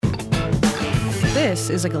This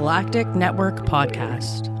is a Galactic Network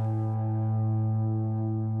podcast.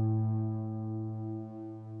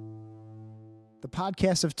 The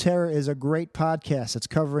Podcast of Terror is a great podcast. It's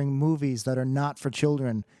covering movies that are not for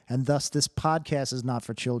children, and thus this podcast is not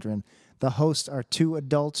for children. The hosts are two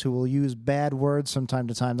adults who will use bad words from time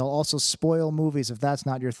to time. They'll also spoil movies if that's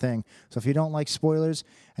not your thing. So if you don't like spoilers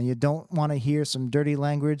and you don't want to hear some dirty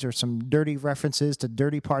language or some dirty references to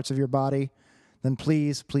dirty parts of your body, then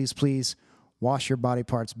please, please, please wash your body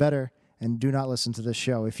parts better and do not listen to this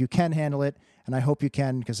show. If you can handle it, and I hope you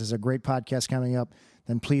can because there's a great podcast coming up,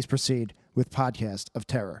 then please proceed with Podcast of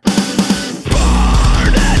Terror. Burn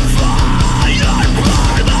and fire,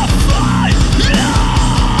 burn the fire. Burn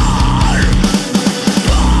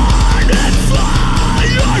and fire,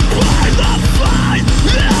 burn the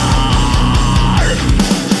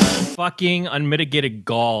fire. Fucking unmitigated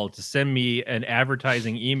gall to send me an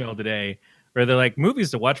advertising email today where they're like,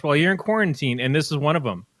 movies to watch while you're in quarantine, and this is one of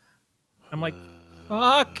them. I'm like,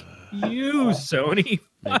 fuck you, Sony.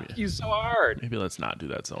 Fuck you so hard. Maybe let's not do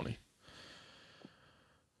that, Sony.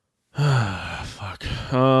 Fuck.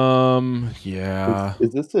 Yeah.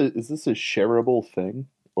 Is this a shareable thing,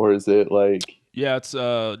 or is it like? Yeah, it's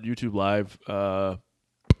YouTube Live.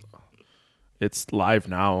 It's live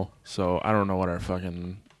now, so I don't know what our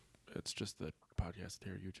fucking. It's just the podcast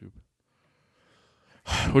here, YouTube.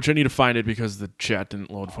 Which I need to find it because the chat didn't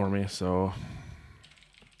load for me. So.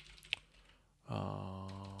 Why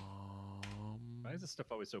is this stuff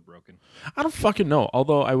always so broken? I don't fucking know.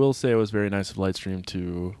 Although I will say it was very nice of Lightstream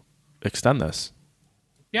to extend this.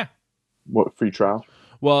 Yeah. What, free trial?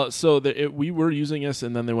 Well, so we were using this,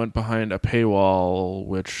 and then they went behind a paywall,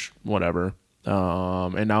 which whatever.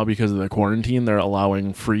 And now because of the quarantine, they're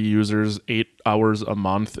allowing free users 8 hours a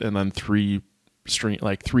month, and then three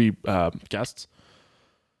guests.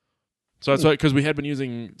 So that's why, because we had been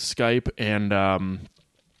using Skype, and I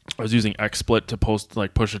was using XSplit to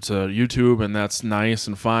push it to YouTube, and that's nice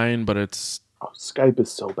and fine, but it's. Oh, Skype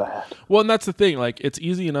is so bad. Well, and that's the thing. Like, it's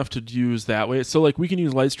easy enough to use that way. So, like, we can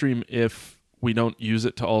use Lightstream if we don't use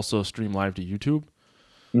it to also stream live to YouTube.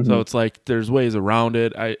 Mm-hmm. So it's like there's ways around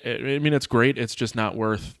it. I mean, it's great. It's just not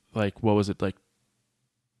worth what was it, like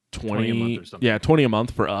 20 a month or something? Yeah, 20 a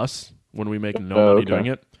month for us when we make no money doing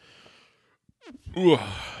it. Ooh.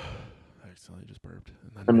 I accidentally just burped.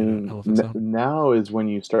 I mean, now is when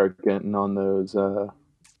you start getting on those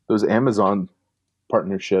Amazon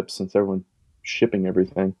partnerships, since everyone's shipping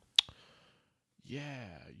everything. Yeah,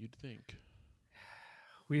 you'd think.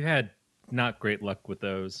 We've had not great luck with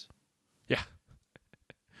those. Yeah.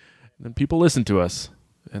 And then people listen to us,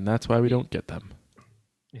 and that's why we don't get them.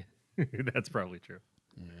 That's probably true.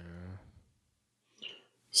 Yeah.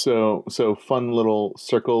 So fun little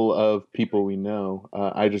circle of people we know.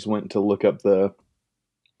 I just went to look up the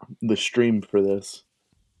stream for this,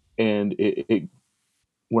 and it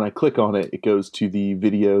when I click on it, it goes to the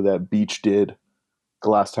video that Beach did the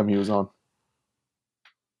last time he was on.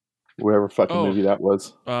 Whatever fucking movie that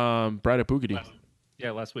was. Bride of Boogity.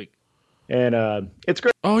 Last week. And it's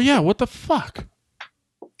great. Oh yeah, what the fuck?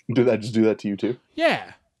 Did I just do that to you too?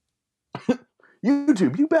 Yeah.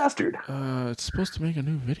 YouTube, you bastard. It's supposed to make a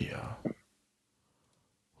new video.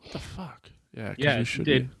 What the fuck? Yeah, Yeah,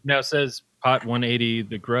 it now says Pot 180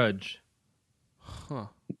 The Grudge. Huh.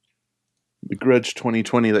 The Grudge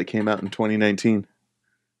 2020 that came out in 2019.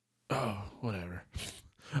 Oh, whatever.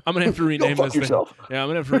 I'm gonna have to rename this yourself. thing. Yeah, I'm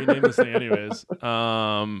gonna have to rename this thing anyways.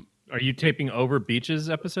 Are you taping over Beach's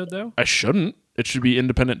episode though? I shouldn't. It should be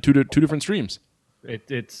independent, two different streams.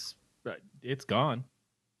 It's gone.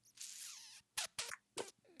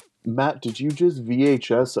 Matt, did you just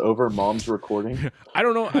VHS over Mom's recording? I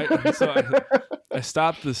don't know. I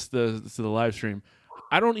stopped the live stream.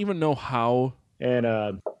 I don't even know how. And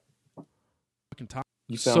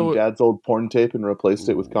you found Dad's old porn tape and replaced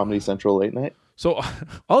it with Comedy Central Late Night? So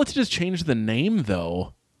all it's just changed the name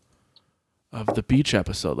though of the Beach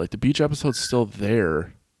episode. Like the Beach episode's still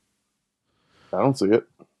there. I don't see it.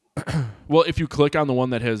 Well, if you click on the one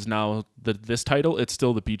that has now this title, it's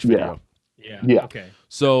still the Beach video. Yeah. Okay.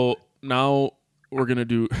 So now we're gonna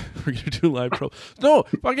do live troll. No,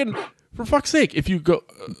 fucking for fuck's sake! If you go,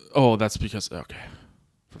 that's because okay.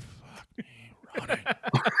 For fuck me, running.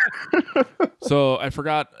 So I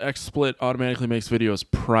forgot XSplit automatically makes videos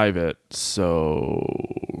private.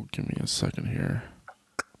 So give me a second here.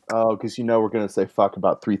 Oh, because we're gonna say fuck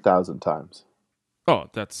about 3,000 times. Oh,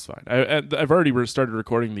 that's fine. I've already started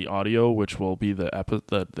recording the audio, which will be the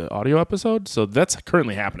audio episode. So that's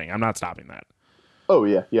currently happening. I'm not stopping that. Oh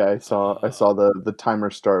yeah. I saw the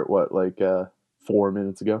timer start. 4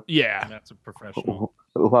 minutes ago? Yeah, That's a professional.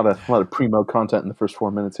 A lot of primo content in the first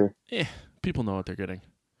 4 minutes here. Yeah, people know what they're getting.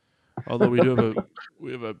 Although we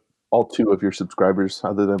have a All 2 of your subscribers,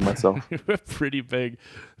 other than myself. pretty big.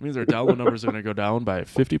 It means our download numbers are going to go down by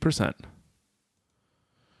 50%.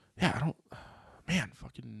 Yeah, I don't. Man,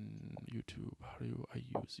 fucking YouTube. How do I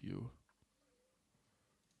use you?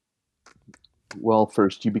 Well,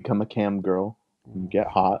 first you become a cam girl. You get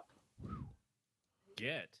hot.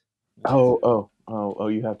 Get. Oh!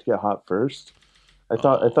 You have to get hot first. I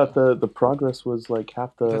thought the progress was like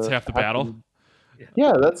half the. That's half the battle.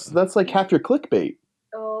 Yeah, that's like half your clickbait.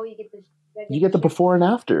 Oh, You get the before and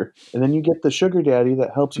after, and then you get the sugar daddy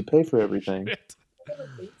that helps you pay for everything.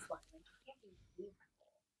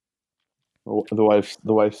 The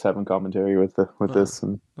wife's having commentary with this,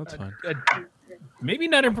 and That's fine. Maybe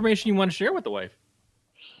not information you want to share with the wife.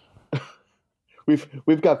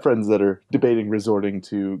 we've got friends that are debating resorting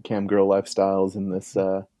to cam girl lifestyles in this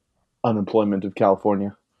unemployment of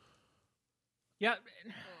California. Yeah,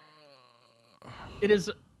 it is.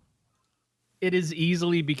 It has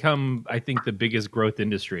easily become, I think, the biggest growth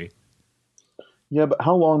industry. Yeah, but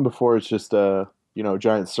how long before it's just a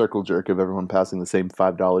giant circle jerk of everyone passing the same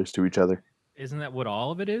 $5 to each other? Isn't that what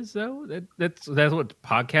all of it is, though? That's what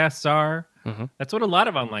podcasts are. Mm-hmm. That's what a lot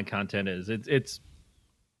of online content is.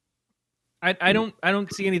 I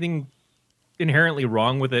don't see anything inherently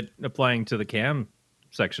wrong with it applying to the cam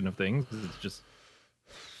section of things. It's just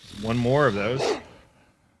one more of those.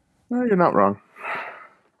 No, you're not wrong.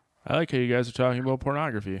 I like how you guys are talking about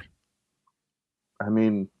pornography. I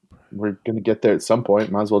mean, we're going to get there at some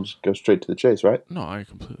point. Might as well just go straight to the chase, right? No, I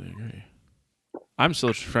completely agree. I'm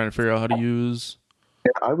still trying to figure out how to use...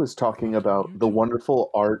 I was talking about the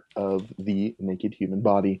wonderful art of the naked human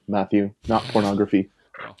body, Matthew, not pornography.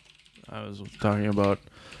 Well, I was talking about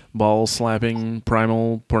ball slapping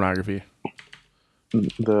primal pornography.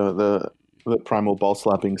 The primal ball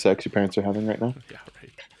slapping sex your parents are having right now. Yeah,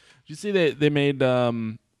 right. Did you see they made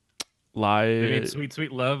live... They made Sweet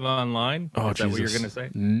Sweet Love online? Oh, is that what you're Jesus. going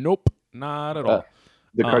to say? Nope, not at all.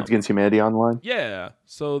 The Cards Against Humanity online. Yeah,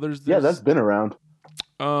 so there's this... Yeah, that's been around.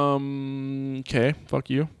 Okay, fuck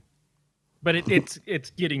you. But it's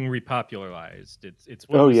getting repopularized. It's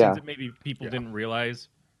one of those things that maybe people didn't realize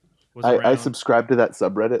was around. I subscribed to that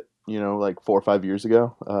subreddit, like 4 or 5 years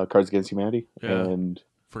ago, Cards Against Humanity, and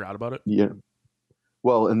forgot about it. Yeah.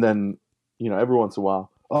 Well, and then every once in a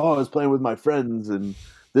while, I was playing with my friends, and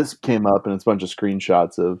this came up, and it's a bunch of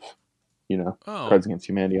screenshots of Cards Against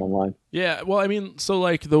Humanity online. Yeah, well, I mean, so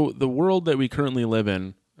like the world that we currently live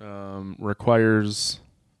in requires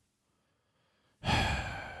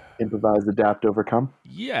improvise, adapt, overcome.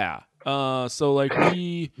 Yeah. So like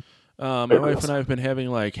we, my wife and I have been having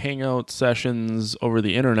like hangout sessions over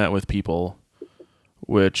the internet with people,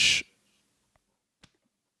 which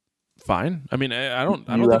fine. I mean, I don't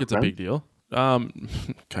think it's a big deal.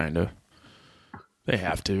 Kind of. They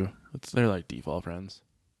have to. They're like default friends.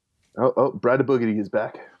 Oh, Brad Boogity is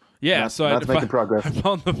back. Yeah, not, so not making progress. I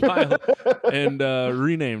found the file and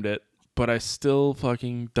renamed it, but I still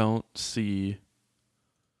fucking don't see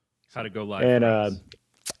how to go live. And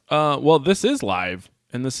well, this is live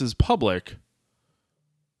and this is public,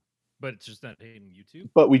 but it's just not hitting YouTube.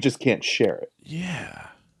 But we just can't share it. Yeah.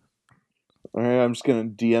 All right, I'm just gonna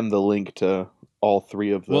DM the link to all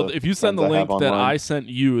 3 of the. Well, if you send the friends I link have that online. I sent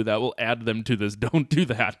you, that will add them to this. Don't do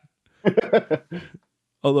that.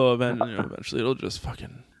 Although eventually it'll just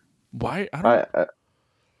fucking. Why? I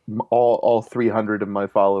don't. All 300 of my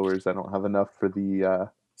followers, I don't have enough for the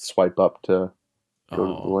swipe up to go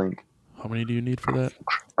to the link. How many do you need for that?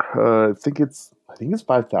 I think it's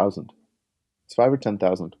 5,000. It's 5 or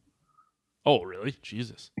 10,000. Oh, really?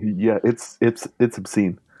 Jesus. Yeah, it's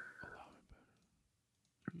obscene.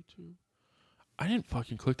 YouTube. I didn't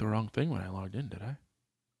fucking click the wrong thing when I logged in, did I?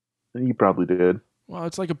 You probably did. Well,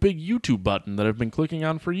 it's like a big YouTube button that I've been clicking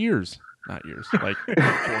on for years. Not years, like 4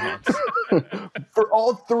 months. For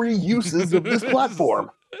all 3 uses of this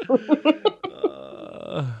platform.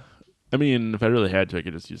 I mean, if I really had to, I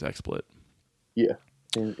could just use XSplit. Yeah,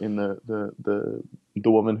 in the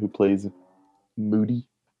woman who plays Moody.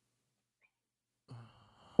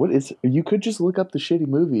 What is? You could just look up the shitty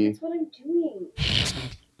movie. That's what I'm doing.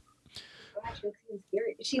 Gosh, she looks even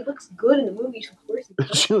scary. She looks good in the movie. Of course.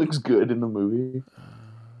 She looks good in the movie.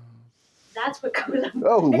 That's what comes up.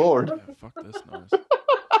 Oh Lord! Yeah, fuck this noise.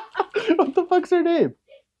 What the fuck's her name?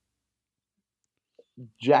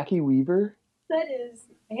 Jackie Weaver. That is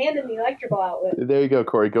hand in the electrical outlet. There you go,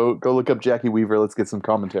 Corey. Go look up Jackie Weaver. Let's get some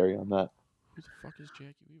commentary on that. Who the fuck is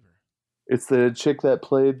Jackie Weaver? It's the chick that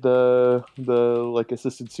played the like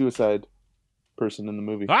assisted suicide person in the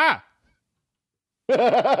movie. Ah!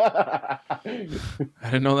 I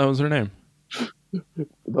didn't know that was her name.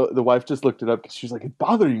 The wife just looked it up because she's like, it's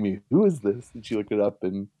bothering me. Who is this? And she looked it up,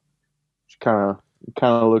 and she kind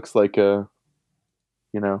of looks like a,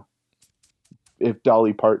 if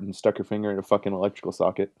Dolly Parton stuck her finger in a fucking electrical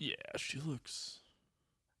socket. Yeah, she looks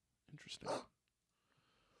interesting.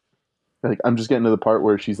 Like, I'm just getting to the part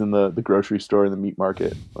where she's in the grocery store in the meat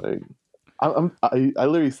market. Like, I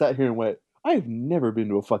literally sat here and went, I have never been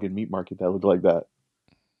to a fucking meat market that looked like that.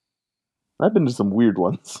 I've been to some weird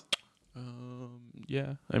ones.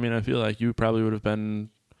 Yeah, I mean, I feel like you probably would have been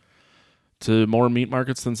to more meat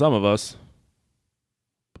markets than some of us.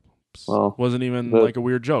 Well, wasn't even like a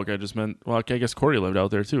weird joke. I just meant, well, I guess Corey lived out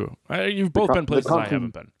there too. You've both been places I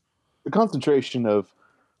haven't been. The concentration of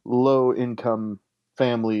low-income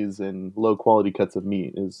families and low-quality cuts of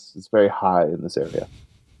meat is very high in this area.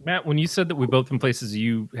 Matt, when you said that we both been places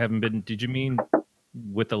you haven't been, did you mean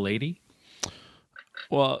with a lady?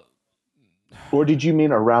 Well, or did you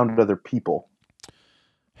mean around other people?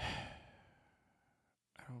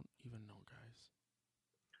 I don't even know, guys.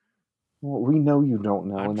 Well, we know you don't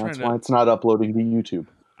know, and that's why it's not uploading to YouTube.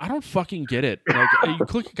 I don't fucking get it. Like, you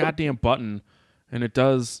click a goddamn button, and it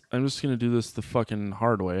does. I'm just gonna do this the fucking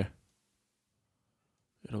hard way.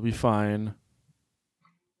 It'll be fine.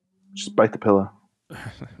 Just bite the pillow.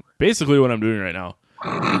 Basically what I'm doing right now.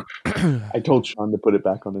 I told Sean to put it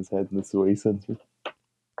back on his head, and this is what he sends me.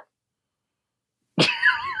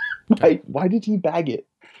 Why did he bag it?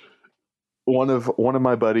 One of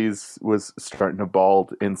my buddies was starting to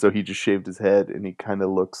bald, and so he just shaved his head, and he kind of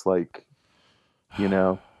looks like, a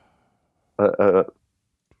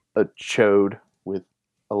chode with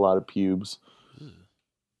a lot of pubes.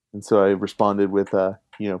 And so I responded with,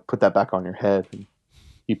 put that back on your head. And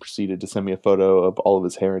he proceeded to send me a photo of all of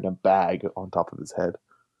his hair in a bag on top of his head.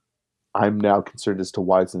 I'm now concerned as to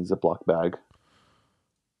why it's in a Ziploc bag.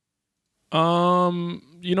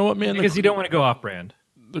 You know what, man? Because you don't want to go off brand.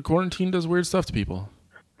 The quarantine does weird stuff to people.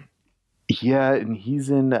 Yeah, and he's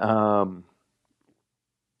in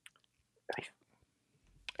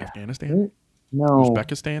Afghanistan? No.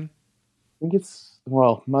 Uzbekistan? I think it's,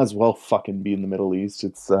 might as well fucking be in the Middle East.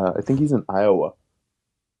 It's I think he's in Iowa.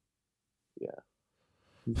 Yeah.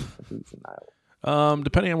 I think he's in Iowa.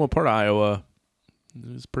 Depending on what part of Iowa,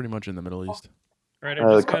 it's pretty much in the Middle East. All right, I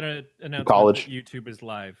just got an announcement college. that YouTube is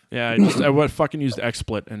live. Yeah, I fucking used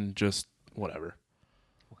XSplit and just whatever.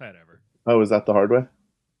 Whatever. Oh, is that the hard way?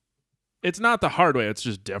 It's not the hard way, it's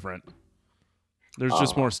just different. There's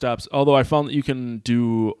just more steps. Although I found that you can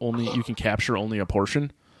capture only a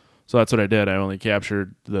portion. So that's what I did. I only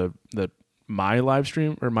captured my live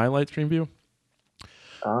stream or my Lightstream view.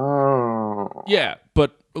 Oh. Yeah,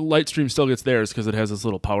 but Lightstream still gets theirs because it has this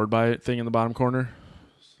little powered by thing in the bottom corner.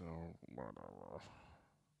 So whatever.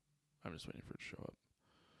 I'm just waiting for it to show up.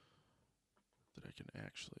 That I can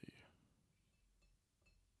actually.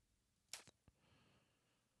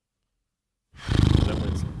 Is that when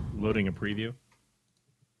it's loading a preview?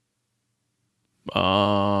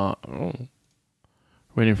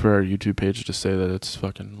 Waiting for our YouTube page to say that it's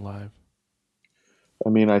fucking live. I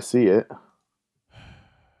mean, I see it.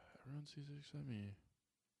 Everyone sees it except me.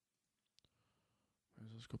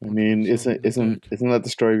 I mean, isn't that the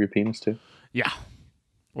story of your penis too? Yeah.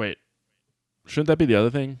 Wait. Shouldn't that be the other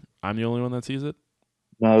thing? I'm the only one that sees it?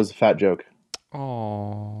 No, it was a fat joke.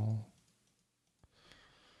 Oh.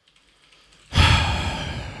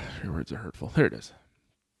 Your words are hurtful. There it is.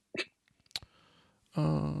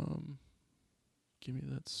 Give me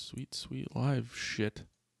that sweet, sweet live shit.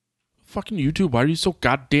 Fucking YouTube, why are you so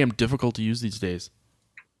goddamn difficult to use these days?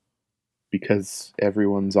 Because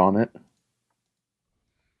everyone's on it.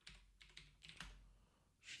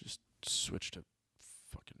 Just switch to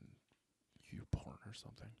fucking YouPorn or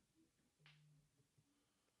something.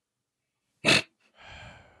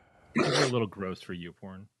 We're a little gross for you,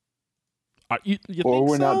 porn. You Or think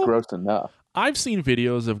we're so? not gross enough. I've seen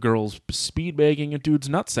videos of girls speed bagging a dude's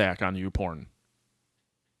nutsack on YouPorn.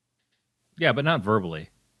 Yeah, but not verbally.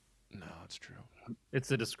 No, it's true. It's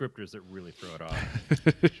the descriptors that really throw it off.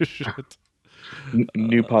 Shit.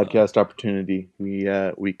 New podcast opportunity. We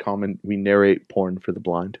narrate porn for the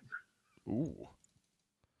blind. Ooh.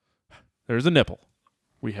 There's a nipple.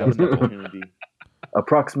 We have a nipple. Opportunity.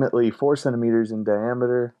 Approximately 4 centimeters in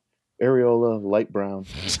diameter. Areola light brown.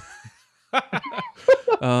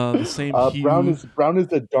 The same hue. Brown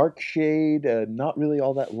is a dark shade. Not really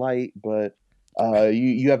all that light, but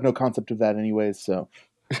you have no concept of that anyways. So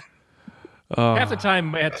Half the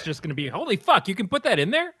time, Matt's just going to be, holy fuck, you can put that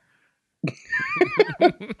in there?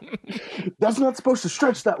 that's not supposed to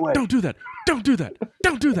stretch that way. Don't do that. Don't do that.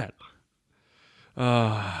 Don't do that. Fuck,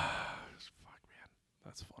 man.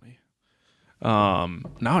 That's funny.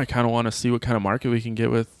 Now I kind of want to see what kind of market we can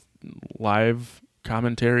get with live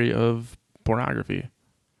commentary of pornography.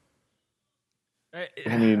 I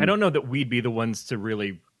don't know that we'd be the ones to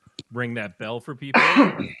really ring that bell for people,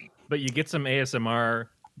 but you get some ASMR,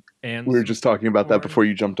 and We were just talking about that before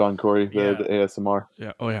you jumped on, Corey. Yeah. The ASMR.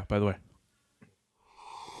 Yeah. Oh yeah. By the way.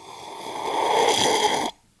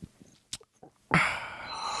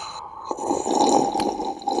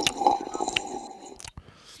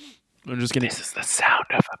 I'm just gonna. This is the sound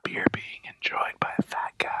of a beer being enjoyed by a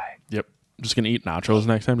fat guy. Yep. I'm just gonna eat nachos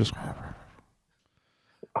next time. Just.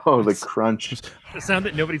 Oh, the crunch. the sound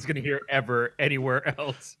that nobody's going to hear ever anywhere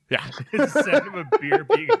else. Yeah. It's the sound of a beer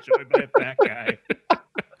being enjoyed by a fat guy.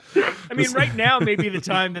 I mean, right now may be the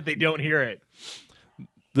time that they don't hear it.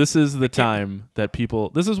 This is the time that people.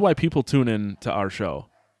 This is why people tune in to our show.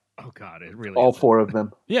 Oh God, it really. All is. 4 of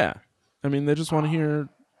them. Yeah. I mean, they just want to hear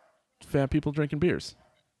fat people drinking beers.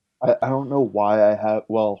 I don't know why I have,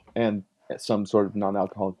 and some sort of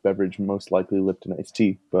non-alcoholic beverage, most likely Lipton iced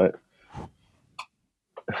tea, but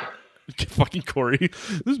Fucking Corey.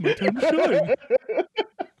 This is my time to shine.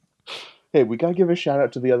 hey, we gotta give a shout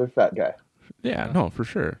out to the other fat guy. Yeah, no, for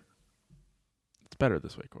sure. It's better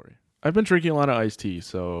this way, Corey. I've been drinking a lot of iced tea,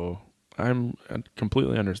 so I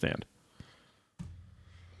completely understand.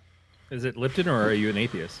 Is it Lipton or are you an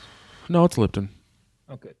atheist? No, it's Lipton.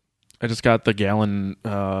 Oh, good. I just got the gallon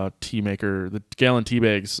tea maker, the gallon tea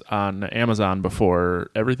bags on Amazon before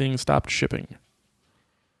everything stopped shipping.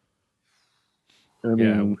 I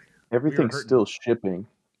mean, we everything's were hurting. still shipping.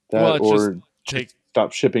 Well, it's just Or take-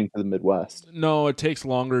 stop shipping to the Midwest. No, it takes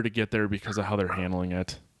longer to get there because of how they're handling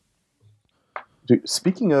it. Dude,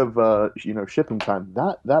 speaking of shipping time,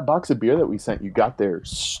 that box of beer that we sent you got there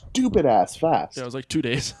stupid ass fast. Yeah, it was like 2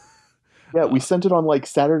 days. Yeah, we sent it on like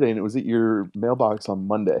Saturday and it was at your mailbox on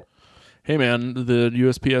Monday. Hey man, the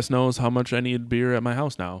USPS knows how much I need beer at my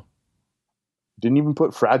house now. Didn't even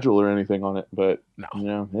put fragile or anything on it, but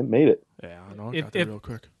No. it made it. Yeah, I know. If- Got there if- real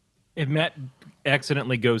quick. If Matt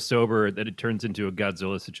accidentally goes sober, that it turns into a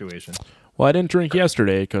Godzilla situation. Well, I didn't drink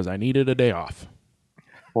yesterday because I needed a day off.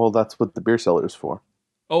 Well, that's what the beer cellar is for.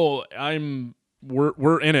 Oh,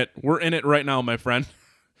 we're in it. We're in it right now, my friend.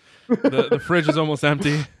 The fridge is almost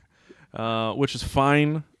empty, which is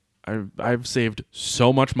fine. I've saved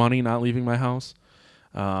so much money not leaving my house.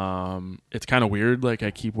 It's kind of weird. Like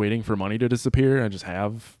I keep waiting for money to disappear. I just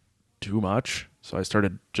have too much, so I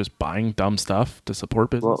started just buying dumb stuff to support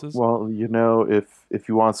businesses. Well, if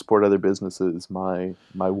you want to support other businesses, my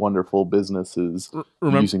wonderful business is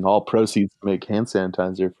Remember, using all proceeds to make hand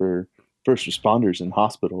sanitizer for first responders in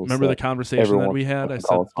hospitals. remember the that conversation that everyone we had? I fucking said,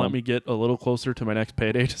 calls let on. me get a little closer to my next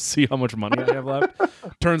payday to see how much money I have left.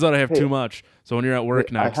 Turns out I have Hey. too much. So when you're at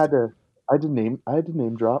work next, I had to name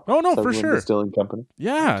drop. Oh, no, for Sutherland sure. Distilling Company.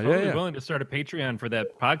 yeah, Totally yeah. willing to start a Patreon for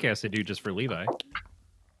that podcast I do just for Levi.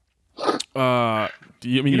 Do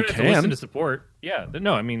you I mean you don't have to listen can? to support. Yeah,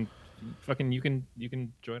 no, I mean, fucking, you can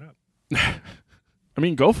join up. I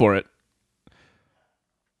mean, go for it.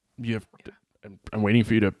 I'm waiting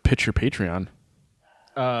for you to pitch your Patreon.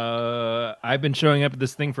 I've been showing up at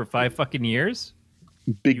this thing for 5 fucking years.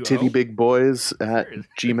 Big You titty owe? big boys at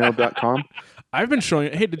gmail.com. I've been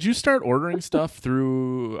showing. Hey, did you start ordering stuff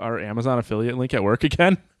through our Amazon affiliate link at work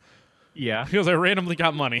again? Yeah. Because I randomly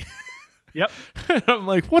got money. Yep. I'm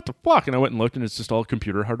like, what the fuck? And I went and looked, and it's just all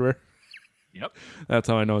computer hardware. Yep. That's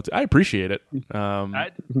how I know it's. I appreciate it. We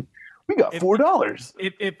got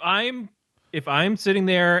 $4. If I'm sitting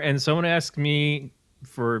there and someone asks me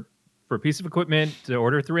for a piece of equipment to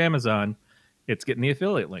order through Amazon, it's getting the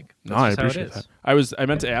affiliate link. No, That's I just how it appreciate is. that. I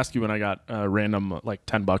meant to ask you when I got random like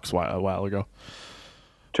 $10 a while ago.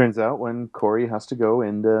 Turns out when Corey has to go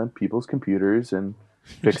into people's computers and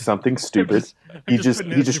fix something stupid, he just just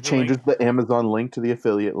putting in a super changes the Amazon link to the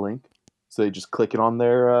affiliate link. So they just click it on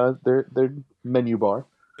their menu bar.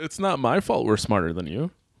 It's not my fault. We're smarter than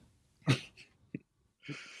you.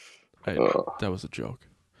 That was a joke.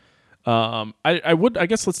 I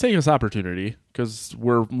guess let's take this opportunity because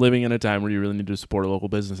we're living in a time where you really need to support local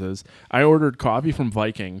businesses. I ordered coffee from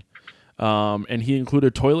Viking, and he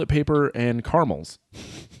included toilet paper and caramels.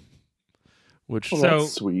 Which Well, So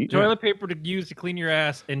that's sweet. toilet paper to use to clean your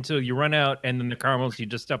ass until you run out, and then the caramels you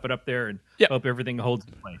just stuff it up there and Yep. hope everything holds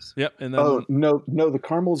in place. Yep, and then Oh no! The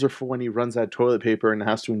caramels are for when he runs out of toilet paper and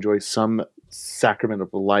has to enjoy some sacrament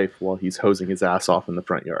of life while he's hosing his ass off in the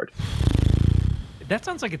front yard. That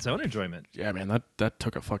sounds like its own enjoyment. yeah, man, that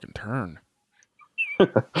took a fucking turn.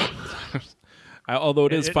 Although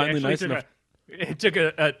it is finally actually nice took enough. It took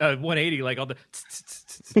a 180, like all the.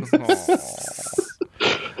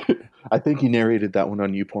 I think he narrated that one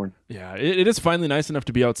on YouPorn. Yeah, it is finally nice enough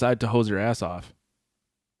to be outside to hose your ass off.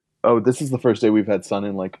 Oh, this is the first day we've had sun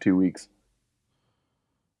in like 2 weeks.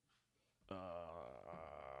 I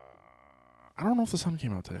don't know if the sun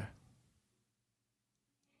came out today.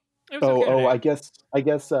 It was okay today. I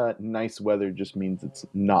guess nice weather just means it's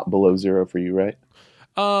not below zero for you, right?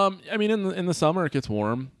 I mean, in the summer it gets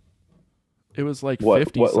warm. It was like What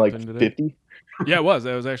 50 what like something today. 50? Yeah, it was.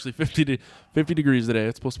 It was actually 50 degrees today.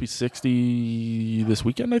 It's supposed to be 60 this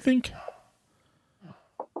weekend, I think.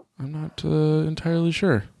 I'm not entirely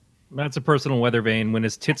sure. That's a personal weather vane. When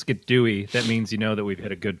his tits get dewy, that means you know that we've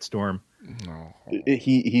hit a good storm. No,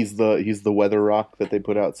 He's the weather rock that they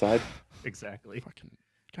put outside. Exactly. fucking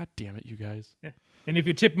god damn it, you guys. And if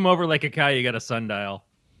you tip him over like a cow, you got a sundial.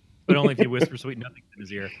 But only if you whisper sweet nothings in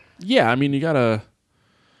his ear. Yeah, I mean, you gotta.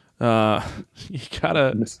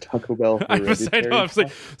 Miss Taco Bell. I was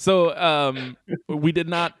like, so we did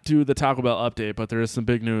not do the Taco Bell update, but there is some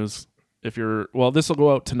big news. This will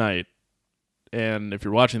go out tonight, and if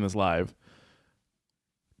you're watching this live,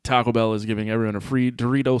 Taco Bell is giving everyone a free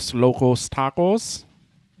Doritos Locos Tacos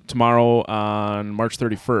tomorrow on March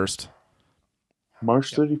 31st.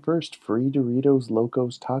 March 31st, free Doritos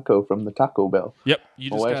Locos Taco from the Taco Bell. Yep,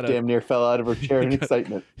 My wife damn near fell out of her chair in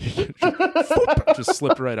excitement. just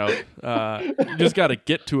slipped right out. You just got to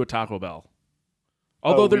get to a Taco Bell.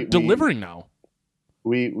 Although they're delivering now.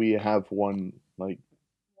 We have one like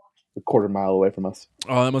a quarter mile away from us.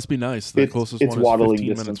 Oh, that must be nice. The closest one is waddling 15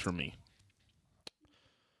 distance. minutes from me.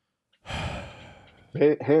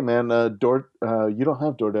 Hey man, you don't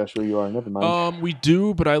have DoorDash where you are. Never mind. We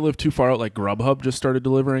do, but I live too far out. Like Grubhub just started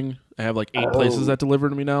delivering. I have like 8 places that deliver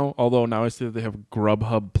to me now. Although now I see that they have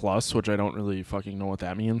Grubhub Plus, which I don't really fucking know what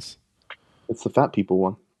that means. It's the fat people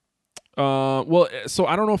one. Well, so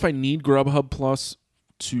I don't know if I need Grubhub Plus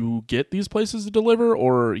to get these places to deliver,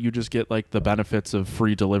 or you just get like the benefits of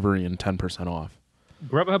free delivery and 10% off.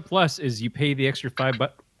 Grubhub Plus is you pay the extra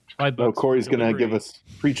 $5. Oh, Corey's gonna give us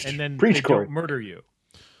preach, and then preach, they Corey. don't murder you.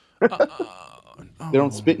 They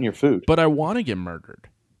don't spit in your food. But I want to get murdered.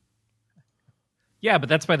 Yeah, but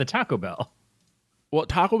that's by the Taco Bell. Well,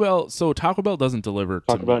 Taco Bell doesn't deliver.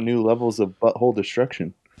 Talk about new levels of butthole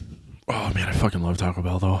destruction. Oh man, I fucking love Taco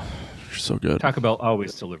Bell though. They're so good. Taco Bell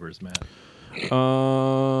always delivers, Matt.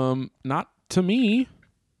 Not to me.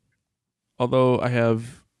 Although I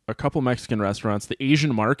have a couple Mexican restaurants. The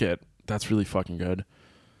Asian Market, that's really fucking good.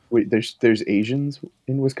 Wait, there's Asians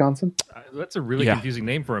in Wisconsin? That's a really confusing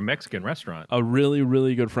name for a Mexican restaurant. A really,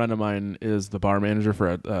 really good friend of mine is the bar manager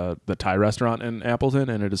for the Thai restaurant in Appleton,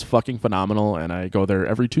 and it is fucking phenomenal. And I go there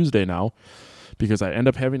every Tuesday now because I end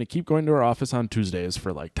up having to keep going to our office on Tuesdays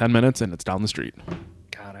for like 10 minutes, and it's down the street.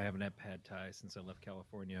 God, I haven't had pad thai since I left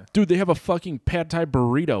California. Dude, they have a fucking pad thai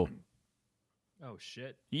burrito. Oh,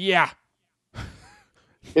 shit. Yeah.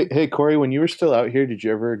 Hey, Corey, when you were still out here, did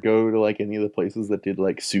you ever go to like any of the places that did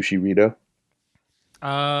like sushi Rito?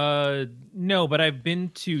 No, but I've been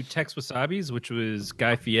to Tex Wasabi's, which was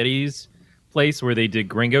Guy Fieri's place where they did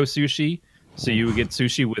gringo sushi. So you would get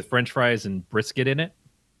sushi with French fries and brisket in it.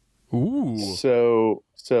 Ooh. So,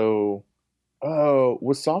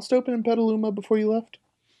 was Sauced open in Petaluma before you left?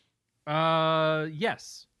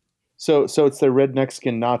 Yes. So it's their red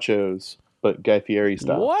Mexican nachos, but Guy Fieri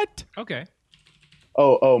style. What? Okay.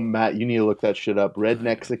 Oh, Matt, you need to look that shit up. Red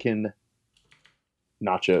Mexican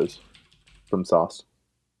nachos from Sauce.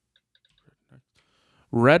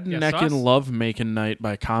 Redneckin' Sauce? Love Making Night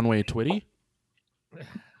by Conway Twitty.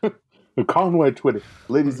 Conway Twitty.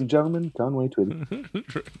 Ladies and gentlemen, Conway Twitty.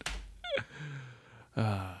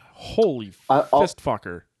 Holy fist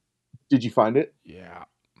fucker. Did you find it? Yeah.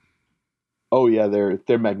 Oh yeah,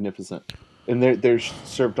 they're magnificent. And they're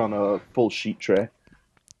served on a full sheet tray.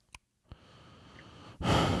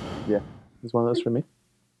 Yeah, it's one of those for me.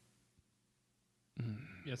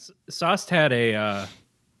 Yes, Sauced had had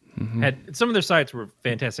some of their sites were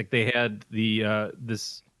fantastic. They had the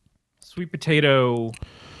this sweet potato.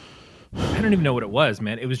 I don't even know what it was,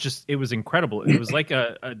 man. It was incredible. It was like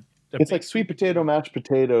it's like sweet potato mashed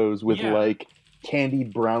potatoes with like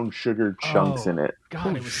candied brown sugar chunks in it.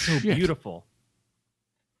 God, it was so beautiful.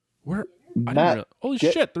 Where? Matt, holy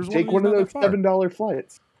shit! There's take one of those $7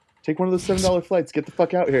 flights. Take one of those $7 flights. Get the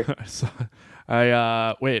fuck out here.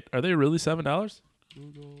 Wait. Are they really $7? I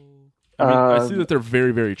mean, I see that they're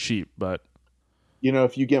very, very cheap, but you know,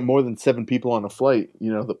 if you get more than 7 people on a flight,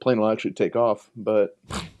 you know the plane will actually take off. But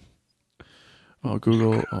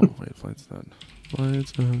Google. Oh wait, flights on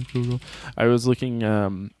Google. I was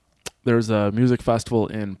looking. There's a music festival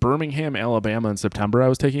in Birmingham, Alabama, in September. I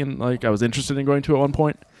was interested in going to at one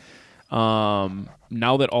point.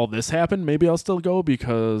 Now that all this happened, maybe I'll still go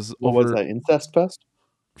because What was that? Incest Fest?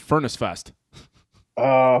 Furnace Fest.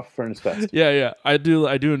 Furnace Fest. Yeah. I do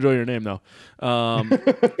enjoy your name though.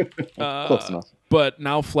 Close enough. But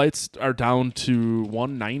now flights are down to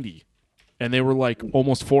 $190, and they were like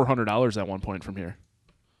almost $400 at one point from here.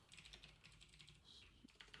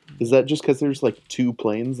 Is that just because there's like 2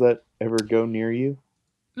 planes that ever go near you?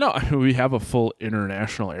 No, we have a full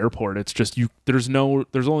international airport. It's just there's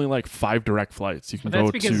only like 5 direct flights. You can But that's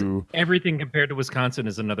go because to everything compared to Wisconsin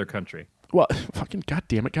is another country. well, fucking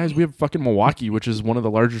goddamn it, guys. We have fucking Milwaukee, which is one of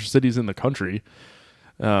the larger cities in the country.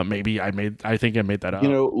 Maybe I think I made that up. You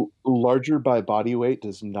know, larger by body weight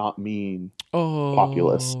does not mean oh,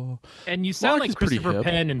 populous. And you sound Milwaukee's like pretty Christopher hip.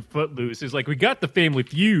 Penn in Footloose. He's like, we got the family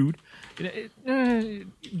feud. Do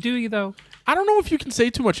you, though? I don't know if you can say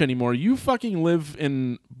too much anymore. You fucking live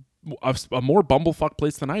in a more bumblefuck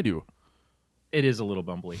place than I do. It is a little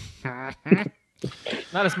bumbly.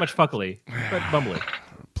 Not as much fuckily, but bumbly.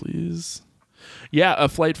 Please. Yeah, a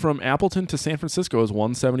flight from Appleton to San Francisco is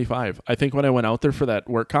 $175. I think when I went out there for that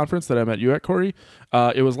work conference that I met you at, Corey,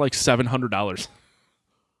 it was like $700.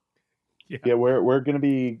 Yeah, we're going to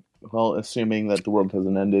be, well, assuming that the world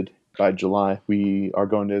hasn't ended by July, we are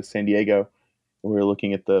going to San Diego. We're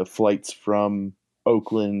looking at the flights from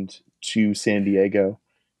Oakland to San Diego.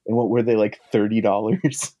 And what were they, like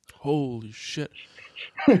 $30? Holy shit.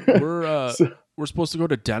 We're supposed to go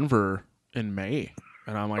to Denver in May.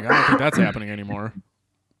 And I'm like, I don't think that's happening anymore.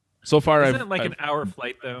 So far, Isn't it like an hour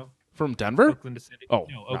flight, though? From Denver? Oakland to San Diego. Oh,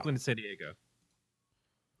 No, no. Oakland to San Diego.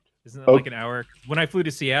 Isn't that like an hour? When I flew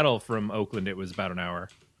to Seattle from Oakland, it was about an hour.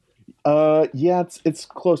 Yeah, it's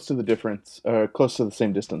close to the difference, close to the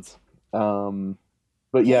same distance.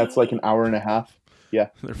 But yeah, it's like an hour and a half. Yeah.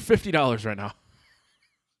 They're $50 right now.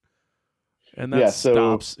 And that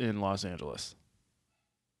stops in Los Angeles.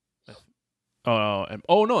 Oh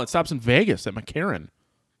no, it stops in Vegas at McCarran.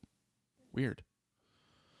 Weird.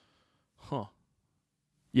 Huh.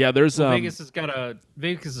 Yeah, there's Vegas has got a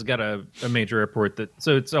major airport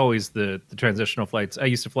so it's always the transitional flights. I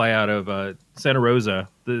used to fly out of Santa Rosa,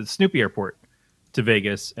 the Snoopy airport, to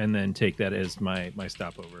Vegas, and then take that as my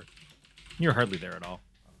stopover. You're hardly there at all.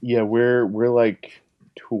 Yeah, we're like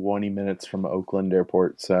 20 minutes from Oakland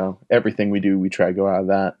Airport, so everything we do, we try to go out of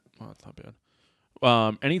that. Oh, that's not bad.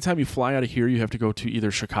 Anytime you fly out of here, you have to go to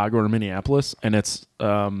either Chicago or Minneapolis, and it's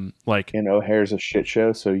like and O'Hare's a shit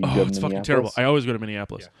show, so you go to it's Minneapolis. fucking terrible. I always go to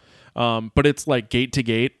Minneapolis, but it's like gate to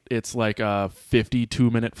gate. It's like a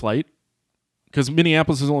 52-minute flight because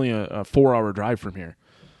Minneapolis is only a 4-hour drive from here.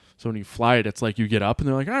 So when you fly it, it's like you get up and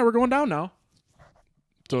they're like, "All right, we're going down now."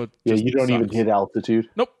 So you don't even hit altitude.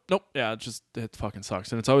 Nope. Yeah, it fucking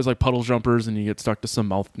sucks, and it's always like puddle jumpers, and you get stuck to some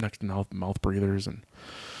mouth breathers and.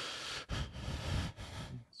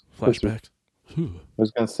 Flashbacks. I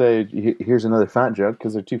was gonna say, here's another fat joke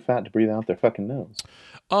because they're too fat to breathe out their fucking nose.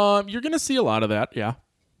 You're gonna see a lot of that, yeah.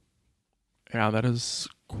 Yeah, that is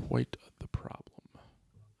quite the problem.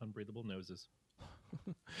 Unbreathable noses.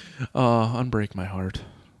 Unbreak my heart.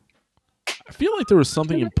 I feel like there was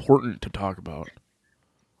something important to talk about.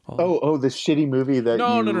 Oh, this shitty movie that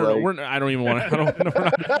No. Like... I don't even want to.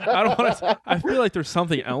 I don't want to. I feel like there's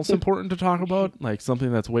something else important to talk about, like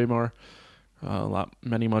something that's way more.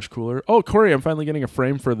 Much cooler. Oh, Corey, I'm finally getting a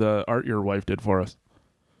frame for the art your wife did for us.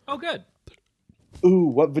 Oh, good. Ooh,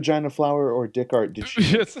 what vagina flower or dick art did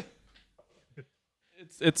she make?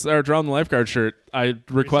 It's our Drown the Lifeguard shirt. I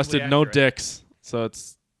requested no dicks, so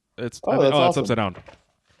it's that's it's awesome. upside down.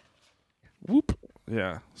 Whoop.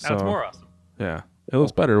 Yeah. So, Now it's more awesome. Yeah. It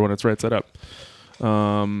looks better when it's right side up.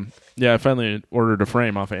 Yeah, I finally ordered a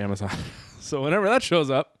frame off of Amazon. So whenever that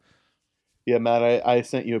shows up. Yeah, Matt, I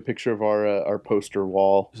sent you a picture of our poster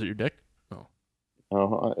wall. Is it your dick?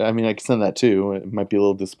 Oh, I mean, I can send that too. It might be a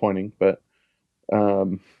little disappointing, but.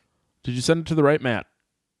 Did you send it to the right Matt?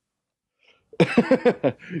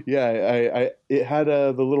 Yeah, it had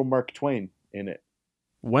the little Mark Twain in it.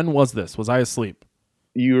 When was this? Was I asleep?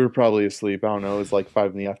 You were probably asleep. I don't know. It was like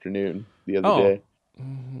 5 p.m. the other day.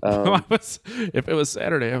 If it was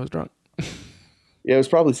Saturday, I was drunk. Yeah, it was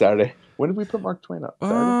probably Saturday. When did we put Mark Twain up?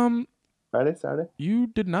 Saturday? You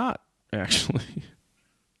did not, actually.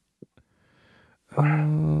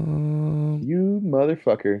 You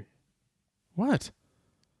motherfucker. What?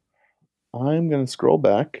 I'm going to scroll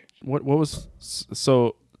back. What was...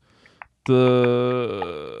 So,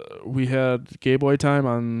 we had Gay Boy Time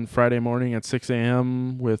on Friday morning at 6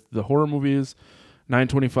 a.m. with the horror movies.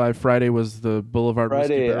 9:25 Friday was the Boulevard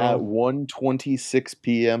Friday Whiskey Barrel. at 1:26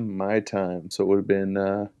 p.m. my time. So it would have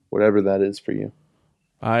been whatever that is for you.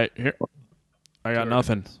 I got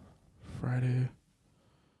nothing. Friday.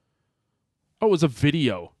 Oh, it was a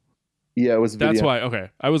video. Yeah, it was. That's video. why. Okay,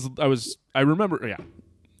 I remember. Yeah,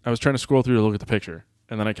 I was trying to scroll through to look at the picture,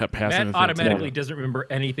 and then I kept passing. Matt the thing automatically together. doesn't remember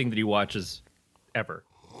anything that he watches ever.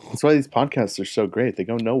 That's why these podcasts are so great. They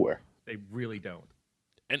go nowhere. They really don't.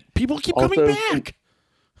 And people keep coming Also- back.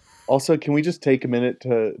 Also, can we just take a minute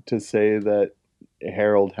to say that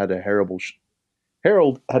Harold had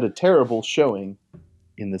a terrible showing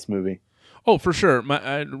in this movie. Oh, for sure.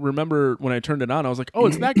 I remember when I turned it on, I was like, "Oh,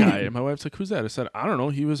 it's that guy." And my wife's like, "Who's that?" I said, "I don't know.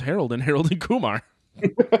 He was Harold and Harold and Kumar."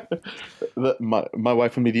 My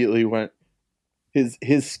wife immediately went, his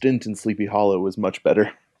stint in Sleepy Hollow was much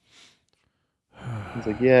better. He's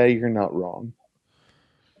like, yeah, you're not wrong.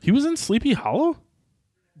 He was in Sleepy Hollow.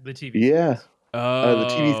 The TV. Yeah, Oh, the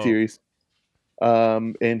TV series.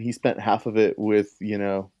 And he spent half of it with,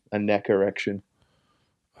 a neck erection.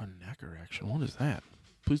 A neck erection. What is that?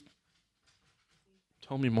 Please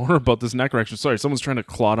tell me more about this neck erection. Sorry, someone's trying to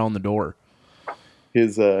claw down the door.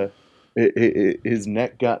 His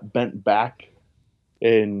neck got bent back,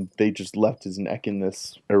 and they just left his neck in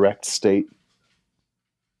this erect state.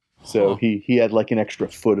 So Huh. he had like an extra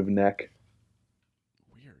foot of neck.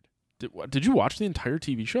 Weird. Did you watch the entire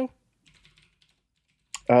TV show?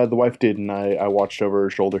 The wife did, and I watched over her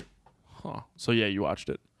shoulder. Huh. So yeah, you watched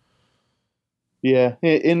it. Yeah,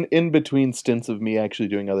 in between stints of me actually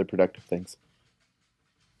doing other productive things.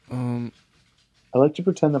 I like to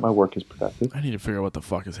pretend that my work is productive. I need to figure out what the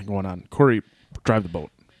fuck is going on. Corey, drive the boat.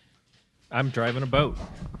 I'm driving a boat.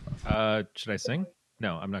 Should I sing?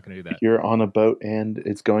 No, I'm not going to do that. You're on a boat, and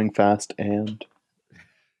it's going fast, and...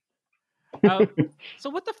 So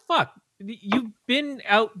what the fuck? You've been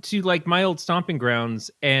out to like my old stomping grounds,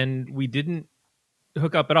 and we didn't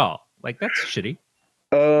hook up at all. Like that's shitty.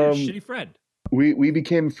 You're a shitty friend. We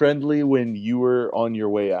became friendly when you were on your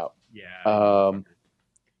way out. Yeah.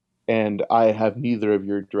 And I have neither of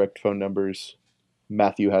your direct phone numbers.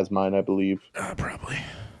 Matthew has mine, I believe. Probably.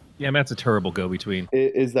 Yeah, Matt's a terrible go-between.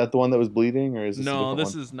 Is that the one that was bleeding, or is this a No, different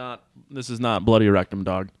this one? is not. This is not bloody rectum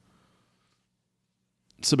dog.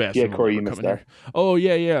 Sebastian. Yeah, will Corey, never you missed come in here. Oh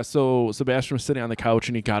yeah. So Sebastian was sitting on the couch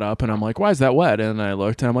and he got up and I'm like, "Why is that wet?" And I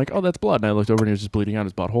looked and I'm like, "Oh, that's blood." And I looked over and he was just bleeding out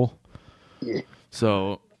his butthole. Yeah.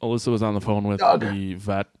 So Alyssa was on the phone with the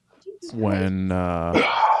vet when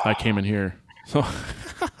I came in here. So,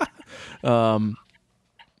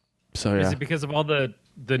 so Is yeah, it because of all the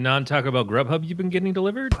non-Taco Bell Grubhub you've been getting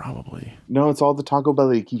delivered? probably. No, it's all the Taco Bell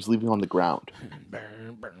that he keeps leaving on the ground.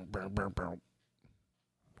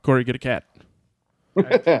 Corey, get a cat.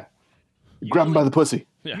 Grab him by the pussy.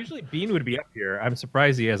 Yeah. Usually Bean would be up here. I'm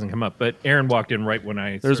surprised he hasn't come up. But Aaron walked in right when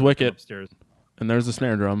I There's started to come Wicket. upstairs. And there's the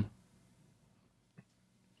snare drum.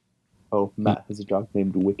 Oh, Matt has a dog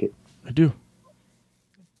named Wicket. I do.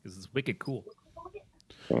 This is wicked cool.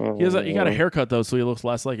 He got a haircut though, so he looks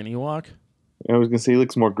less like an Ewok. I was gonna say he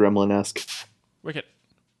looks more Gremlin-esque. Wicket.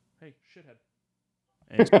 Hey, shithead.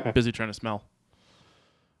 And he's busy trying to smell.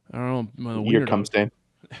 I don't know. The Here wiener comes dogs,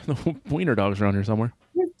 Dan. the wiener dog's around here somewhere.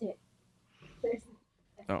 Missed it. There's-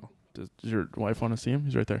 Oh, does your wife want to see him?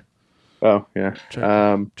 He's right there. Oh yeah.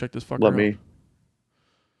 Check this fucker Let out. me.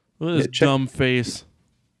 Look at this Yeah, check- dumb face.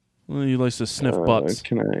 Well, he likes to sniff butts.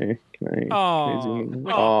 Can I? Aw. zoom in?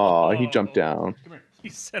 Aw. Aw, he jumped down. Come here. He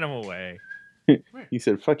sent him away. He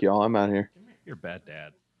said, "Fuck y'all, I'm out here." You're a bad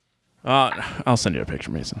dad. I'll send you a picture,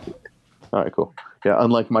 Mason. All right, cool. Yeah,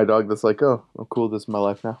 unlike my dog, that's like, oh, cool. This is my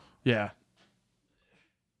life now. Yeah.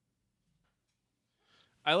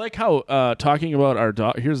 I like how talking about our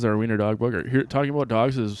dog. Here's our wiener dog booger. Here, talking about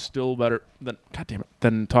dogs is still better than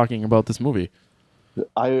than talking about this movie.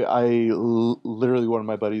 Literally, one of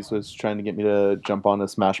my buddies was trying to get me to jump on a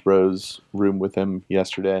Smash Bros. Room with him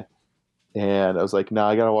yesterday, and I was like, "No,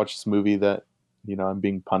 I gotta watch this movie that I'm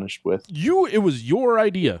being punished with." It was your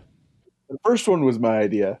idea. The first one was my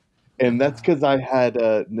idea, and that's because I had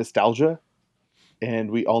nostalgia,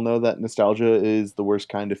 and we all know that nostalgia is the worst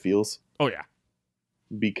kind of feels Oh yeah.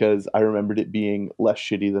 because I remembered it being less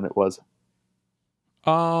shitty than it was.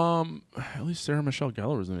 At least Sarah Michelle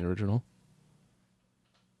Gellar was in the original.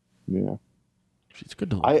 Yeah. She's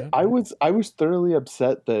good to look at. I was thoroughly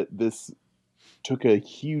upset that this took a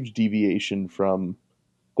huge deviation from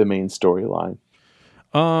the main storyline.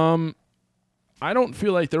 I don't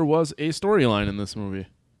feel like there was a storyline in this movie.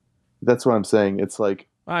 That's what I'm saying. It's like,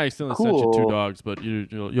 I accidentally sent you Cool. 2 dogs, but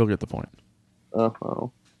you'll get the point.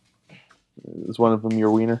 oh, is one of them your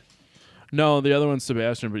wiener? No, the other one's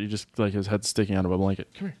Sebastian, but you just like his head sticking out of a blanket.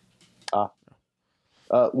 Come here.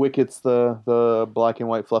 Wicket's the black and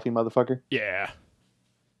white fluffy motherfucker. Yeah.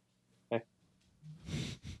 Okay.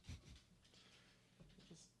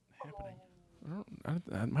 What's happening?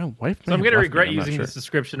 My wife. So I'm may going to have left me, regret I'm not using sure. this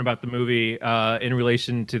description about the movie in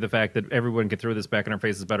relation to the fact that everyone could throw this back in our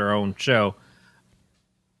faces about our own show.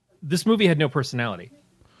 This movie had no personality.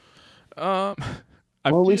 I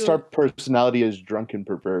Well, at least feel- our personality is drunk and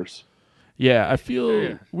perverse. Yeah, I feel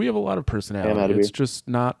Yeah. we have a lot of I'm personality. outta It's here. just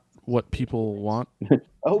not what people want.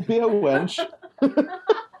 Oh, be a wench.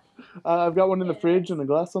 I've got one in the fridge and a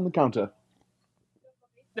glass on the counter.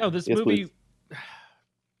 No, this Yes, movie. please.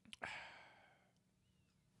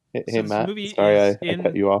 Hey, So this Matt. movie Sorry, is I in-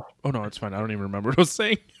 cut you off. Oh no, it's fine. I don't even remember what I was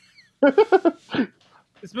saying.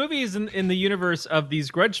 This movie is in the universe of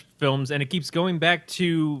these Grudge films, and it keeps going back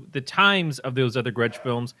to the times of those other Grudge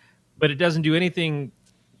films, but it doesn't do anything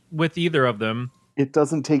with either of them. It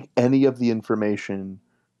doesn't take any of the information.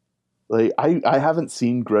 Like I haven't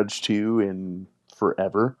seen Grudge 2 in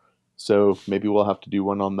forever, so maybe we'll have to do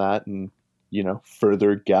one on that and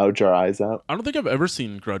further gouge our eyes out. I don't think I've ever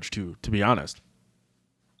seen Grudge 2, to be honest.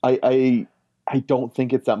 I don't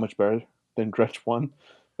think it's that much better than Grudge 1.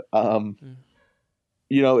 At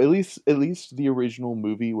least the original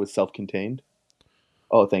movie was self-contained.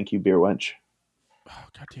 Oh, thank you, beer wench. Oh,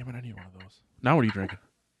 God damn it, I need one of those. Now what are you drinking?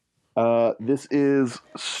 This is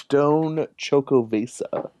Stone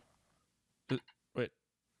Chocovesa. Wait,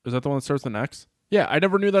 is that the one that starts with an X? Yeah, I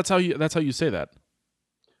never knew that's how you say that.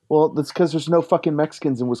 Well, that's because there's no fucking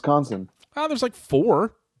Mexicans in Wisconsin. Ah, there's like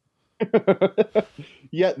 4.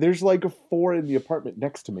 Yeah, there's like 4 in the apartment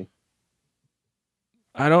next to me.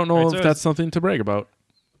 I don't know Right, if so that's it's- something to brag about.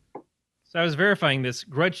 So I was verifying this.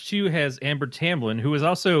 Grudge 2 has Amber Tamblyn, who was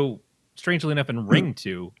also, strangely enough, in Ring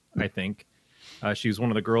 2, I think. She was one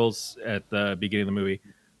of the girls at the beginning of the movie.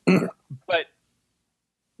 But,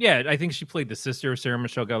 yeah, I think she played the sister of Sarah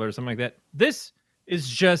Michelle Gellar or something like that. This is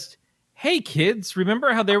just, hey, kids,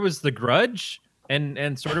 remember how there was The Grudge?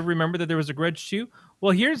 And sort of remember that there was a Grudge 2?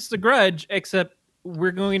 Well, here's The Grudge, except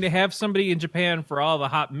we're going to have somebody in Japan for all the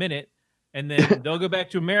hot minute, and then they'll go back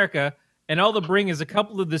to America, and all they'll bring is a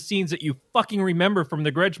couple of the scenes that you fucking remember from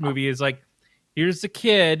the Grudge movie is like, here's the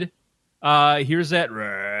kid, here's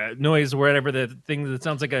that noise or whatever, the thing that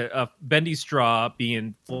sounds like a bendy straw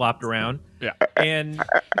being flopped around. Yeah. And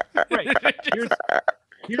right,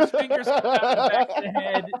 here's fingers coming out of the back of the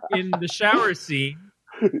head in the shower scene.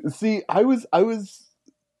 See, I was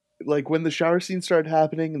like, when the shower scene started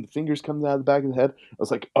happening and the fingers coming out of the back of the head, I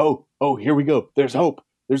was like, oh, here we go. There's hope.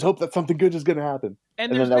 There's hope that something good is going to happen.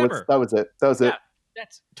 And And there's then never. that was it. That was it. Yeah,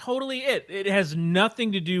 that's totally it. It has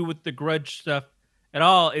nothing to do with the Grudge stuff at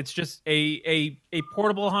all. It's just a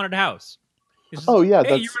portable haunted house. It's just, Oh, yeah, hey,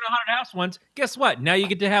 that's- you were in a haunted house once. Guess what? Now you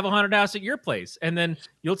get to have a haunted house at your place, and then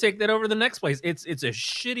you'll take that over to the next place. It's a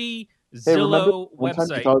shitty Hey, remember Zillow one time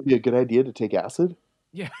you website. thought it'd be a good idea to take acid?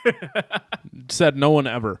 Yeah. Said no one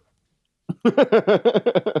ever.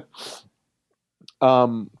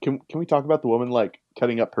 Can we talk about the woman like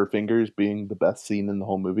cutting up her fingers being the best scene in the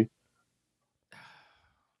whole movie?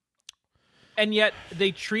 And yet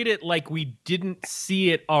they treat it like we didn't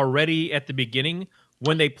see it already at the beginning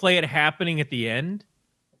when they play it happening at the end.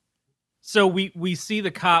 So we see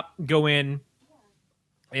the cop go in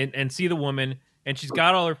and see the woman, and she's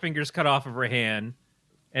got all her fingers cut off of her hand,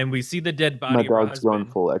 and we see the dead body My of her dog's gone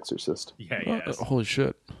husband. full exorcist. Yeah, Oh, yes. holy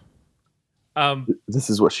shit. This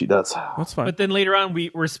is what she does. That's fine. But then later on,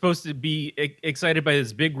 we're supposed to be excited by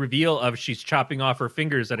this big reveal of she's chopping off her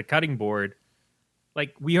fingers at a cutting board.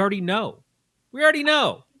 Like, we already know. We already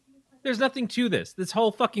know. There's nothing to this. This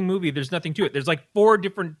whole fucking movie, there's nothing to it. There's like 4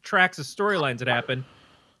 different tracks of storylines that happen,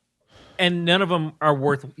 and none of them are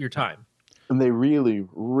worth your time. And they really,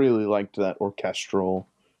 really liked that orchestral,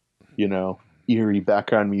 eerie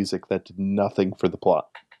background music that did nothing for the plot.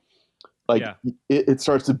 Like, Yeah. it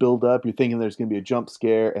starts to build up. You're thinking there's going to be a jump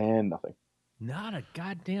scare, and nothing. Not a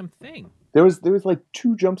goddamn thing. There was like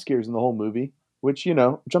 2 jump scares in the whole movie, which,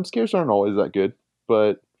 jump scares aren't always that good.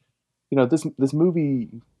 But, this movie,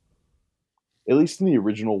 at least in the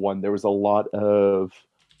original one, there was a lot of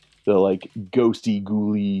the like ghosty,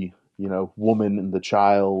 ghouly, woman and the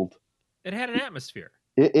child. It had an atmosphere.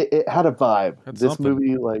 It had a vibe. Had This something.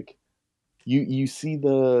 movie, like, you see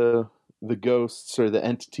the ghosts or the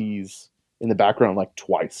entities in the background like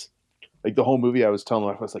twice. Like the whole movie, I was telling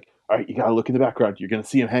my wife, I was like, all right, you gotta look in the background. You're gonna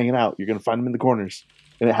see them hanging out. You're gonna find them in the corners.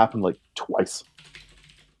 And it happened like twice.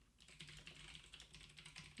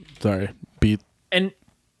 Sorry. Beat. And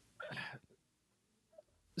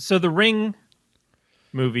so the Ring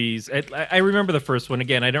movies, I remember the first one.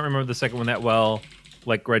 Again, I don't remember the second one that well.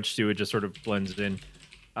 Like Grudge 2, it just sort of blends in.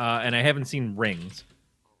 And I haven't seen Rings.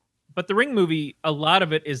 But the Ring movie, a lot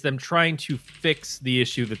of it is them trying to fix the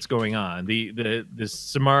issue that's going on. The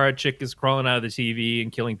Samara chick is crawling out of the TV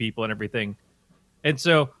and killing people and everything. And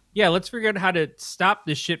so, yeah, let's figure out how to stop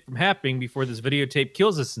this shit from happening before this videotape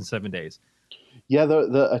kills us in 7 days. Yeah,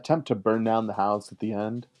 the attempt to burn down the house at the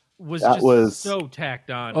end. Was That just was- so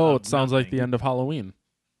tacked on. Oh, of it sounds like nothing. the end of Halloween.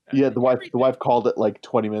 Yeah, the wife called it like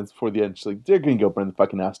 20 minutes before the end. She's like, they're gonna go burn the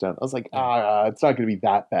fucking house down. I was like, it's not gonna be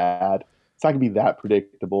that bad. It's not gonna be that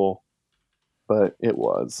predictable. But it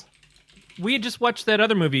was. We had just watched that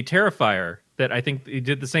other movie, Terrifier, that I think he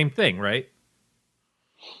did the same thing, right?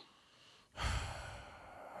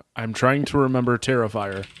 I'm trying to remember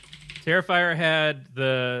Terrifier. Terrifier had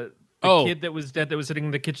the kid that was dead that was sitting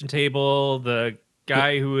at the kitchen table, the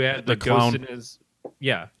guy who had the the ghost clown. in his...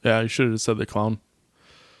 Yeah. Yeah, I should have said the clown.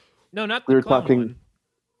 No, not We the were clown talking- one.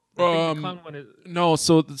 I think the clown one is... No,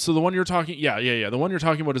 so the one you're talking, yeah. The one you're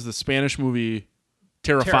talking about is the Spanish movie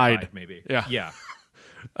Terrified. maybe. Yeah. Yeah.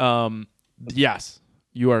 Yes,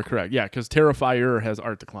 you are correct. Yeah, because Terrifier has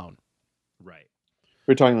Art the Clown. Right.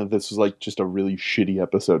 We're talking that this was like just a really shitty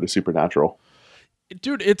episode of Supernatural.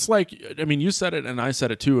 Dude, it's like, I mean, you said it and I said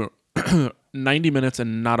it too. 90 minutes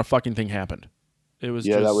and not a fucking thing happened. It was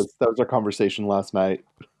Yeah, just, that was our conversation last night.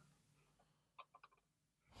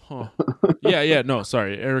 Huh. Yeah, no,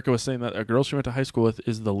 sorry. Erica was saying that a girl she went to high school with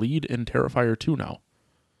is the lead in Terrifier 2 now.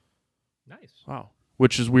 Nice. Wow.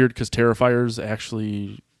 Which is weird because Terrifier is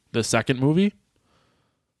actually the second movie.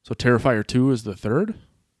 So Terrifier 2 is the third,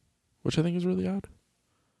 which I think is really odd.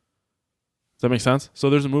 Does that make sense? So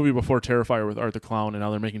there's a movie before Terrifier with Art the Clown, and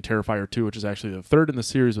now they're making Terrifier 2, which is actually the third in the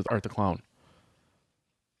series with Art the Clown.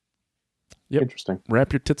 Yep. Interesting.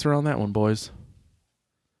 Wrap your tits around that one, boys.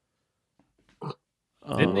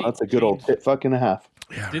 Didn't they That's a good old change- tit fuck and a half.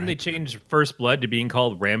 Yeah, Didn't they right. change First Blood to being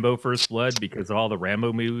called Rambo First Blood because of all the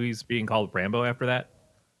Rambo movies being called Rambo after that?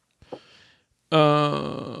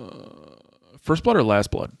 First Blood or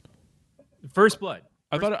Last Blood? First Blood.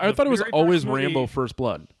 I First- thought the it was very always first movie- Rambo First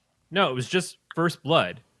Blood. No, it was just First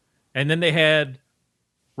Blood. And then they had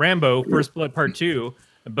Rambo First Blood Part 2,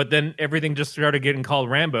 but then everything just started getting called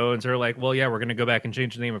Rambo, and so they're like, well, yeah, we're going to go back and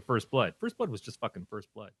change the name of First Blood. First Blood was just fucking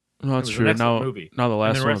First Blood. No, that's It was true. an excellent Now, movie. now the And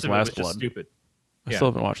last the one rest is of it was Last just Blood. stupid. I Yeah. still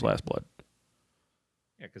haven't watched Last Blood.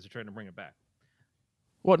 Yeah, because they're trying to bring it back.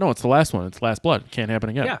 What? No, it's the last one. It's Last Blood. Can't happen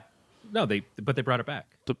again. Yeah. No, but they brought it back.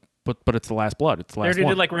 But it's the Last Blood. It's the They last already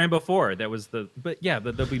one. did like Rambo 4. That was but yeah,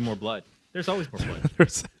 there'll be more blood. There's always more blood.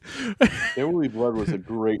 There's- There Will Be Blood was a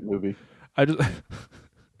great movie. I just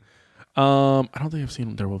I don't think I've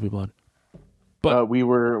seen There Will Be Blood. But- we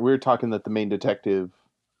were talking that the main detective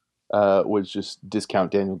was just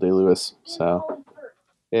discount Daniel Day-Lewis. So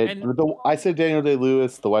I said Daniel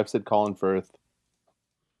Day-Lewis. The wife said Colin Firth.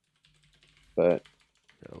 But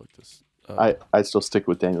Gotta look this up. I still stick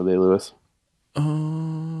with Daniel Day-Lewis.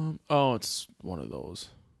 Oh, it's one of those.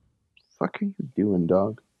 Fuck are you doing,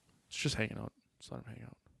 dog? It's just hanging out. Just let him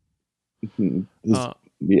hang out. This-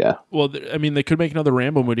 yeah. Well, I mean, they could make another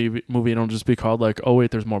Rambo movie and it'll just be called like, oh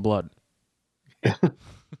wait, there's more blood.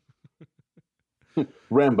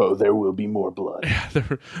 Rambo, There Will Be More Blood.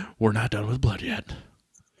 We're not done with blood yet.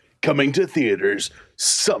 Coming to theaters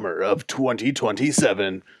summer of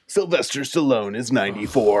 2027. Sylvester Stallone is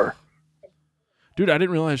 94. Dude, I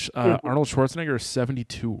didn't realize Arnold Schwarzenegger is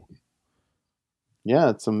 72. Yeah,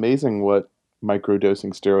 it's amazing what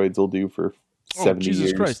microdosing steroids will do for 70 Oh, Jesus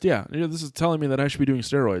years. Christ, yeah. This is telling me that I should be doing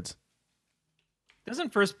steroids.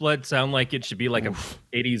 Doesn't First Blood sound like it should be like a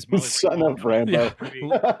 80s movie? Son of Rambo.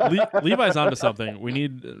 Levi's onto something. We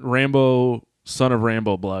need Rambo, Son of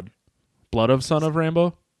Rambo blood. Blood of Son of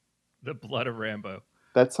Rambo? The Blood of Rambo.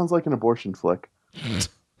 That sounds like an abortion flick.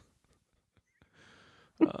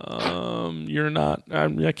 You're not.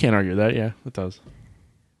 I can't argue that. Yeah, it does.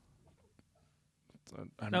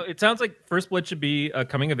 No, it sounds like First Blood should be a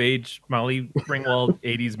coming of age Molly Ringwald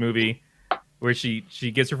 80s movie where she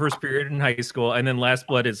gets her first period in high school, and then Last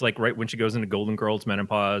Blood is like right when she goes into Golden Girls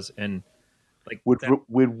menopause, and like Would that-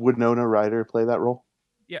 Winona Ryder play that role?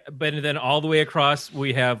 yeah, but then all the way across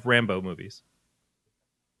we have Rambo movies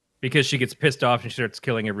because she gets pissed off and she starts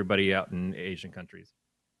killing everybody out in Asian countries.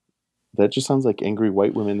 That just sounds like angry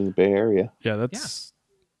white women in the Bay Area. Yeah, that's.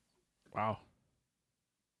 Wow.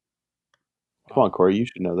 Come on, Corey, you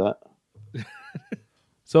should know that.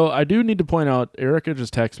 So I do need to point out, Erica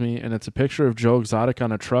just texted me, and it's a picture of Joe Exotic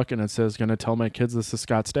on a truck, and it says, "Gonna tell my kids this is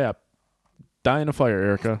Scott Stapp." Die in a fire,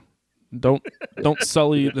 Erica. Don't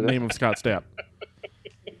sully the name of Scott Stapp.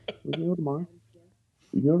 We can go tomorrow.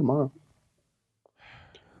 We can go tomorrow.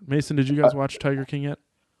 Mason, did you guys watch Tiger King yet?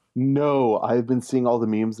 No, I've been seeing all the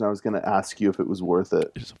memes, and I was going to ask you if it was worth it.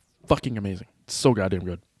 It is fucking amazing. It's so goddamn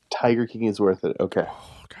good. Tiger King is worth it. Okay.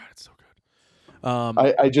 Oh god, it's so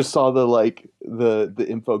good. I just saw the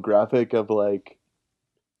infographic of like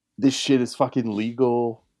this shit is fucking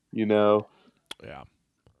legal, you know. Yeah.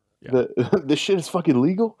 This shit is fucking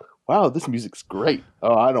legal. Wow, this music's great.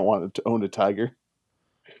 Oh, I don't want to own a tiger.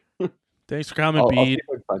 Thanks for comment, I'll see Beat. if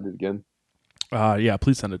I can find it again. Yeah,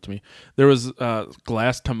 please send it to me. There was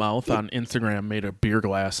Glass to Mouth on Instagram made a beer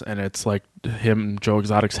glass, and it's like him, Joe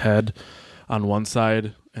Exotic's head on one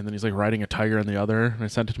side, and then he's like riding a tiger on the other. And I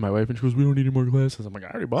sent it to my wife, and she goes, "We don't need any more glasses." I'm like,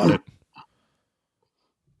 "I already bought it."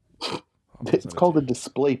 It's called a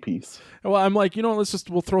display piece. Well, I'm like,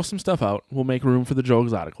 we'll throw some stuff out. We'll make room for the Joe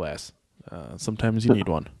Exotic glass. Sometimes you need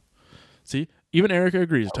one. See, even Erica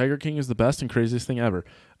agrees. Tiger King is the best and craziest thing ever.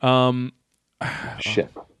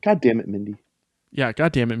 Shit. God damn it, Mindy. Yeah,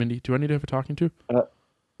 God damn it, Mindy. Do I need to have a talking to?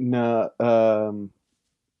 No.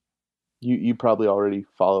 You probably already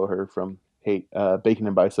follow her from Bacon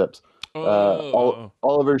and Biceps. All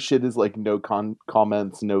of her shit is like no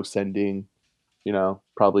comments, no sending.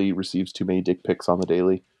 Probably receives too many dick pics on the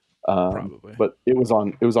daily. Probably. But it was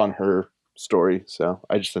on her story, so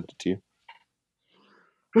I just sent it to you.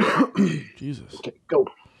 Jesus. Okay, go.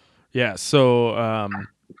 Yeah. So,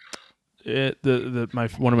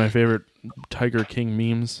 one of my favorite Tiger King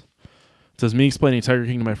memes. It says me explaining Tiger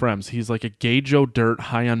King to my friends. He's like a gay Joe Dirt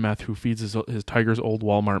high on meth who feeds his tigers old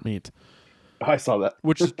Walmart meat. I saw that.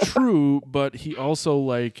 Which is true, but he also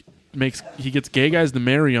he gets gay guys to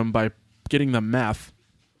marry him by getting them meth,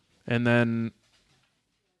 and then.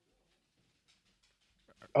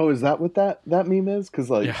 Oh, is that what that meme is? Because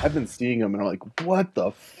Yeah. I've been seeing them and I'm like, what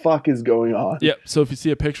the fuck is going on? Yeah. So if you see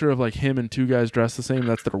a picture of him and two guys dressed the same,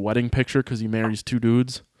 that's their wedding picture because he marries two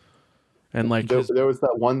dudes. And there was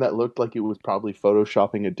that one that looked like it was probably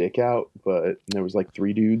photoshopping a dick out, but there was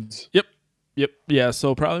three dudes. Yep. Yeah.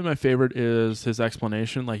 So probably my favorite is his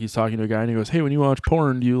explanation. He's talking to a guy and he goes, "Hey, when you watch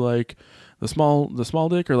porn, do you like the small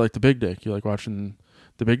dick or the big dick? You like watching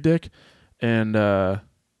the big dick?" And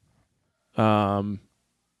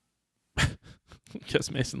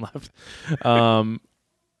guess Mason left. And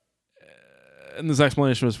this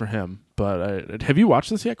explanation was for him. But have you watched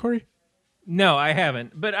this yet, Corey? No, I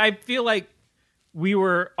haven't. But I feel like we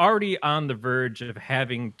were already on the verge of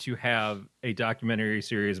having to have a documentary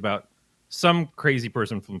series about some crazy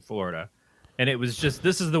person from Florida. And it was just,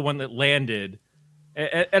 this is the one that landed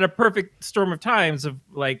at a perfect storm of times of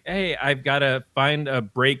hey, I've got to find a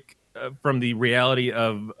break from the reality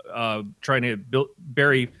of trying to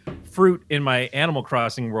bury fruit in my Animal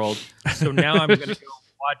Crossing world. So now I'm going to go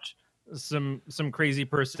watch some crazy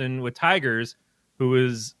person with tigers who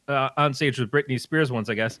was on stage with Britney Spears once,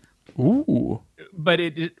 I guess. Ooh. But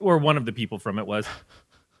or one of the people from it was.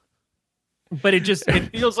 But it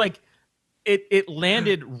feels like it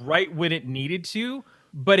landed right when it needed to,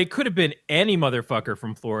 but it could have been any motherfucker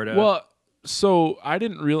from Florida. Well, so I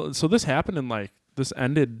didn't realize. So this happened in this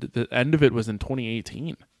ended. The end of it was in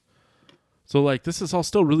 2018. So this is all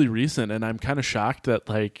still really recent, and I'm kind of shocked that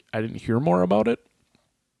I didn't hear more about it.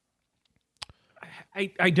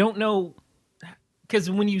 I don't know, because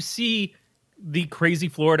when you see the Crazy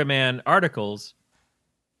Florida Man articles,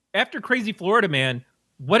 after Crazy Florida Man,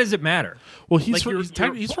 what does it matter? Well, he's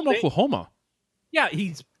from Oklahoma. Yeah,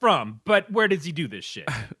 he's from, but where does he do this shit?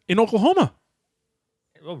 In Oklahoma.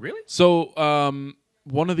 Oh, really? So,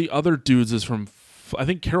 one of the other dudes is from, I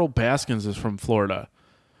think Carol Baskins is from Florida.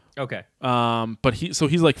 Okay. But he's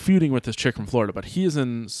feuding with this chick from Florida, but he is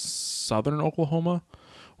in southern Oklahoma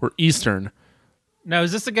or eastern. Now,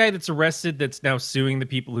 is this the guy that's arrested that's now suing the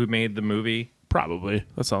people who made the movie? Probably.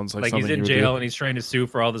 That sounds like something he's in you would jail do. and he's trying to sue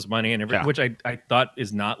for all this money and everything, which I thought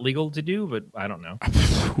is not legal to do, but I don't know.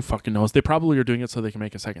 Who fucking knows? They probably are doing it so they can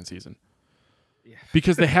make a second season. Yeah.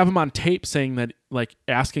 Because they have him on tape saying that,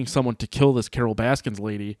 asking someone to kill this Carol Baskins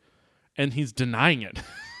lady, and he's denying it.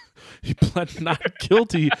 He pled not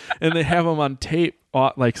guilty, and they have him on tape,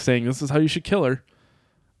 saying this is how you should kill her.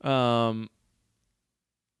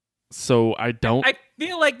 So I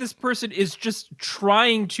feel like this person is just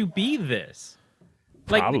trying to be this.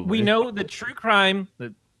 Probably. We know that true crime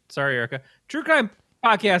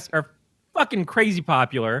podcasts are fucking crazy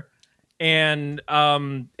popular, and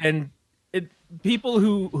people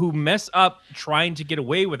who mess up trying to get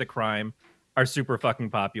away with a crime are super fucking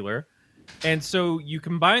popular. And so you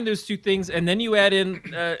combine those two things, and then you add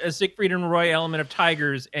in a Siegfried and Roy element of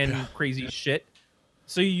tigers and crazy shit.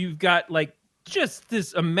 So you've got just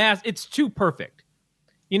this it's too perfect.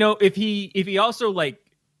 If he also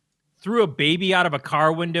threw a baby out of a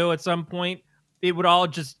car window at some point, it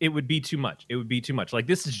would be too much. It would be too much.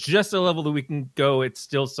 This is just a level that we can go. It's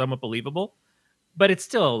still somewhat believable, but it's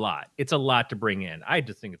still a lot. It's a lot to bring in. I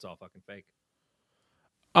just think it's all fucking fake.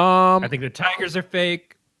 I think the tigers are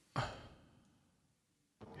fake.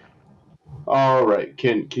 All right.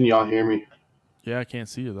 Can y'all hear me? Yeah, I can't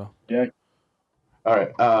see you though. All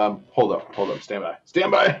right. Hold up. Stand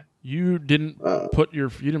by. You didn't you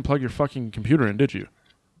didn't plug your fucking computer in, did you?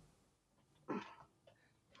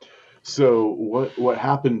 So what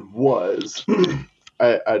happened was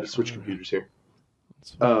I had to switch computers here.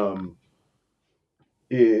 For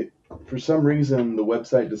some reason the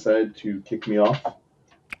website decided to kick me off.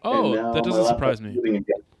 Oh, and now that my doesn't surprise laptop's me. doing it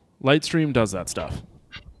again. Lightstream does that stuff.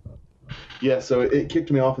 Yeah, so it kicked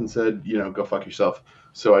me off and said, go fuck yourself.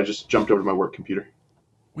 So I just jumped over to my work computer.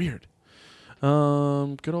 Weird. Good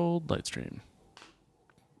old Lightstream.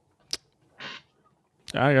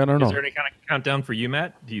 I don't know. Is there any kind of countdown for you,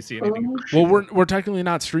 Matt? Do you see anything? Well, we're technically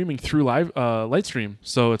not streaming through live Lightstream,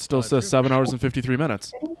 so it still says 7 hours and 53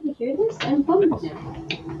 minutes. I don't hear this. I'm bumming now.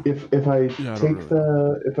 If I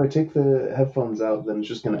take the headphones out, then it's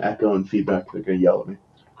just gonna echo and feedback. They're gonna yell at me.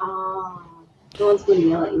 No one's going to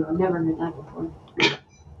yell at you. I've never heard that before.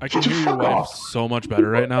 I can hear your wife so much better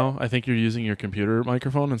right now. I think you're using your computer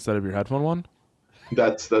microphone instead of your headphone one.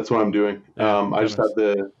 That's what I'm doing. Yeah, I just have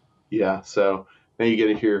so now you get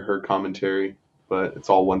to hear her commentary, but it's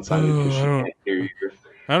all one-sided because she can't hear you.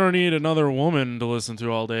 I don't need another woman to listen to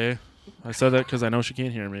all day. I said that because I know she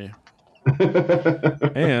can't hear me.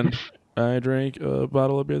 And I drank a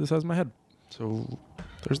bottle of beer the size of my head. So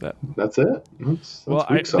there's that. That's it. That's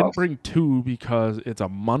I weak sauce. didn't bring 2 because it's a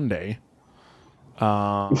Monday.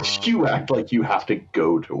 You act like you have to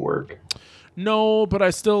go to work. No, but I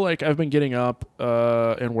still I've been getting up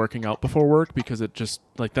and working out before work because it just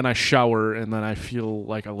then I shower and then I feel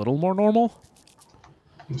a little more normal.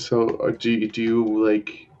 So do you do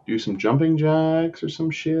some jumping jacks or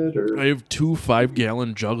some shit or? I have 2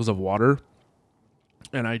 5-gallon jugs of water,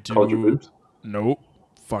 and I do. Called your boobs? Nope,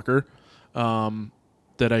 fucker.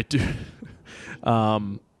 That I do.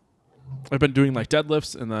 I've been doing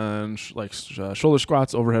deadlifts and then shoulder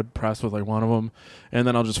squats, overhead press with one of them, and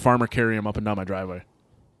then I'll just farmer carry them up and down my driveway.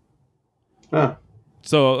 Huh.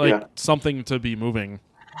 So something to be moving,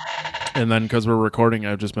 and then because we're recording,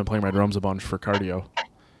 I've just been playing my drums a bunch for cardio.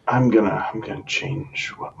 I'm gonna change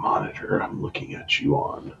what monitor I'm looking at you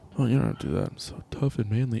on. Oh, you don't have to do that. I'm so tough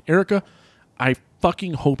and manly, Erica. I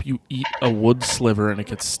fucking hope you eat a wood sliver and it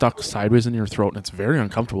gets stuck sideways in your throat and it's very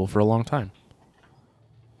uncomfortable for a long time.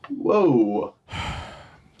 Whoa.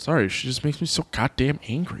 Sorry, she just makes me so goddamn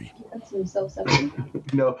angry. That's some self-suffering.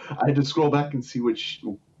 I had to scroll back and see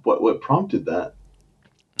what prompted that.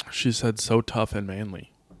 She said so tough and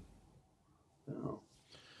manly. Oh.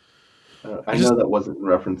 I know that wasn't in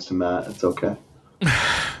reference to Matt. It's okay.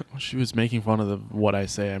 She was making fun of what I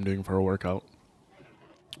say I'm doing for a workout.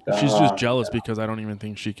 She's just jealous because I don't even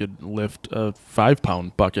think she could lift a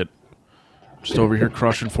 5-pound bucket. Just over here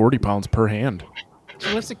crushing 40 pounds per hand.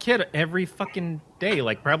 She lifts a kid every fucking day,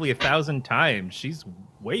 probably 1,000 times. She's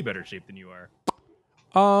way better shape than you are.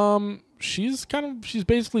 She's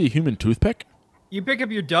basically a human toothpick. You pick up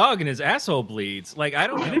your dog and his asshole bleeds. I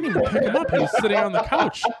didn't even pick him up. He was sitting on the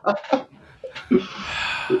couch.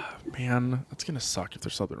 Man, that's gonna suck if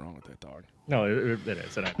there's something wrong with that dog. No, it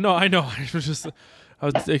is. No, I know. I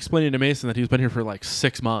was explaining to Mason that he's been here for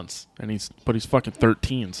 6 months, and he's fucking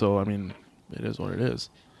 13. So I mean, it is what it is.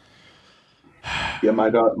 Yeah, my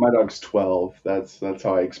dog's 12. That's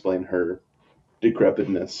how I explain her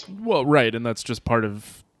decrepitness. Well, right, and that's just part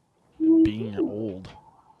of being old.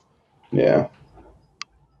 Yeah.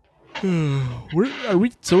 Are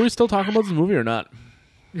we still talking about this movie or not?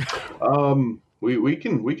 We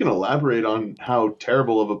can elaborate on how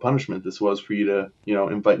terrible of a punishment this was for you to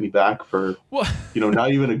invite me back for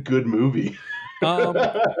not even a good movie.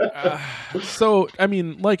 So I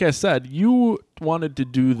mean, like I said, you wanted to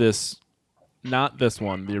do this, not this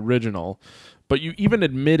one, the original, but you even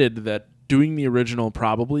admitted that doing the original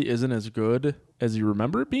probably isn't as good as you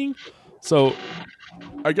remember it being. So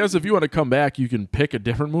I guess if you want to come back, you can pick a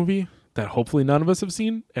different movie that hopefully none of us have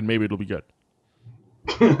seen, and maybe it'll be good.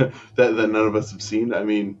 that none of us have seen. I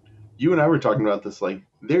mean, you and I were talking about this.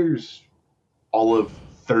 There's all of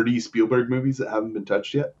 30 Spielberg movies that haven't been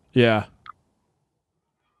touched yet. Yeah.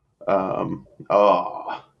 I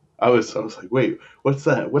was like, wait, what's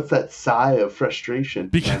that? What's that sigh of frustration?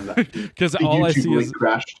 Because all I see is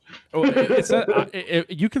crashed.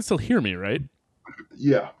 You can still hear me, right?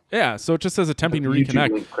 Yeah. Yeah. So it just says attempting to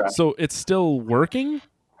reconnect. So it's still working.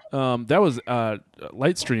 That was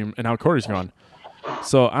Lightstream, and now Corey's gone.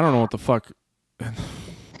 So I don't know what the fuck.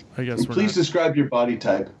 I guess. Please describe your body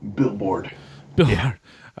type. Billboard. Yeah.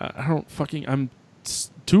 I don't fucking. I'm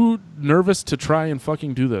too nervous to try and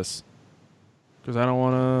fucking do this because I don't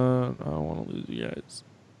want to lose you guys.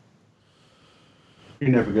 You're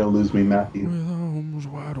never gonna lose me, Matthew. With arms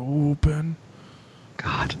wide open.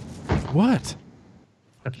 God. What?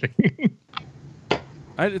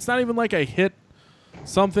 It's not even like I hit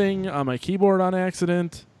something on my keyboard on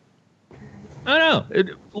accident. I don't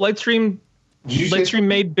know. Lightstream Did you say Lightstream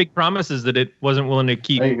made big promises that it wasn't willing to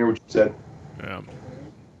keep. I didn't hear what you said. Yeah.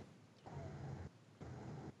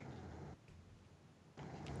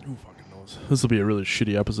 Who fucking knows? This will be a really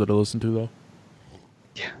shitty episode to listen to, though.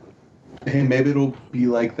 Hey, maybe it'll be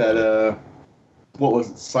like that. What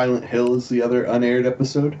was it? Silent Hill is the other unaired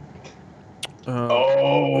episode.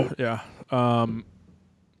 Yeah.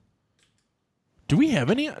 Do we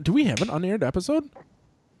have an unaired episode?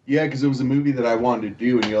 Yeah, because it was a movie that I wanted to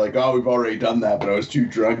do, and you're like, "Oh, we've already done that," but I was too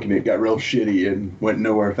drunk, and it got real shitty and went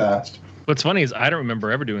nowhere fast. What's funny is I don't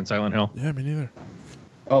remember ever doing Silent Hill. Yeah, me neither.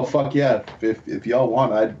 Oh fuck yeah! If y'all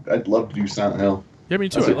want, I'd love to do Silent Hill. Yeah, me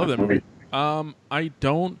too. That's I love that movie. I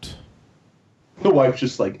don't. The wife's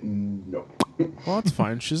just like, no. Well, that's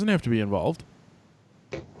fine. She doesn't have to be involved.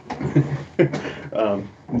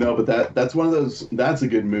 No, but that's one of those. That's a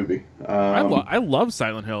good movie. I love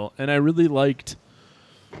Silent Hill, and I really liked.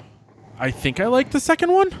 I think I liked the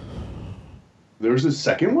second one. There was a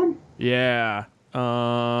second one? Yeah.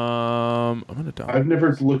 I'm gonna die. I've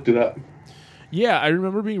never looked it up. Yeah, I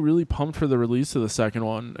remember being really pumped for the release of the second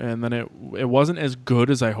one, and then it wasn't as good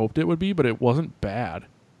as I hoped it would be, but it wasn't bad.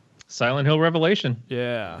 Silent Hill Revelation.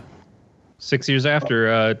 Yeah. 6 years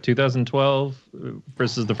after 2012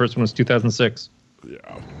 versus the first one was 2006.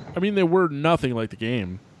 Yeah. I mean, they were nothing like the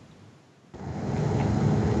game.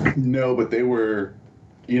 No, but they were,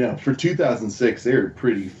 for 2006, they were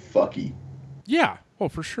pretty fucky. Yeah. Oh,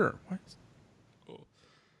 for sure.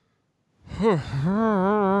 Well,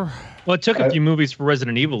 it took a few movies for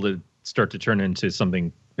Resident Evil to start to turn into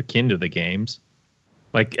something akin to the games.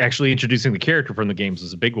 Like, actually introducing the character from the games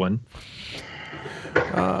was a big one.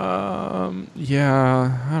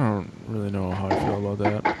 Yeah, I don't really know how I feel about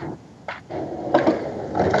that.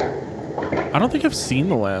 I don't think I've seen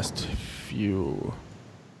the last few.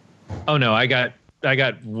 Oh no, I got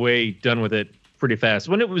way done with it pretty fast.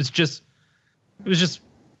 When it was just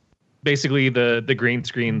basically the green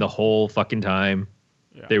screen the whole fucking time.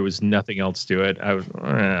 Yeah. There was nothing else to it. I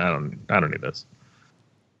don't need this.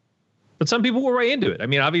 But some people were way into it. I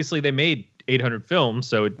mean, obviously they made 800 films,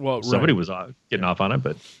 so somebody was getting off on it,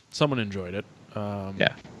 but someone enjoyed it.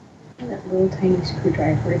 Yeah. That little tiny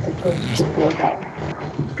screwdriver that goes to the doorbell.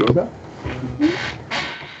 Doorbell?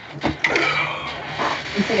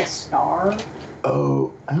 It's like a star.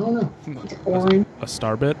 Oh, I don't know. It's orange. A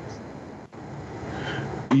star bit?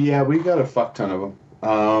 Yeah, we got a fuck ton of them.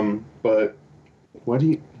 But what,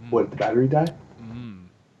 the battery die?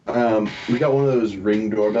 We got one of those Ring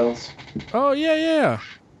doorbells. Oh, yeah.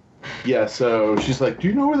 Yeah, so she's like, do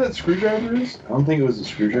you know where that screwdriver is? I don't think it was a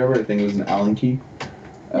screwdriver. I think it was an Allen key.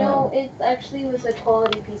 No, it actually was a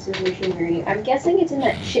quality piece of machinery. I'm guessing it's in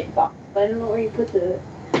that shit box, but I don't know where you put the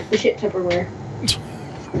shit Tupperware.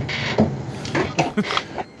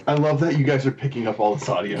 I love that you guys are picking up all this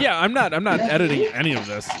audio. Yeah, I'm not editing any of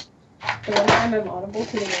this. The one time I'm audible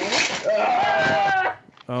to the nails.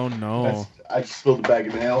 Oh no. I just spilled a bag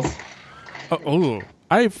of nails. Oh.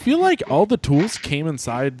 I feel like all the tools came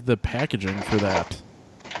inside the packaging for that.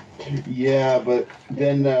 Yeah, but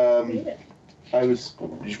then did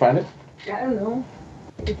you find it? I don't know.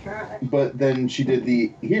 I tried. But then she did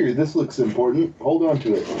this looks important. Hold on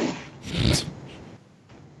to it.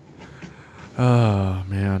 Oh,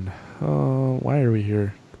 man. Oh, why are we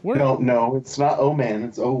here? No, it's not oh man,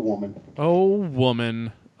 it's oh woman. Oh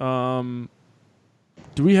woman.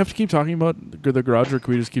 Do we have to keep talking about the garage, or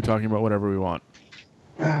can we just keep talking about whatever we want?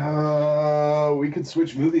 We could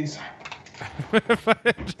switch movies. We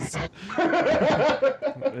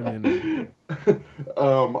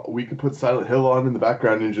could put Silent Hill on in the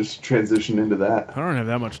background and just transition into that. I don't have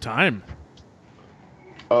that much time.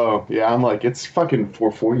 Oh, yeah, I'm like, it's fucking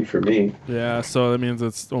 4:40 for me. Yeah, so that means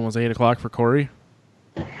it's almost 8 o'clock for Corey.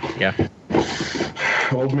 Yeah.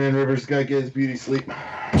 Old man Rivers gotta get his beauty sleep.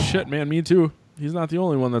 Shit, man, me too. He's not the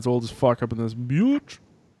only one that's old as fuck up in this butte.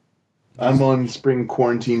 I'm on spring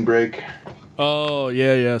quarantine break. Oh,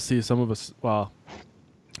 yeah. See, some of us, well,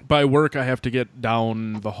 by work, I have to get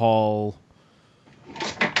down the hall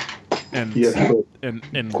and log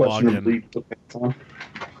in.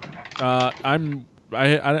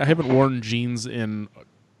 I haven't worn jeans in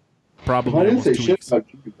probably almost 2 weeks. About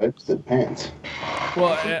you. I said pants.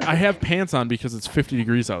 Well, I have pants on because it's 50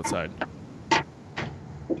 degrees outside.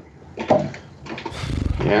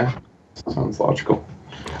 Yeah, sounds logical.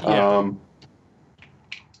 Yeah.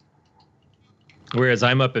 Whereas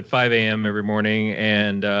I'm up at 5 a.m. every morning,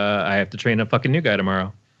 and I have to train a fucking new guy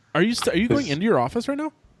tomorrow. Are you going into your office right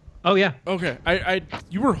now? Oh yeah. Okay.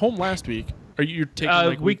 You were home last week. Are you taking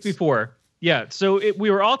like week weeks? before? Yeah. So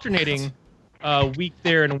we were alternating a week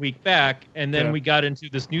there and a week back, and then we got into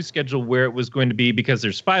this new schedule where it was going to be, because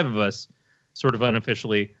there's 5 of us, sort of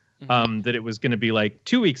unofficially, that it was going to be like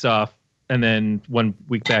 2 weeks off and then 1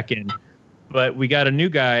 week back in. But we got a new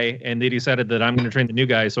guy, and they decided that I'm going to train the new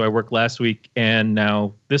guy. So I worked last week and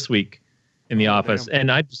now this week in the office,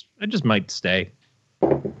 and I just might stay.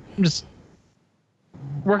 I'm just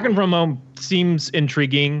working from home seems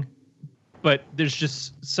intriguing, but there's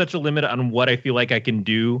just such a limit on what I feel like I can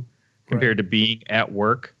do compared to being at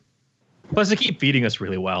work. Plus, they keep feeding us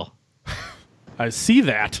really well. I see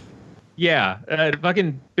that. Yeah,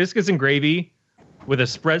 fucking biscuits and gravy with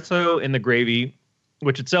espresso in the gravy,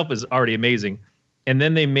 which itself is already amazing. And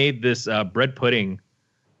then they made this bread pudding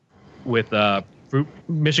with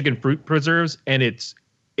Michigan fruit preserves, and it's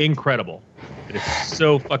incredible. It's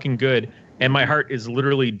so fucking good. And my heart is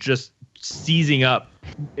literally just seizing up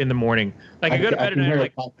in the morning. Like I go to bed and I'm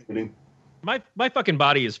like, my fucking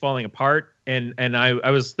body is falling apart. And I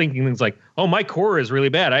was thinking things like, oh, my core is really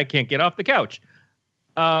bad. I can't get off the couch.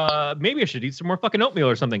 Maybe I should eat some more fucking oatmeal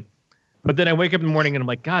or something. But then I wake up in the morning and I'm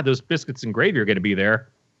like, God, those biscuits and gravy are going to be there.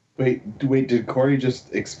 Wait, did Corey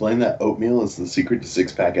just explain that oatmeal is the secret to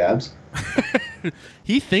six-pack abs?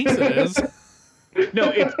 He thinks it is.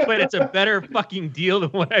 No, but it's a better fucking deal than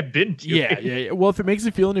what I've been doing. Yeah. Well, if it makes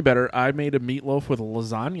you feel any better, I made a meatloaf with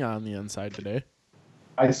lasagna on the inside today.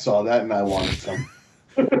 I saw that and I wanted some.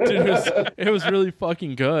 Dude, it was really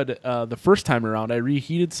fucking good. The first time around, I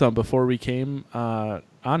reheated some before we came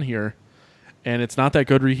on here, and it's not that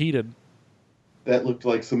good reheated. That looked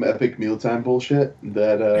like some epic mealtime bullshit.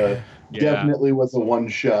 That definitely was a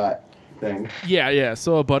one-shot thing. Yeah.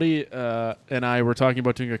 So a buddy and I were talking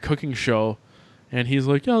about doing a cooking show, and he's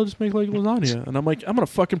like, yeah, I'll just make like lasagna. And I'm like, I'm going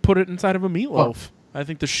to fucking put it inside of a meatloaf. I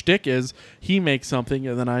think the shtick is he makes something,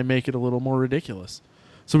 and then I make it a little more ridiculous.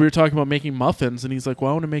 So we were talking about making muffins, and he's like, well,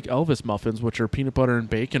 I want to make Elvis muffins, which are peanut butter and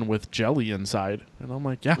bacon with jelly inside. And I'm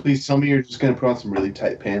like, yeah. Please tell me you're just going to put on some really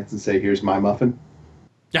tight pants and say, here's my muffin?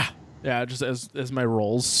 Yeah, just as my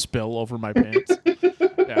rolls spill over my pants.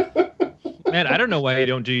 Yeah. Man, I don't know why you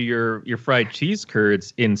don't do your fried cheese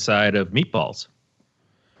curds inside of meatballs.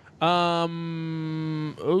 Oh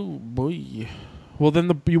boy. Well, then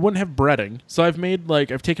you wouldn't have breading. So I've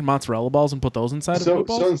taken mozzarella balls and put those inside of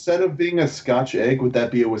meatballs. So instead of being a Scotch egg, would that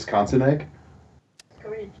be a Wisconsin egg?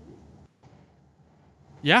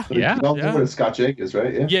 Yeah. You all know what a Scotch egg is,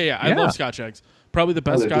 right? Yeah. I love Scotch eggs. Probably the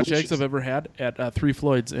best Scotch eggs I've ever had at Three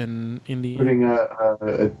Floyds in Indiana. Putting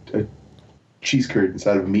a cheese curd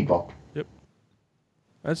inside of a meatball. Yep.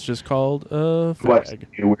 That's just called a fag.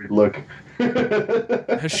 A weird look.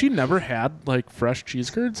 Has she never had like fresh cheese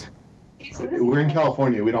curds? We're in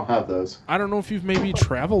California. We don't have those. I don't know if you've maybe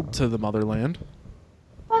traveled to the motherland.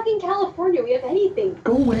 Fucking California, we have anything.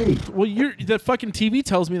 Go away. Well, that fucking TV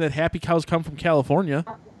tells me that happy cows come from California.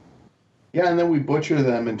 Yeah, and then we butcher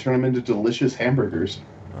them and turn them into delicious hamburgers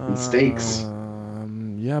and steaks.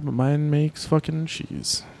 Yeah, but mine makes fucking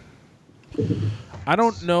cheese. I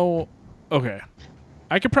don't know. Okay.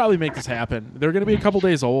 I could probably make this happen. They're going to be a couple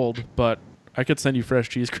days old, but I could send you fresh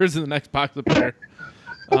cheese curds in the next box of beer.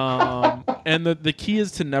 And the key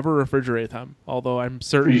is to never refrigerate them. Although I'm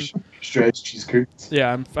certain stretch cheese curds.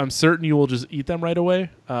 Yeah, I'm certain you will just eat them right away.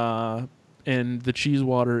 And the cheese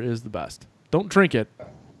water is the best. Don't drink it,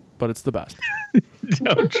 but it's the best.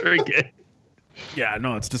 Don't drink it. Yeah,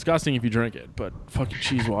 no, it's disgusting if you drink it, but fucking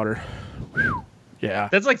cheese water. Yeah.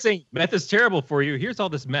 That's like saying meth is terrible for you. Here's all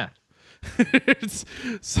this meth.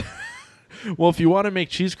 Well, if you want to make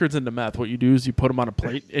cheese curds into meth, what you do is you put them on a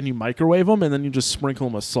plate and you microwave them, and then you just sprinkle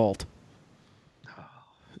them with salt.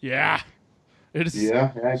 Yeah. It is I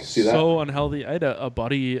can see that. So unhealthy. I had a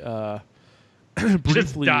buddy briefly.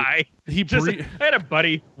 Just die. I had a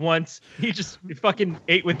buddy once. He fucking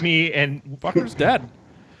ate with me, and fucker's dead.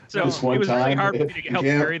 So it was really hard for me to help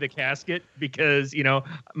carry the casket because,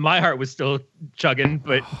 my heart was still chugging,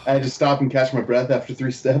 but I had to stop and catch my breath after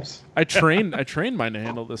 3 steps. I trained mine to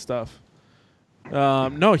handle this stuff.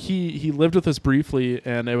 No, he lived with us briefly,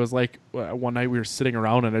 and it was like one night we were sitting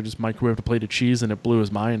around and I just microwaved a plate of cheese and it blew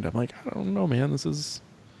his mind. I'm like, I don't know, man. This is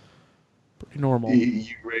pretty normal.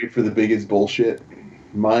 You ready for the biggest bullshit?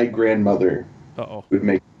 My grandmother would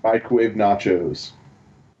make microwave nachos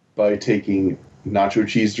by taking nacho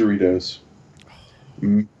cheese Doritos,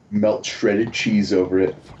 melt shredded cheese over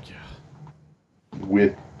it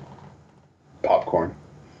with popcorn.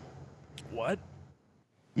 What?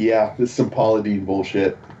 Yeah, this is some Paula Deen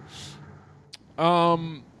bullshit.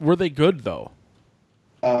 Were they good though?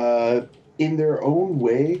 In their own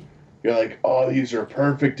way, you're like, oh, these are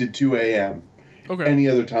perfect at 2 a.m. Okay. Any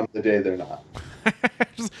other time of the day, they're not.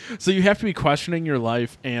 So you have to be questioning your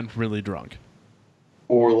life and really drunk.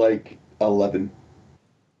 Or like 11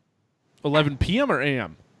 p.m. or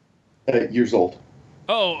a.m.? years old.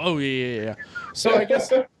 Oh, yeah. So I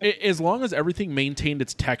guess as long as everything maintained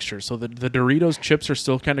its texture, so the Doritos chips are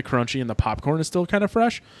still kind of crunchy and the popcorn is still kind of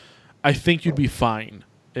fresh, I think you'd be fine.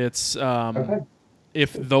 It's Okay.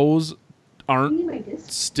 if those aren't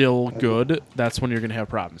still good, that's when you're gonna have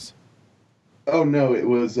problems. Oh no, it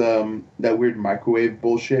was that weird microwave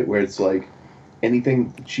bullshit where it's like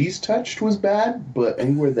anything cheese touched was bad, but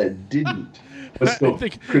anywhere that didn't was still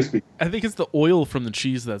crispy. I think it's the oil from the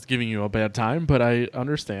cheese that's giving you a bad time, but I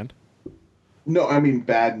understand. No, I mean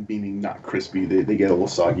bad meaning not crispy. They get a little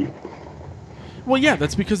soggy. Well, yeah,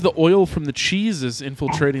 that's because the oil from the cheese is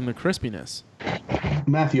infiltrating the crispiness.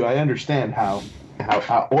 Matthew, I understand how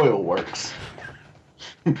oil works.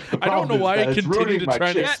 I don't know why I continue to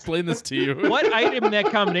try to explain this to you. What item in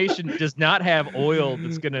that combination does not have oil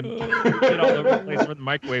that's gonna get all over the place from the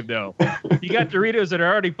microwave though? You got Doritos that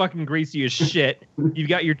are already fucking greasy as shit. You've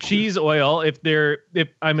got your cheese oil. If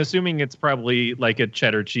I'm assuming it's probably like a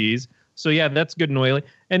cheddar cheese. So yeah, that's good and oily.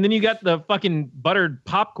 And then you got the fucking buttered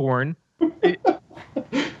popcorn.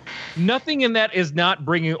 Nothing in that is not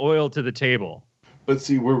bringing oil to the table. But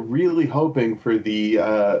see, we're really hoping for the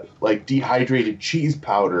like dehydrated cheese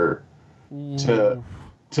powder to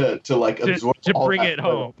like absorb to all bring that it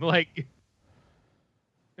oil. home. Like,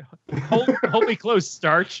 hold me close,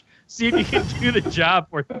 Starch. See if you can do the job.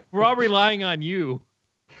 We're all relying on you.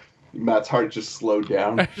 Matt's heart just slowed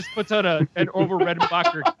down. Just puts on an over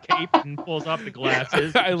Redenbacher cape and pulls off the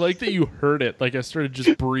glasses. I like that you heard it. Like I started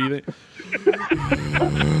just breathing.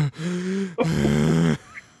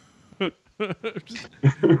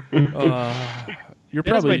 You're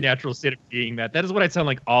That is my probably. natural state of being. That is what I sound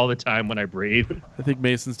like all the time when I breathe. I think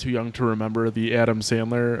Mason's too young to remember the Adam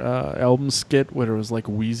Sandler album skit where it was like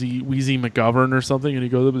Wheezy McGovern or something, and he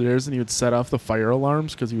goes upstairs and he would set off the fire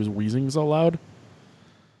alarms because he was wheezing so loud.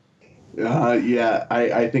 Yeah,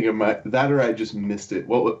 I think it might that, or I just missed it.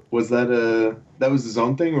 What was that? That was his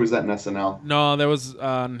own thing, or was that an SNL? No, that was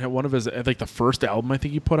on one of his, like the first album I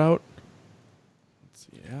think he put out. Let's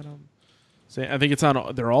see, Adam. I think it's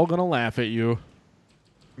on. They're all gonna laugh at you.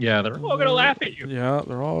 Yeah, they're all gonna laugh at you. Yeah,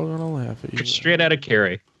 they're all gonna laugh at you. Straight out of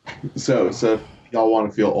Carrie. So if y'all want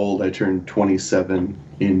to feel old, I turned 27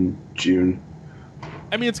 in June.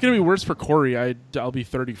 I mean, it's gonna be worse for Corey. I'll be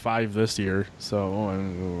 35 this year, so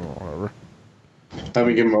whatever. I've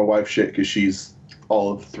been giving my wife shit because she's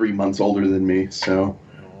all of 3 months older than me. So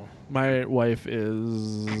My wife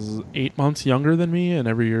is 8 months younger than me, and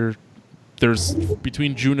every year there's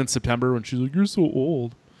between June and September when she's like, "You're so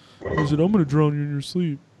old." I said, "I'm gonna drown you in your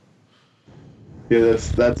sleep." yeah,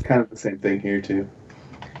 that's kind of the same thing here too.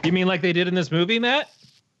 You mean like they did in this movie, Matt?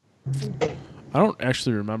 I don't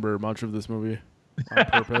actually remember much of this movie on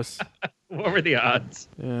purpose. What were the odds?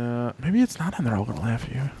 Yeah, maybe it's not, and they're all gonna laugh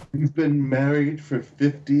at you. We've been married for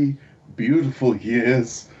 50 beautiful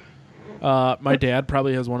years. My dad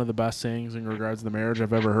probably has one of the best sayings in regards to the marriage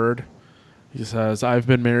I've ever heard. He says, "I've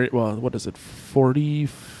been married." Well, what is it?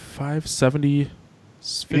 45, 70.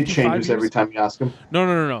 55 It changes years? every time you ask him.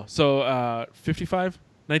 No. So, 55?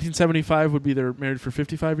 1975 would be they're married for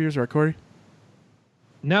 55 years, right, Corey?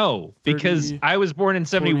 No, because 30, I was born in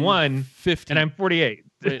 71 50. and I'm 48.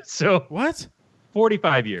 Wait. So What?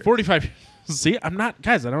 45 years. 45 years. See, I'm not,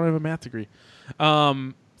 guys, I don't have a math degree.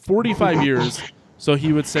 45 years. So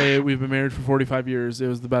he would say, we've been married for 45 years. It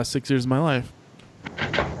was the best 6 years of my life.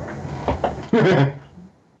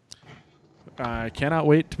 I cannot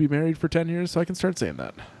wait to be married for 10 years so I can start saying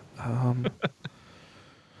that.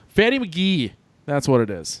 Fatty McGee. That's what it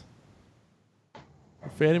is.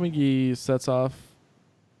 Fatty McGee sets off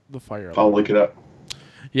the fire I'll alarm. look it up.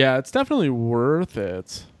 Yeah, it's definitely worth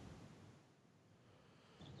it.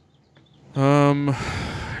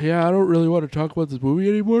 Yeah, I don't really want to talk about this movie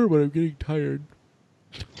anymore, but I'm getting tired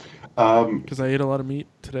because I ate a lot of meat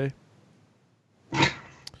today.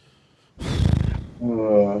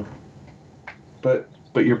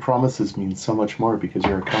 But your promises mean so much more because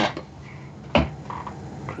you're a cop.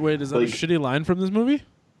 Wait, is that a Like- shitty line from this movie?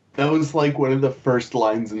 That was like one of the first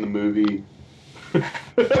lines in the movie.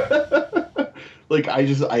 Like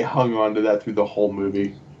I hung on to that through the whole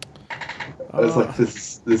movie. I was like,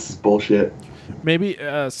 this is bullshit. Maybe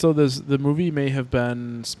so. The movie may have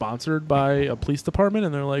been sponsored by a police department,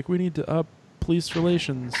 and they're like, "We need to up police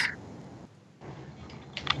relations."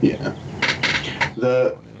 Yeah.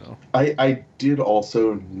 I did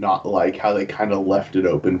also not like how they kind of left it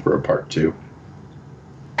open for a part 2.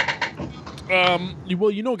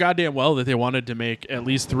 Well, you know goddamn well that they wanted to make at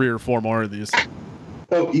least 3 or 4 more of these.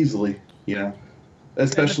 Oh, easily, you know.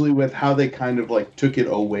 Especially with how they kind of like took it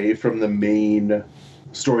away from the main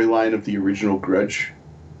storyline of the original Grudge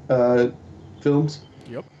films.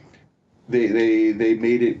 Yep. They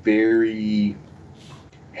made it very,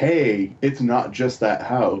 hey, it's not just that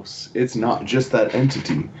house. It's not just that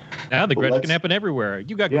entity. Now the Grudge can happen everywhere.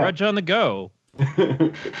 You got Grudge on the go.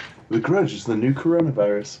 The Grudge is the new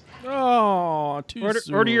coronavirus. Oh,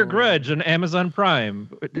 order your Grudge on Amazon Prime.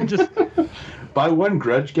 Just buy one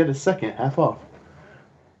Grudge, get a second, half off.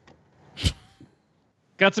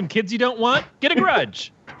 Got some kids you don't want? Get a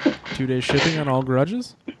Grudge. 2-day shipping on all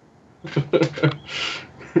Grudges?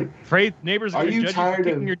 Afraid neighbors are going to judge you for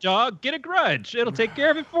kicking your dog? Get a Grudge. It'll take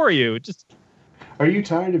care of it for you. Just. Are you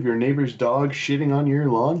tired of your neighbor's dog shitting on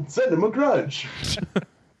your lawn? Send him a Grudge.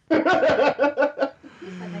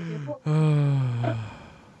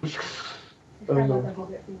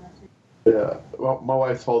 Yeah, well, my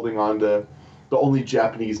wife's holding on to the only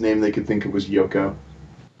Japanese name they could think of was Yoko.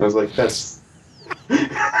 I was like, that's.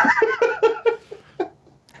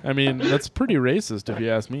 I mean, that's pretty racist if you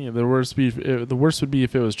ask me. The worst would be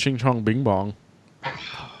if it was Ching Chong Bing Bong.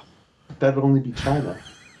 That'd only be China,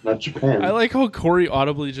 not Japan. I like how Corey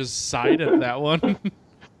audibly just sighed at that one.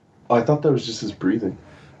 Oh, I thought that was just his breathing.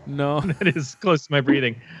 No. That is close to my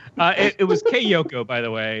breathing. It was Kei Yoko, by the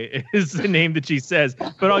way, is the name that she says.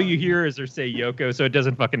 But all you hear is her say Yoko, so it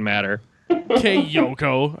doesn't fucking matter. Kei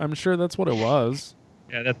Yoko. I'm sure that's what it was.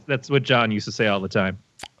 Yeah, that's what John used to say all the time.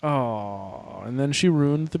 Oh, and then she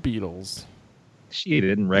ruined the Beatles. She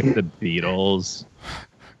didn't wreck the Beatles.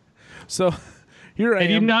 So here I am.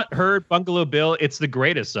 Have you not heard Bungalow Bill? It's the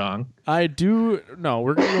greatest song. I do. No,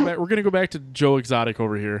 we're gonna go back. We're gonna go back to Joe Exotic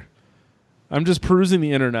over here. I'm just perusing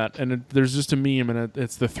the internet, and there's just a meme, and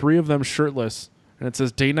it's the 3 of them shirtless, and it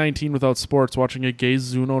says day 19 without sports, watching a gay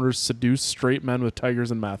zoo owner seduce straight men with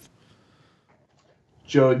tigers and meth.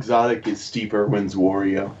 Joe Exotic is Steve Irwin's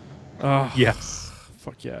Wario. Yes.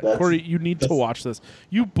 Fuck yeah. Corey, you need to watch this.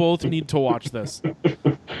 You both need to watch this.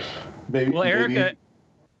 Well,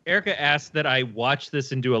 Erica asked that I watch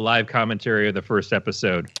this and do a live commentary of the first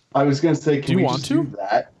episode. I was going to say, can we just do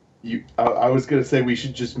that? I was going to say we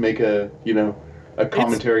should just make a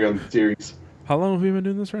commentary on the series. How long have we been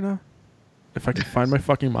doing this right now? If I can find my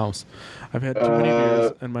fucking mouse. I've had too many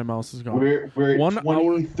beers and my mouse is gone. We're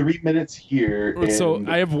 23 minutes here. So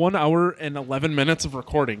I have 1 hour and 11 minutes of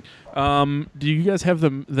recording. Do you guys have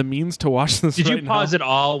the means to watch this? Did you pause it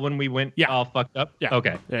all when we went all fucked up? Yeah.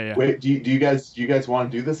 Okay. Yeah. Wait, do you guys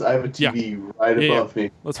want to do this? I have a TV right above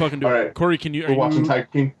me. Let's fucking do all it. Right. Corey, we're watching Tiger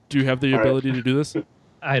King. Do you have the ability to do this?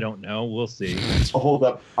 I don't know. We'll see. Oh, hold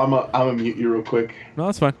up. I'm a mute you real quick. No,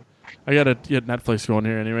 that's fine. I got Netflix going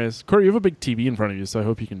here anyways. Corey, you have a big TV in front of you, so I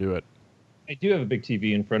hope you can do it. I do have a big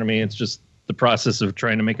TV in front of me. It's just the process of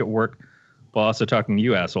trying to make it work while also talking to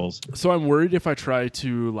you assholes. So I'm worried if I try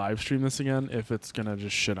to live stream this again, if it's going to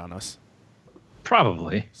just shit on us.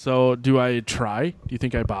 Probably. So do I try? Do you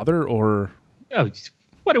think I bother or? Oh,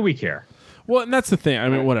 what do we care? Well, and that's the thing. I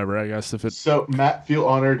mean, whatever, I guess. If it's So, Matt, feel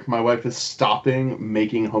honored. My wife is stopping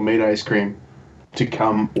making homemade ice cream to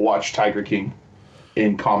come watch Tiger King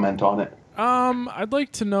and comment on it. I'd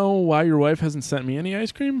like to know why your wife hasn't sent me any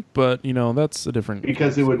ice cream, but, that's a different...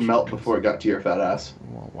 Because it would melt before it got to your fat ass.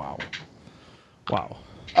 Wow.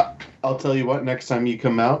 I'll tell you what, next time you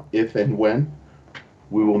come out, if and when,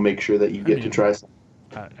 we will make sure that you get to try some.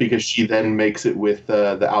 Because she then makes it with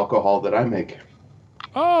the alcohol that I make.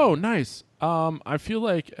 Oh, nice. I feel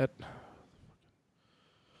like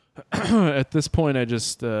at this point, I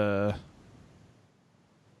just...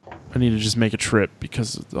 I need to just make a trip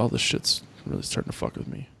because all this shit's really starting to fuck with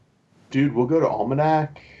me. Dude, we'll go to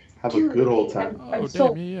Almanac. Have a good old time. Oh,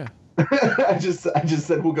 damn, yeah. I just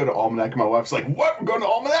said we'll go to Almanac. My wife's like, what? We're going to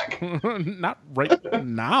Almanac? Not right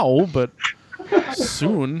now, but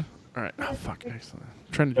soon. All right. Oh, fuck. Excellent.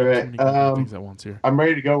 I'm trying to do too many things at once here. I'm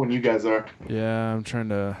ready to go when you guys are. Yeah, I'm trying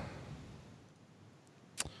to...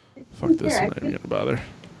 Fuck this. I'm not even going to bother.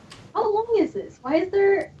 How long is this? Why is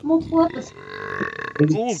there multiple episodes?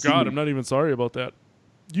 Oh, God, I'm not even sorry about that.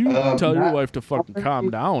 You tell your wife to fucking calm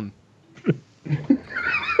down.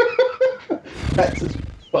 That's just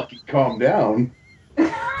fucking calm down. All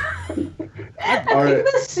right.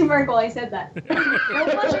 This is super cool. I said that.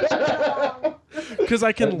 Because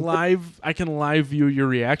I can live view your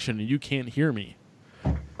reaction and you can't hear me.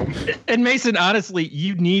 And Mason, honestly,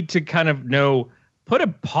 you need to kind of put a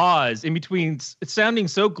pause in between sounding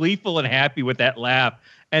so gleeful and happy with that laugh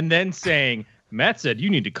and then saying, Matt said you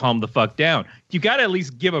need to calm the fuck down. You got to at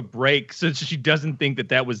least give a break so she doesn't think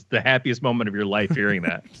that was the happiest moment of your life hearing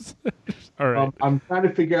that. All right. I'm trying to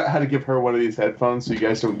figure out how to give her one of these headphones so you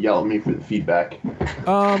guys don't yell at me for the feedback.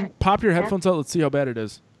 Pop your headphones out. Let's see how bad it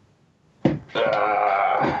is.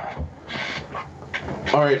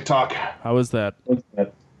 All right, talk. How is that?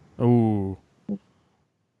 Oh.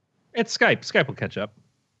 It's Skype. Skype will catch up.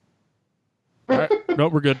 All right. No,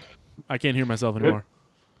 we're good. I can't hear myself anymore.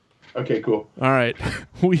 Okay, cool. All right.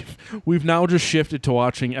 We've now just shifted to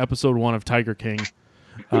watching episode 1 of Tiger King.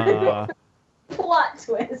 Plot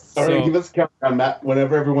twist. All right, give us a countdown, Matt.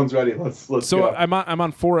 Whenever everyone's ready, let's So go. I'm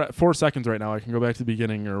on 4 seconds right now. I can go back to the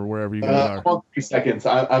beginning or wherever you guys I'm on 3 seconds.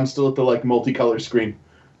 I'm still at the multicolor screen.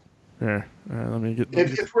 Here, let me get.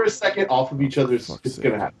 If we're a second off of each other, it's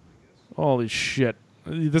gonna happen. Holy shit!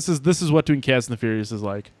 This is what doing Cast and the Furious is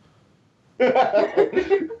like.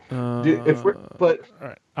 Dude, all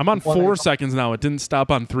right, I'm on 4 seconds now. It didn't stop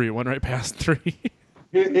on 3. It went right past 3.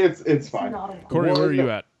 It's fine. Corey, where are you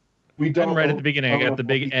at? I'm right at the beginning. I got the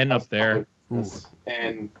big N up there.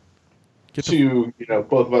 And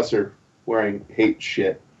both of us are wearing hate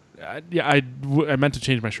shit. I meant to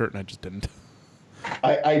change my shirt and I just didn't.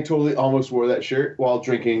 I totally almost wore that shirt while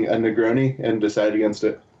drinking a Negroni and decided against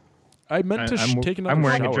it. I meant to take another I'm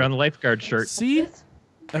wearing shower. a John Lifeguard shirt. See?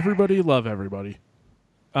 Everybody love everybody.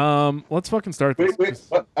 Let's fucking start this. Wait.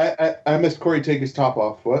 What? I missed Corey take his top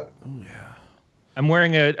off. What? Oh, yeah. I'm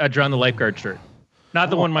wearing a John the Lifeguard shirt. Not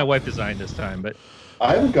the one my wife designed this time, but...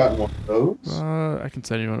 I haven't gotten one of those. I can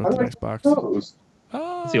send you one with the next box. Those?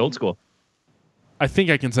 It's the old school. I think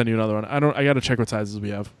I can send you another one. I got to check what sizes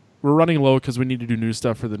we have. We're running low because we need to do new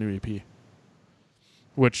stuff for the new EP,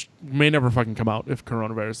 which may never fucking come out if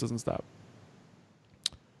coronavirus doesn't stop.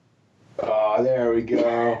 Oh, there we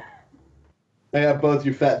go. I have both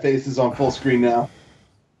your fat faces on full screen now.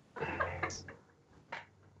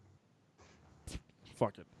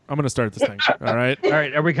 Fuck it. I'm going to start this thing. All right? All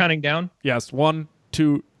right, are we counting down? Yes. 1,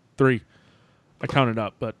 2, 3. I counted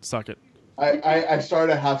up, but suck it. I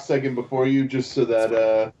started a half second before you just so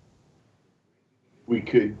that we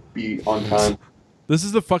could be on time. This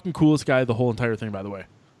is the fucking coolest guy of the whole entire thing, by the way.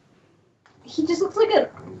 He just looks like an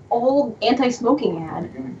old anti-smoking ad.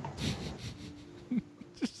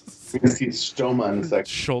 We can see his stoma in a second.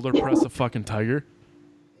 Shoulder press a fucking tiger.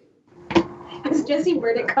 Has Jesse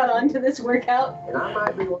Burdick caught on to this workout?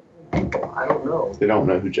 I don't know. They don't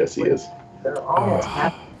know who Jesse is.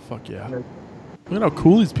 Fuck yeah. Look at how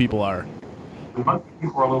cool these people are. I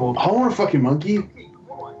want a fucking monkey.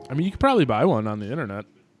 I mean, you could probably buy one on the internet.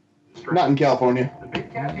 Not in California.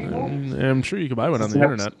 I'm sure you could buy one on the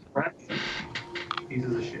internet.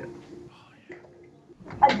 Pieces of shit.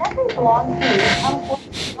 A decade-long case of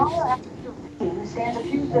California scholar after who stands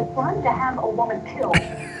accused of trying to have a woman killed.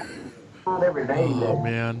 Not every day Oh, that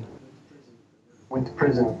man. went to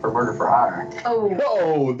prison for murder for hire.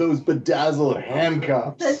 Oh, those bedazzled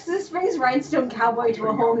handcuffs. This brings Rhinestone Cowboy to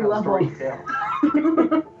a whole new level.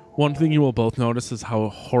 One thing you will both notice is how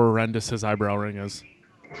horrendous his eyebrow ring is.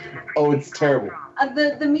 Oh, it's terrible.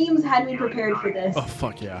 The memes had me prepared for this. Oh,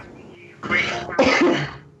 fuck yeah.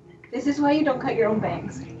 This is why you don't cut your own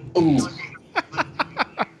bangs. Ooh.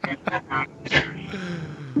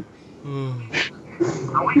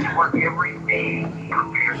 I went to work every day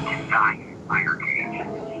prepared to die in Tiger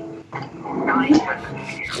King. 9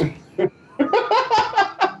 seconds.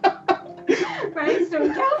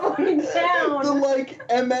 Rhinestone Cowboy down.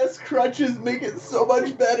 The MS crutches make it so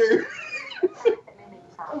much better. There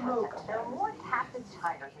are more captive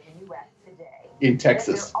tigers in the U.S. today In than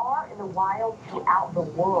Texas. there are in the wild throughout the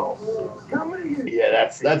world. Yeah,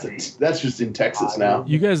 that's just in Texas now.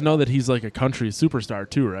 You guys know that he's like a country superstar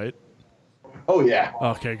too, right? Oh yeah.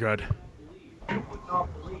 Okay, good. The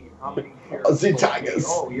Tigers.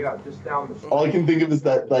 Oh yeah, just down the street. All I can think of is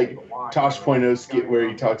that Tosh.0 skit where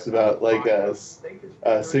he talks about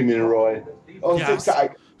Sigmund and Roy. Oh, Yes. the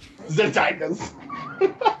Tigers. The Tigers.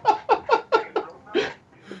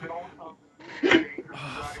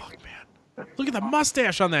 Oh, fuck, man. Look at the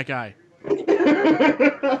mustache on that guy.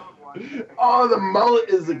 Oh, the mullet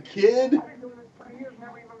is a kid.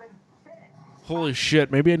 Holy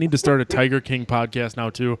shit. Maybe I need to start a Tiger King podcast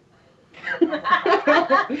now, too.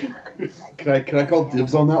 Can I call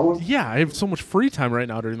dibs on that one? Yeah, I have so much free time right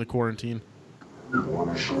now during the quarantine. I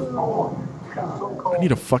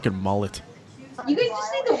need a fucking mullet. You guys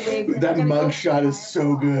just need the wig. That mugshot is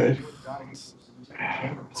so good.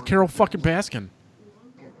 It's Carol fucking Baskin.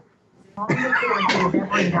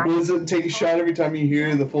 Does it take a shot every time you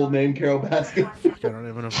hear the full name, Carol Baskin? Fuck, I don't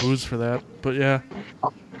have enough booze for that. But yeah.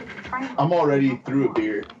 I'm already through a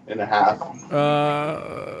beer and a half.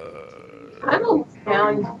 I'm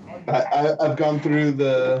Found. I've gone through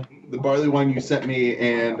the barley wine you sent me,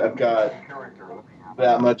 and I've got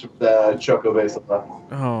that much of the Choco Base left.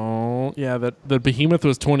 Oh, yeah, the behemoth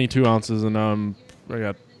was 22 ounces, and I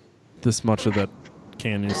got this much of that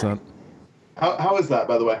can you sent. How is that,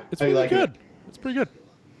 by the way? It's How you really liking good. It's pretty good.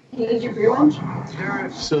 Did you brew one?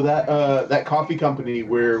 So that coffee company,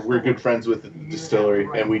 we're good friends with the distillery,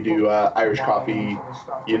 and we do Irish coffee,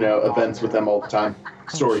 events with them all the time.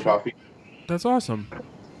 Story coffee. That's awesome.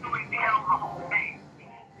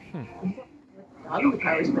 I think the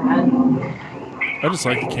power's bad. I just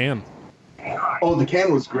like the can. Oh, the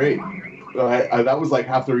can was great. That was like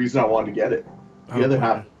half the reason I wanted to get it.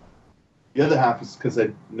 The other half is because I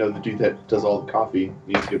know the dude that does all the coffee.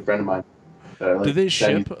 He's a good friend of mine. Do they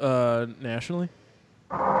ship nationally?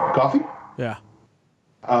 Coffee? Yeah.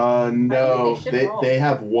 No, they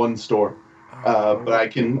have one store. But I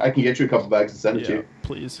can get you a couple bags and send it to you.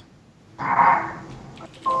 Please.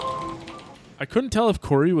 I couldn't tell if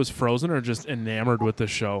Corey was frozen or just enamored with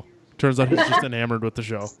this show. Turns out he's just enamored with the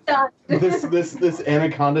show. This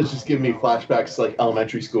anaconda's just giving me flashbacks to like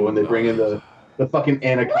elementary school when they bring in the fucking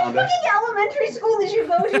anaconda. What fucking elementary school did you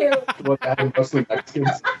go to? What happened mostly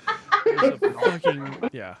Mexicans.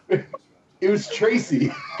 Yeah. It was Tracy.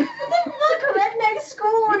 What the fuck redneck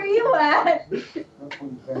school were you at?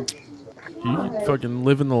 You fucking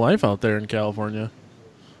living the life out there in California.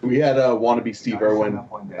 We had wannabe Steve Irwin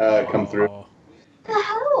come through. Oh. The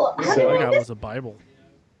hell? How So- All I did got this? was a Bible.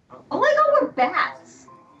 Oh my god, we're bats.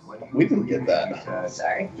 We didn't get that.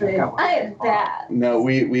 Sorry. I had bats. No,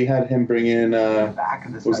 we had him bring in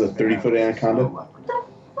what was a 30-foot anaconda. What the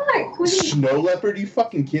fuck? What do you... Snow leopard? Are you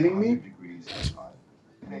fucking kidding me? It's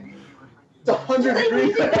 100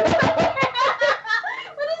 degrees. What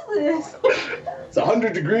is this? It's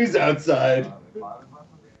 100 degrees outside.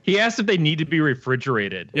 He asked if they need to be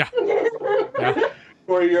refrigerated. Yeah.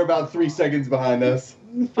 Or you're about 3 seconds behind us.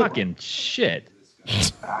 Fucking shit.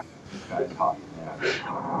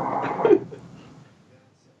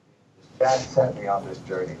 Dad sent me on this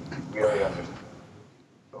journey. Really understood.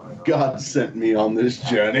 God sent me on this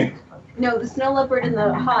journey. No, the snow leopard and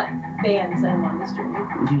the hot band sent him on this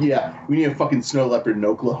journey. Yeah, we need a fucking snow leopard in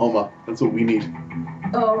Oklahoma. That's what we need.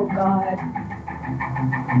 Oh god.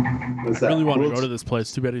 What's I that? really want to World's- go to this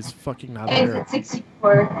place. Too bad he's fucking not And there. it's at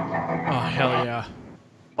 64. Oh, hell yeah.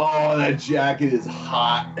 Oh, that jacket is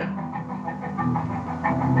hot.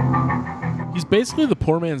 He's basically the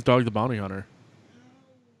poor man's Dog the Bounty Hunter.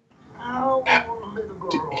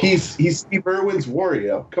 He's Steve Irwin's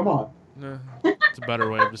Wario. Come on. It's a better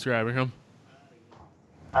way of describing him.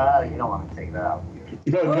 You don't want to take that out.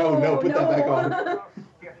 No, put that back on.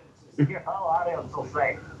 Your whole audience will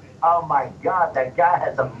say, "Oh my God, that guy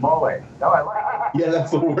has a mullet." No, I like it. Yeah,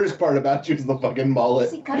 that's the worst part about you is the fucking Does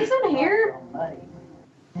mullet. he cut his own hair?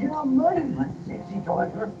 Yeah, money, my sexy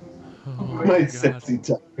daughter. My sexy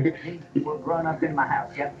tiger. We're growing up in my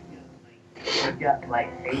house. Yep. We've got like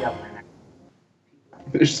 8 of them.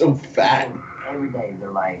 They're so fat. Every day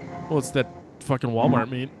they're like, Well, it's that fucking Walmart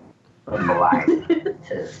meat. "What's the life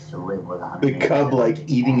to live with 100?" The cub like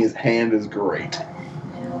eating his hand is great.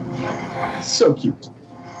 So cute.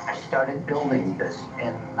 I started building this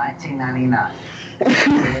in 1999.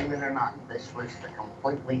 Believe it or not, this was the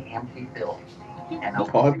completely empty building. And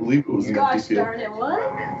Oh, I believe it was an empty Gosh field. darn it, what?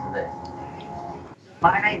 into this.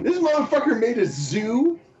 My name This motherfucker made a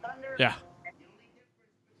zoo. Yeah.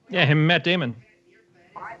 Yeah, him and Matt Damon.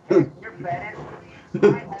 is Bennett,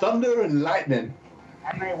 Thunder and lightning.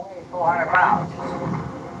 and they weigh 400 pounds.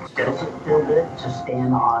 Does it feel good to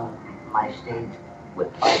stand on my stage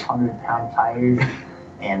with 500-pound tires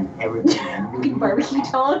and everything? Fucking barbecue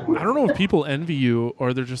tone. I don't know if people envy you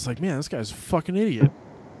or they're just like, man, this guy's a fucking idiot.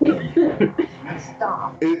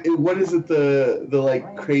 Stop. What is it? The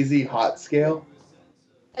like crazy hot scale?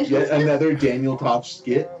 Yet another Daniel Tosh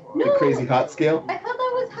skit. The No. crazy hot scale. I thought that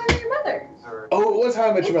was How I Met Your Mother. Oh, it was How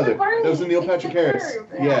I Met It's Your Mother. the Barney- That was a Neil it's Patrick the Harris. curve.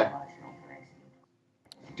 Yeah.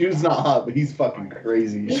 Dude's not hot, but he's fucking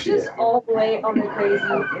crazy as He's shit. just all the way on the crazy.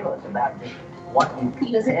 It's about just what you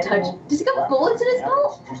He doesn't touch. Does he got bullets in his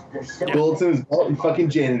belt? Bullets in his belt and fucking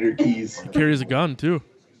janitor keys. He carries a gun, too.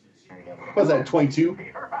 What was that, 22?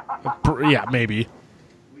 Yeah, maybe.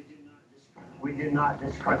 We do not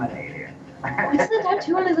discriminate here. What's the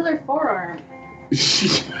tattoo on his other forearm? What the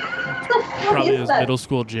fuck Probably is his that? middle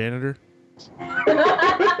school janitor. No,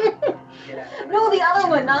 the other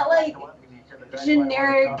one, not like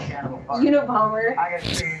generic Unabomber.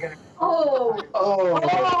 Oh,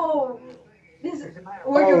 Oh. this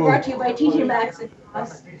order brought to you by TJ Maxx and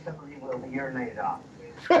us.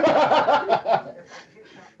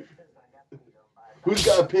 Who's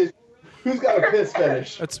got a piss? Who's got a piss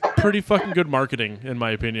fetish? That's pretty fucking good marketing, in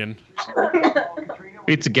my opinion.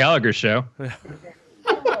 It's a Gallagher show.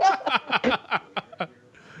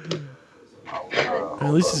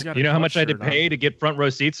 At least he's got. You know how much I had to pay to get front row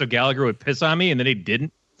seats so Gallagher would piss on me, and then he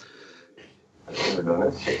didn't.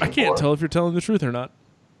 I can't tell if you're telling the truth or not.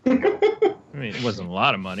 I mean, it wasn't a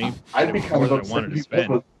lot of money. I'd be kind more of than I upset wanted to if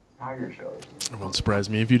spend. It won't surprise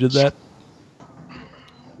me if you did that.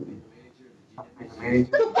 He's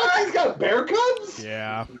got bear cubs?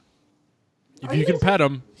 Yeah. If you can pet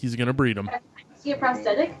him, he's gonna breed them. Is he a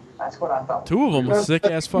prosthetic? That's what I thought. 2 of them with sick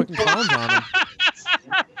ass fucking clowns on them.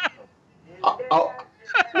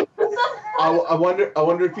 I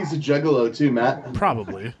wonder if he's a juggalo too, Matt.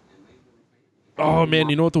 Probably. Oh man,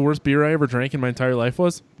 you know what the worst beer I ever drank in my entire life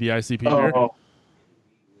was? The ICP beer.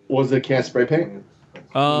 Was it can spray paint?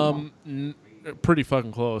 Pretty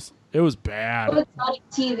fucking close. It was bad. Oh, it's on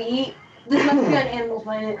TV. This must be on Animal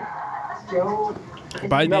Planet.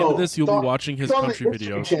 By the end of this, you'll be watching his country It's on the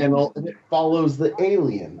videos. History Channel, and it follows the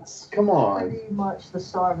aliens. Come on. Pretty much the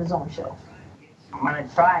star of his own show. I'm gonna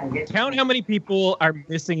try and get. Count how many people are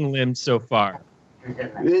missing limbs so far.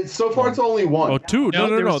 So far, it's only one. Oh, 2. No,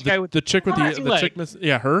 No. there was a guy with The chick with the two legs. chick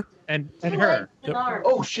yeah, her. And her. An arm.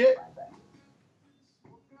 Oh shit!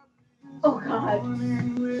 Oh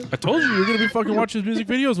god. I told you were gonna be fucking watching his music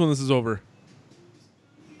videos when this is over.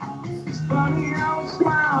 I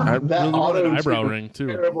That really want an auto eyebrow ring too.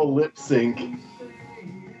 Terrible lip sync.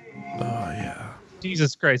 Oh yeah.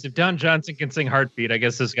 Jesus Christ. If Don Johnson can sing Heartbeat, I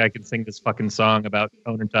guess this guy can sing this fucking song about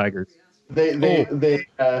owning tigers. They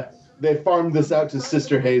farmed this out to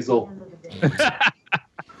Sister Hazel.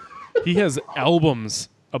 He has albums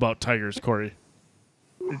about tigers, Corey.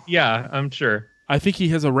 Yeah, I'm sure. I think he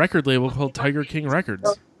has a record label called Tiger King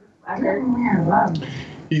Records.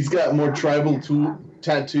 He's got more tribal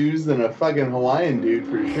tattoos than a fucking Hawaiian dude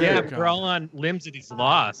for sure. Yeah, they're all on limbs that he's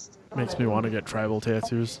lost. Makes me want to get tribal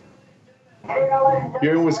tattoos.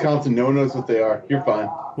 You're in Wisconsin. No one knows what they are. You're fine.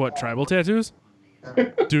 What, tribal tattoos?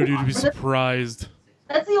 Dude, you'd be surprised.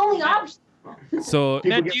 That's the only option. So,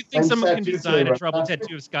 Matt, do you think someone can tattoos design a are- trouble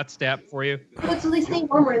tattoo of Scott Stapp for you? But so they stay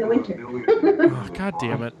warmer in the winter. oh, god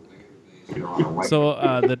damn it.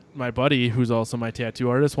 So, my buddy, who's also my tattoo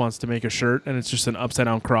artist, wants to make a shirt, and it's just an upside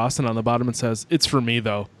down cross, and on the bottom it says, "It's for me,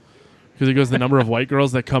 though." Because he goes, the number of white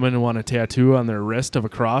girls that come in and want a tattoo on their wrist of a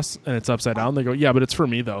cross, and it's upside down, they go, "Yeah, but it's for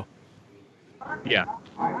me, though." Yeah.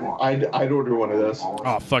 I'd order one of those.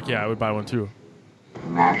 Oh, fuck yeah, I would buy one too.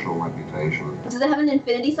 National reputation. Does it have an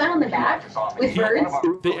infinity sign on the back with birds?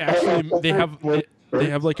 They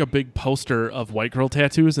have like a big poster of white girl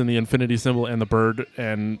tattoos, and the infinity symbol and the bird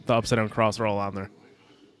and the upside down cross are all on there.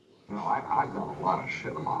 You know, I've done a lot of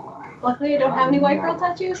shit in my life. Luckily, I don't have any white girl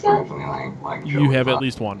tattoos yet. You have at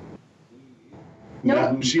least one.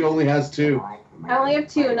 Nope. No, she only has 2. I only have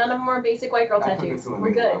 2. None of them are basic white girl tattoos.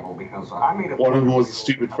 We're good. One of them was a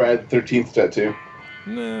stupid Friday the 13th tattoo.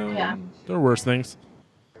 No, Yeah. there are worse things.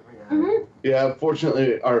 Mm-hmm. Yeah,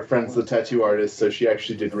 fortunately, our friend's the tattoo artist, so she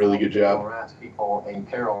actually did a really good job.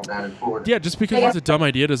 Yeah, just because it's a dumb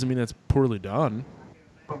idea doesn't mean it's poorly done.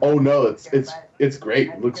 Oh no, it's great.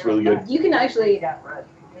 It looks really good. You can actually.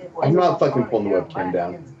 I'm not fucking pulling the webcam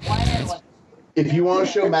down. If you want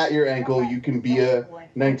to show Matt your ankle, you can be a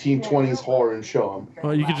 1920s whore and show him.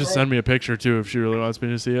 Well, you could just send me a picture too if she really wants me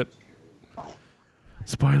to see it.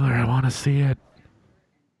 Spoiler, I want to see it.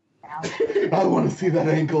 I want to see that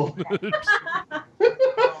ankle.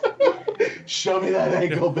 Show me that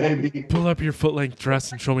ankle, baby. Pull up your foot-length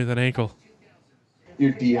dress and show me that ankle.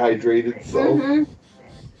 Your dehydrated self.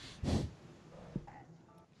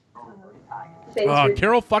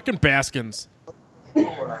 Carol fucking Baskins. Why the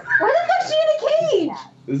fuck's she in a cage?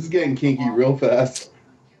 This is getting kinky real fast.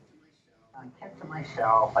 I kept to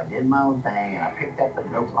myself. I did my own thing. I picked up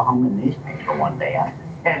an Oklahoma newspaper one day.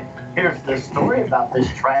 And here's the story about this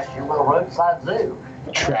trashy little roadside zoo.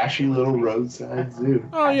 Trashy little roadside zoo.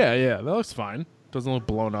 Oh, yeah, that looks fine. Doesn't look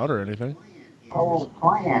blown out or anything. The whole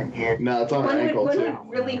plan is... No, it's on an ankle, One too. would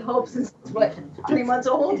really hope since it's, what, 3 months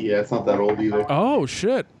old? Yeah, it's not that old either. Oh,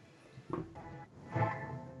 shit.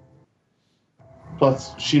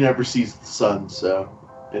 Plus, she never sees the sun, so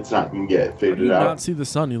it's not going to get How do you faded out. not see the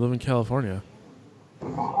sun? You live in California.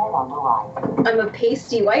 I'm a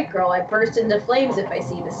pasty white girl. I burst into flames if I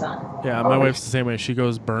see the sun. Yeah, my wife's the same way. She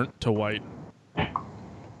goes burnt to white.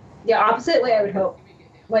 The opposite way, I would hope.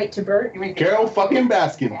 White to burnt. Carol fucking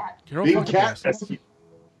Baskin. Carol Big fucking cat. Baskin.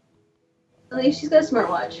 At least she's got a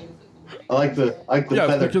smartwatch. I like the Yeah,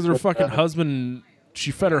 feather. because her fucking husband,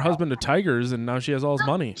 she fed her husband to tigers, and now she has all his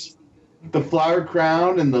money. The flower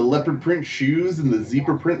crown and the leopard print shoes and the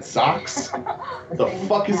zebra print socks. The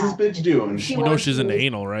fuck is this bitch doing? You know she's into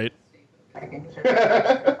anal, right?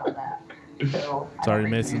 Sorry,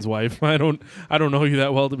 Mason's wife. I don't know you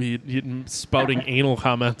that well to be spouting anal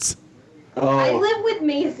comments. I live with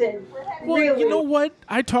Mason. Well, really? you know what?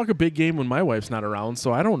 I talk a big game when my wife's not around,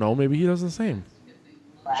 so I don't know. Maybe he does the same.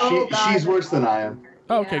 She's worse than I am.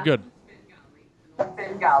 Oh, okay, good.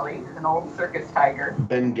 Bengali, an old circus tiger.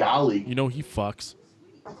 Bengali. You know he fucks.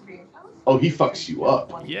 Oh, he fucks you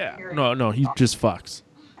up. Yeah. No, he just fucks.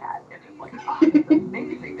 It's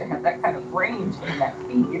amazing to have that kind of range in that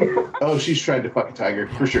feed. Oh, she's trying to fuck a tiger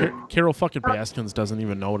for sure. Carol fucking Baskins doesn't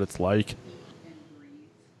even know what it's like.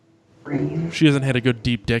 She hasn't had a good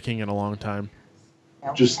deep dicking in a long time.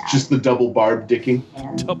 Just the double barb dicking.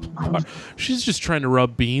 She's just trying to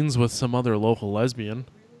rub beans with some other local lesbian.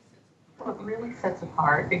 What really sets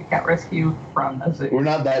apart Big Cat Rescue from the zoo. We're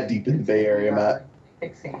not that deep in the Bay Area, Matt.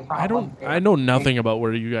 I know nothing about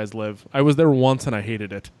where you guys live. I was there once and I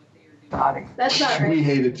hated it. That's not right. We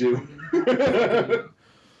hated you.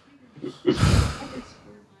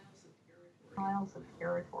 Miles of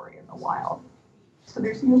territory in the wild. So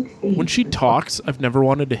there's no cage. When she talks, I've never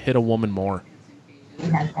wanted to hit a woman more.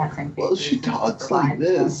 Well, she talks like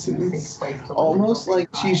this, and it's almost like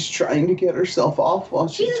she's trying to get herself off while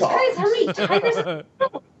she Jesus talks. Christ, how many tigers?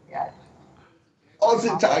 Oh, it's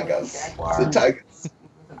a tigers. It's a tigers.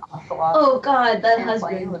 Oh God, that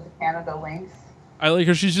husband. With the Canada lynx. I like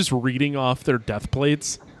her. She's just reading off their death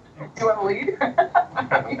plates. Do you want to lead?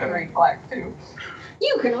 You can read black too.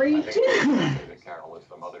 You can read too. Carol is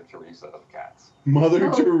the Mother Teresa of cats.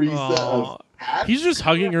 Mother Teresa Aw. of cats? He's just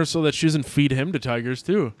hugging her so that she doesn't feed him to tigers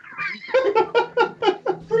too.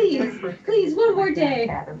 Please, one more day.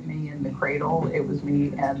 Cat of me in the cradle. It was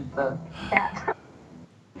me and the cat.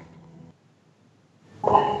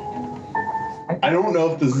 I don't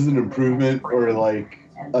know if this is an improvement or like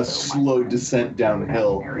a slow descent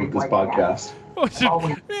downhill with this podcast. It's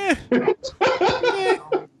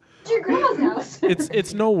your grandma's house.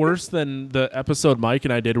 It's no worse than the episode Mike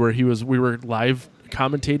and I did where we were live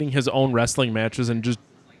commentating his own wrestling matches and just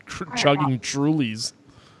chugging Trulies.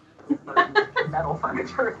 Metal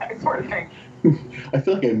furniture, that sort of thing. I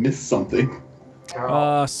feel like I missed something.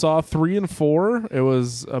 Saw 3 and 4. It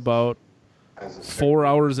was about 4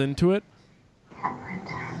 hours into it.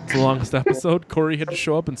 It's the longest episode. Corey had to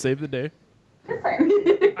show up and save the day.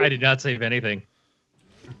 I did not save anything.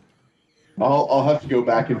 I'll have to go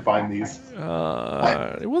back and find these.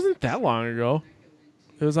 It wasn't that long ago.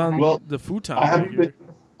 It was on the futon. I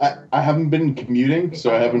haven't been commuting,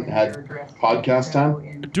 so I haven't had podcast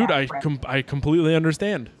time. Dude, I completely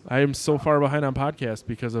understand. I am so far behind on podcasts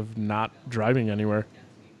because of not driving anywhere.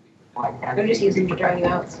 I'm just using to drive you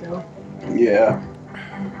out, so. Yeah.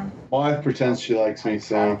 My wife pretends she likes me,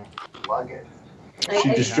 so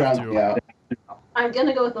she just drives me out. I'm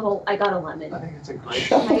gonna go with the whole I got a lemon.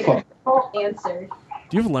 Shut the fuck Whole answer.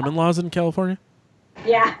 Do you have lemon laws in California?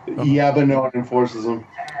 Yeah. Yeah, but no one enforces them.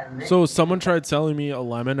 So someone tried selling me a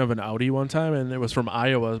lemon of an Audi one time, and it was from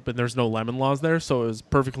Iowa, but there's no lemon laws there, so it was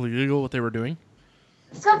perfectly legal what they were doing.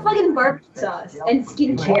 Stop fucking barbecue sauce and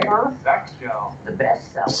skincare. Sex gel. The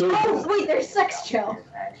best seller. So Oh, wait, there's sex gel.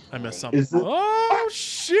 I missed something. Is this- Oh,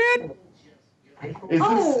 shit!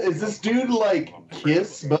 is this dude like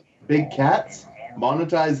Kiss but big cats?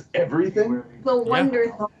 Monetize everything? The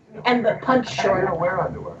Wonder Thong and the Punch Short. Wear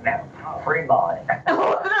underwear. Free ball.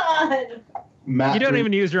 Oh, God. Matt You don't bring-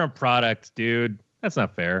 even use your own product, dude. That's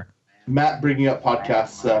not fair. Matt bringing up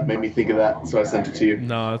podcasts made me think of that, so I sent it to you.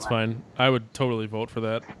 No, that's fine. I would totally vote for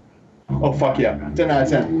that. Oh, fuck yeah. 10 out of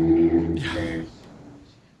 10.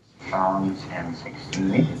 Songs and 16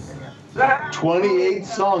 music videos. 28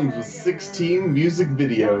 songs with 16 music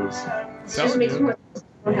videos. It just makes me want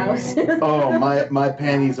to house. Oh, my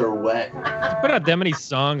panties are wet. Put out that many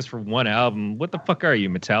songs for one album. What the fuck are you,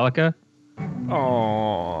 Metallica?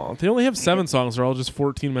 Oh, they only have 7 songs. They're all just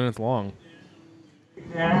 14 minutes long.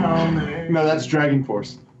 No, that's Dragon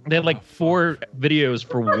Force. They had like 4 videos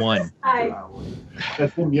for one.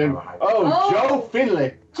 That's him young. Oh, Joe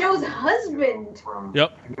Finley. Joe's husband.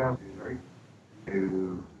 Yep.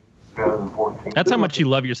 That's how much you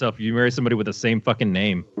love yourself. You marry somebody with the same fucking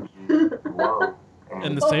name.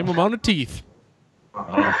 And the same amount of teeth.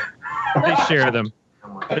 They share them.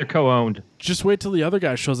 They're co-owned. Just wait till the other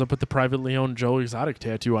guy shows up with the privately owned Joe Exotic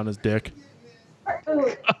tattoo on his dick.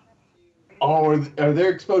 Oh, are there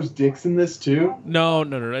exposed dicks in this too? No.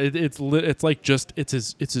 It's like just it's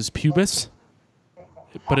his pubis,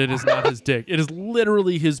 but it is not his dick. It is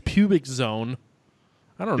literally his pubic zone.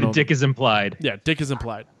 I don't know. Dick is implied. Yeah, dick is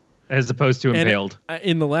implied. as opposed to And impaled.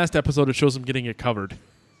 in the last episode, it shows him getting it covered.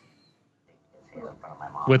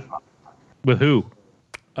 With who?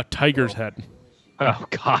 A tiger's head. Oh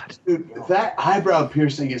God! Dude, that eyebrow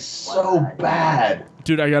piercing is so bad.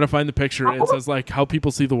 Dude, I gotta find the picture. It says like how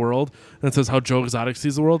people see the world, and it says how Joe Exotic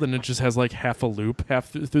sees the world, and it just has like half a loop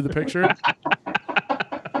through the picture.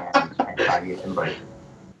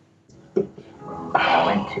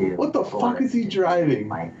 What the fuck is he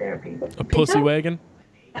driving? A pussy wagon.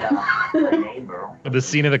 The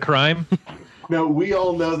scene of the crime. No, we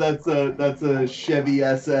all know that's a Chevy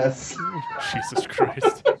SS. Jesus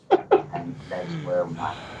Christ. That's where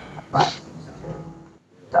my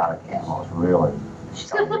exotic animals really.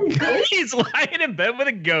 He's lying in bed with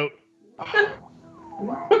a goat.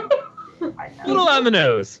 Little on the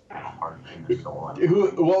nose.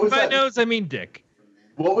 What was By that? nose, I mean dick.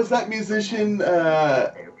 What was that musician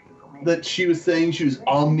that she was saying she was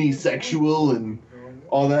omnisexual and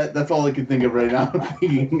all that? That's all I can think of right now. I'm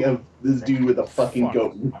thinking of this dude with a fucking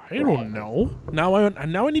goat. I don't know. Now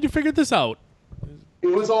I need to figure this out. It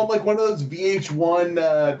was on like one of those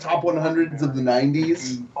VH1 top 100s of the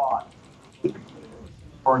 90s.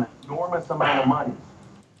 For an enormous amount of money.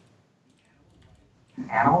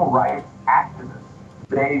 Animal rights activists.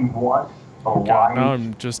 They want a God, wide. now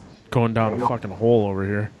I'm just going down a fucking hole over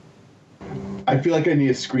here. I feel like I need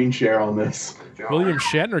a screen share on this. William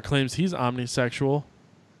Shatner claims he's omnisexual.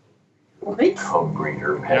 What?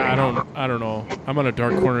 Yeah, I don't know. I'm on a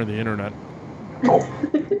dark corner of the internet.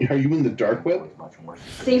 Are you in the dark web?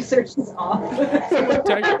 Safe search is off.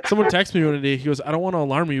 Someone texted me one day. He goes, "I don't want to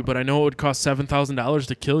alarm you, but I know it would cost $7,000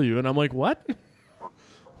 to kill you." And I'm like, "What?"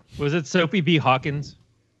 Was it Soapy B. Hawkins?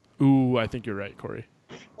 Ooh, I think you're right, Corey.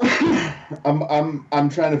 I'm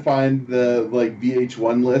trying to find the like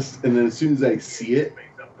VH1 list, and then as soon as I see it,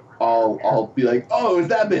 I'll be like, "Oh, it's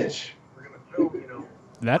that bitch."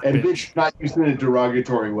 That and bitch. Not used in a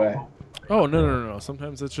derogatory way. Oh no!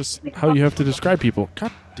 Sometimes that's just how you have to describe people.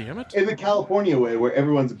 God damn it! In the California way, where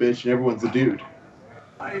everyone's a bitch and everyone's a dude.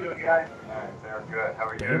 How you doing, guys? They're good. How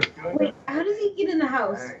are you? Wait, how does he get in the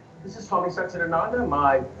house? Hey, this is Swami Satchidananda,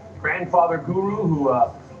 my grandfather guru, who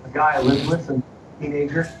a guy I lived with since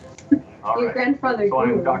teenager. Your grandfather So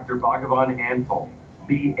I'm guru. Dr. Bhagavan Antle.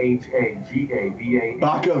 BHAGAVAN.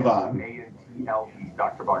 Bhagavan. ANTLE.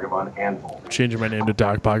 Dr. Bhagavan Antle. Changing my name to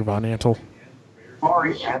Doc Bhagavan Antle.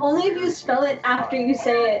 Sorry. Only if you spell it after you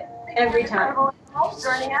say it every time.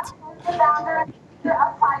 Joining us, the founder of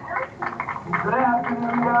Tiger. Good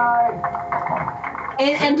afternoon, guys.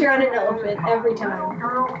 And enter on an elephant every time.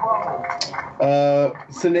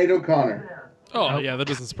 Sinead O'Connor. Oh yeah, that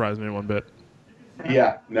doesn't surprise me one bit.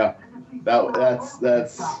 Yeah, no. That's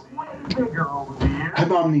I'm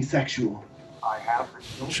omnisexual.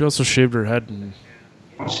 She also shaved her head and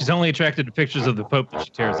She's only attracted to pictures of the Pope that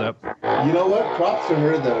she tears up. You know what? Props to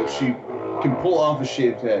her though. She can pull off a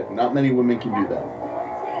shaved head. Not many women can do that.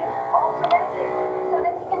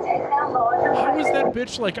 how is that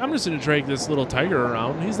bitch like? I'm just gonna drag this little tiger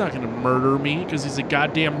around. He's not gonna murder me because he's a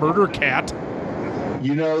goddamn murder cat.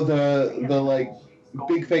 You know the like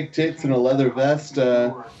big fake tits and a leather vest.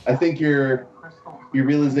 I think your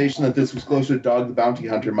realization that this was closer to Dog the Bounty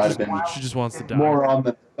Hunter might have been. She just wants to die. More on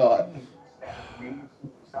than I thought.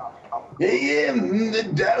 I am the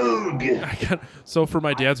dog. So for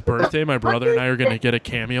my dad's birthday, my brother and I are gonna get a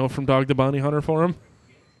cameo from Dog the Bounty Hunter for him.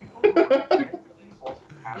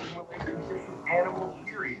 Animal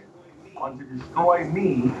period want to destroy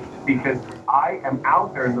me because I am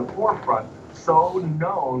out there in the forefront, so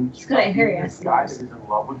known. He's good at hairy This ass guy dogs. that is in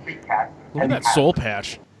love with big cats. Look at that soul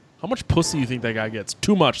patch. How much pussy do you think that guy gets?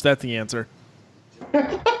 Too much. That's the answer.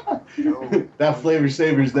 That flavor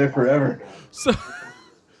saver's there forever. So,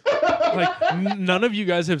 like, none of you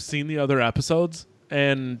guys have seen the other episodes,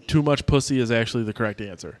 and too much pussy is actually the correct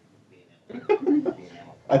answer.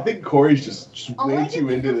 I think Corey's just All I way can too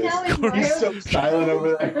think into of this. now is Corey's so Mario- silent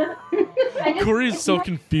over there. Corey's so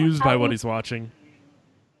confused by what he's watching.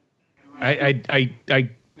 I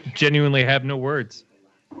genuinely have no words.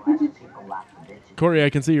 Corey, I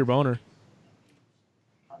can see your boner.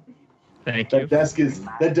 Thank you.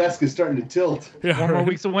 That desk is starting to tilt. Yeah, 4 more right.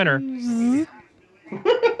 weeks of winter.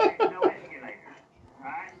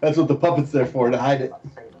 That's what the puppet's there for, to hide it.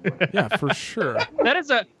 Yeah, for sure. That is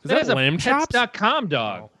a that lamb chops? Pets.com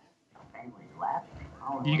dog.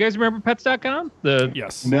 Do you guys remember Pets.com?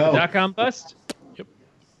 Yes. No. The .com bust? Yep.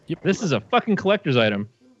 This is a fucking collector's item.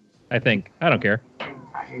 I think. I don't care.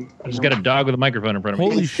 I just got a dog with a microphone in front of me.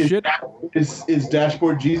 Holy shit. Is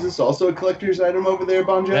Dashboard Jesus also a collector's item over there,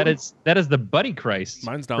 Bon Jovi? That is the Buddy Christ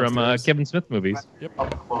Mine's from downstairs. Kevin Smith movies. Yep.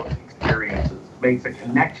 Up close experiences makes a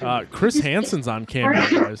connection. Chris Hansen's on camera,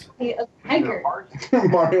 guys.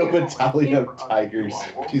 Mario Battaglia of tigers.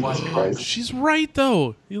 Jesus Christ. She's right,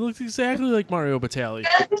 though. He looks exactly like Mario Battaglia.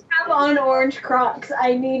 Does have on orange Crocs?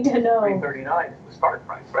 I need to know. $339 is the start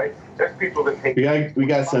price, right? There's people that take. We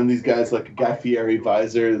got some of these guys like a Guy Fieri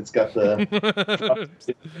visor that's got the.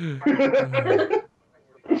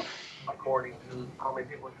 According to how many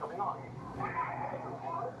people are coming on.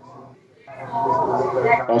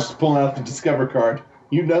 I was just pulling out the Discover card.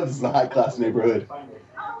 You know this is a high class neighborhood.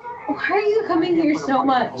 Why are you coming here so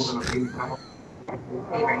much?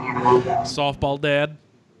 Softball dad.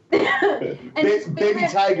 Baby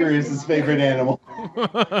tiger is his favorite animal.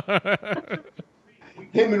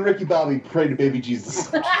 Him and Ricky Bobby pray to baby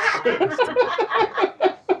Jesus.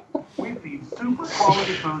 We feed super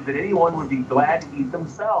quality food that anyone would be glad to eat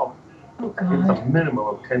themselves. Oh, It's God. a minimum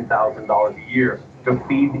of $10,000 a year to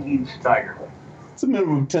feed each tiger. It's a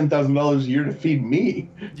minimum of $10,000 a year to feed me.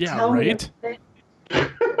 Yeah, Tell me right?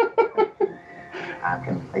 I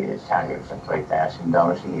can feed a tiger for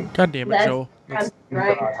 $3,000 a year. God damn it, That's- Joe. That's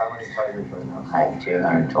right. How many tigers right now? I have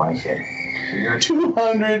 226.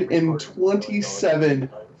 227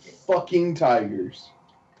 fucking tigers.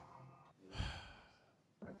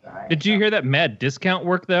 Did you hear that mad discount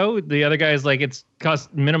work though? The other guy's like, it's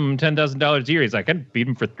cost minimum $10,000 a year. He's like, I'd feed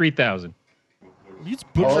him for $3,000. He's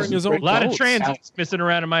butchering his own A lot of goats. transits missing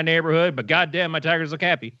around in my neighborhood, but goddamn, my tigers look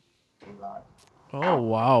happy. Oh,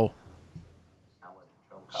 wow.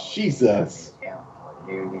 Jesus.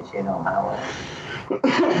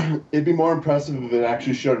 It'd be more impressive if it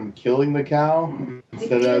actually showed him killing the cow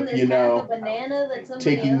instead of, banana that somebody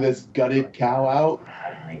taking else- this gutted cow out.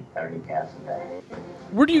 I need 30 cows a day.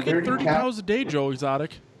 Where do you get 30 30 cows a day, Joe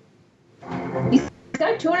Exotic? He's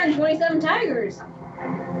got 227 tigers.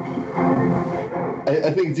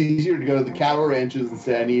 I think it's easier to go to the cattle ranches and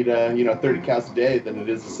say I need 30 cows a day than it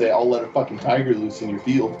is to say I'll let a fucking tiger loose in your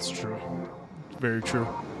field. It's true. Very true.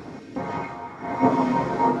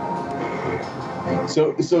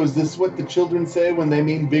 So is this what the children say when they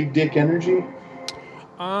mean big dick energy?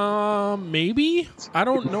 Maybe. I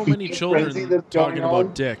don't know many Frenzy children that's talking going on?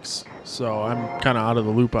 about dicks, so I'm kind of out of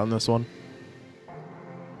the loop on this one.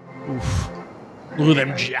 Oof. Look at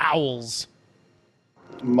them jowls.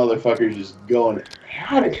 Motherfuckers just going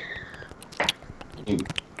at it.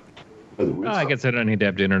 Oh, I guess I don't need to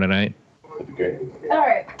have dinner tonight. That'd be great. All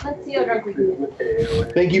right, let's see how drunk we can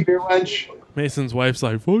get. Thank you, beer wench. Mason's wife's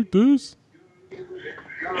like, fuck this.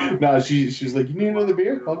 No, she's like, you need another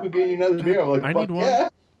beer? I'll go get you another beer. I'm like, I fuck need one. yeah.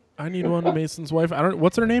 I need one. Mason's wife. I don't.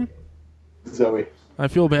 What's her name? Zoe. I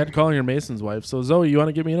feel bad calling her Mason's wife. So Zoe, you want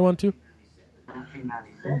to give me one too?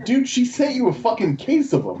 Dude, she sent you a fucking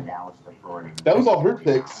case of them. That was all her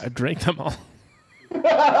picks. I drank them all.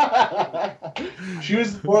 She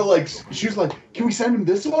was like, can we send him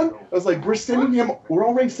this one? I was like, we're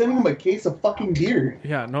already sending him a case of fucking beer.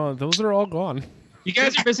 Yeah, no, those are all gone. You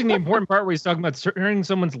guys are missing the important part where he's talking about turning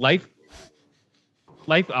someone's life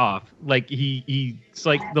off. Like it's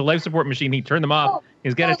like the life support machine. He turned them off.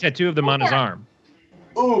 He's got a tattoo of them on his arm.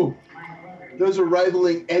 Ooh, those are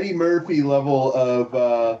rivaling Eddie Murphy level of,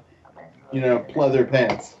 pleather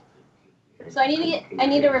pants. So I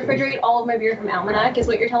need to refrigerate all of my beer from Almanac, is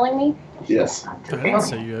what you're telling me? Yes. I didn't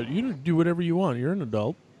say you do whatever you want. You're an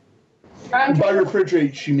adult. By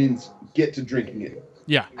refrigerate, she means get to drinking it.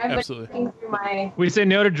 Yeah, I've been absolutely. looking through my. We say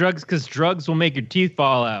no to drugs because drugs will make your teeth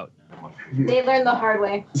fall out. They learned the hard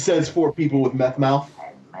way. Says for people with meth mouth.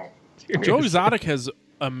 Joe Exotic has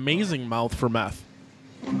amazing mouth for meth.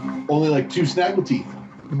 Only like 2 snaggle teeth.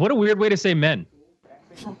 What a weird way to say men.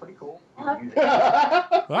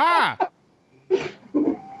 Ah!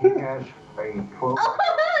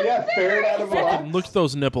 Yeah, ferret out of a box. Look at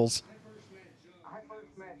those nipples.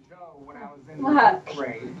 What?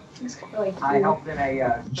 I helped in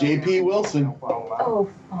a JP Wilson Oh,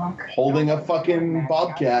 fuck. holding a fucking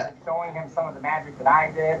bobcat. showing him some of the magic that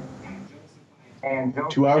I did. And Joe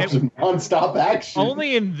 2 hours of nonstop action.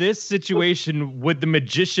 Only in this situation would the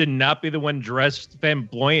magician not be the one dressed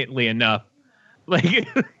flamboyantly enough. Like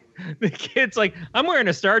the kid's like, I'm wearing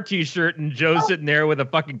a Star T-shirt and Joe's sitting there with a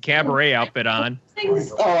fucking cabaret outfit on.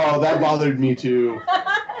 Oh, that bothered me too.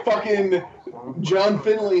 Fucking John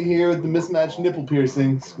Finley here with the mismatched nipple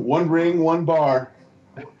piercings. 1 ring, 1 bar.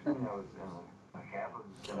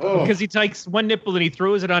 Oh. Because he takes one nipple and he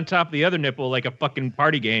throws it on top of the other nipple like a fucking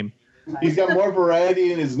party game. He's got more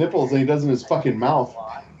variety in his nipples than he does in his fucking mouth.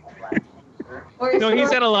 No,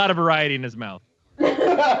 he's had a lot of variety in his mouth.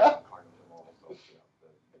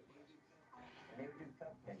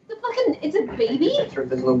 It's a baby? this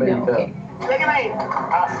little baby No, okay. Look at me.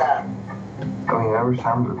 Pasta. I mean, every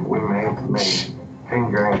time that we made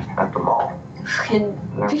fingering at the mall.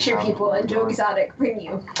 Fucking picture people and Joe Exotic bring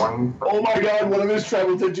you. Oh my god, one of his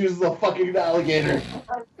tribal tattoos is a fucking alligator.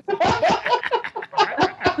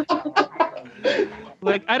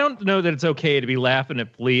 Like, I don't know that it's okay to be laughing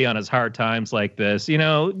at Flea on his hard times like this. You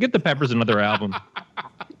know, get the Peppers another album.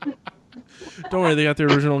 Don't worry, they got the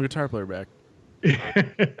original guitar player back.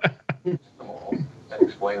 And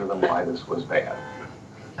explain to them why this was bad.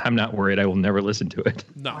 I'm not worried. I will never listen to it.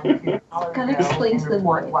 No. Gotta explain to them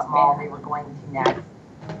what mall they were going to next.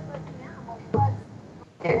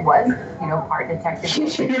 It was, part detective.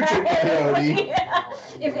 Yeah.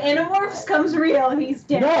 If Animorphs comes real, he's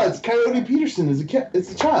dead. No, it's Coyote Peterson.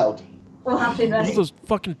 It's a child. We'll have to investigate. Those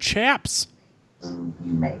fucking chaps. You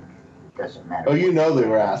make doesn't matter. Oh, you know they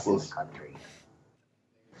were assless.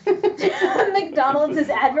 McDonald's is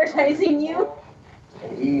advertising you.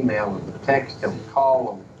 Email them, text them,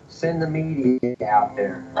 call them, send the media out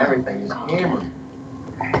there. Everything is hammered.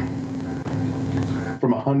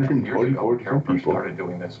 From 144 different When we people. started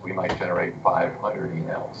doing this, we might generate 500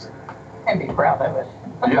 emails. And be proud of it.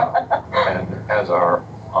 Yeah. And as our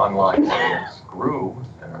online audience grew,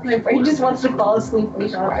 and our My brain just wants to fall asleep when he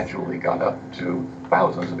this talks. gradually got up to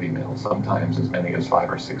thousands of emails, sometimes as many as 5,000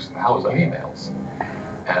 or 6,000 emails.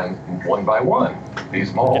 And one by one,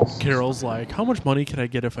 these malls. Carol's like, how much money can I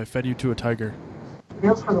get if I fed you to a tiger?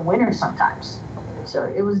 Meals for the winter sometimes. So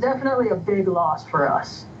it was definitely a big loss for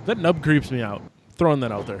us. That nub creeps me out. Throwing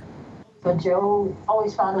that out there. But Joe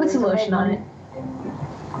always found a way Put some to make lotion on money.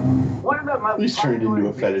 it. What about my He's turned into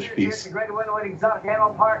a fetish piece. Great Exotic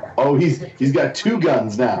Animal Park? Oh, he's got 2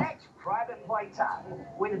 guns now. Private playtime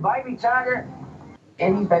with a baby tiger.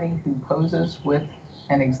 Anybody who poses with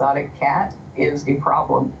an exotic cat is a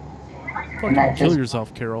problem. Fucking that kill just-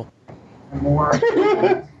 yourself, Carol. More of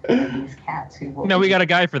these cats who will. No, we got a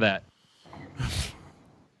guy for that.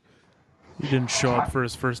 He didn't show up for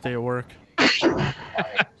his first day of work. Tiger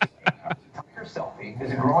selfie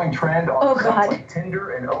is a growing trend on Oh, sites God. like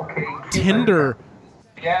Tinder and OK. Tinder.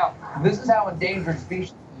 Yeah, this is how endangered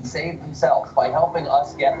species save themselves, by helping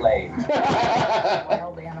us get laid.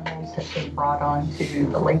 Wild animals have been brought on to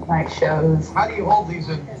the late night shows. How do you hold these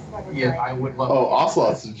in? Yeah, I would love. Oh,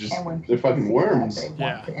 ocelots are just, And when they're people fucking see worms. that, they want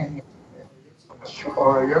Yeah. to emulate.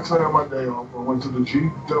 All right, yesterday on my day off, I went to the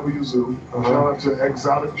GW Zoo. Shout out to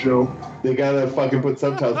Exotic Joe. They gotta fucking put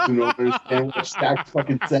subtitles in order to understand what Stack's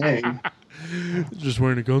fucking saying. Just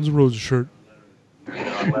wearing a Guns N' Roses shirt.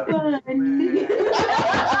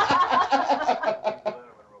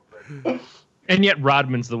 And yet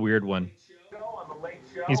Rodman's the weird one.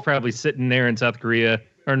 He's probably sitting there in South Korea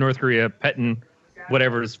or North Korea petting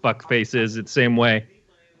whatever his fuck face is. It's the same way.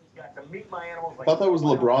 I thought that was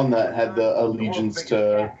LeBron that had the allegiance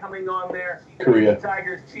to Coming on there. Korea.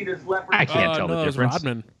 Tigers, cheetahs, leopards. I can't tell no, the it was difference.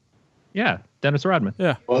 Rodman. Yeah, Dennis Rodman.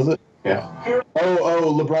 Yeah. Was it? Yeah.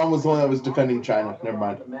 Oh, LeBron was the one that was defending China. Never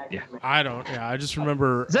mind. Yeah. I just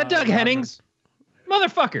remember. Is that Doug Hennings?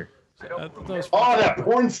 Motherfucker. That was Oh, that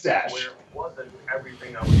porn stash. Wasn't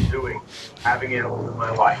everything I was doing having animals in my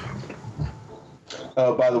life.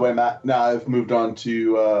 By the way, Matt, now I've moved on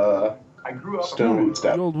to I grew up Stone Wood the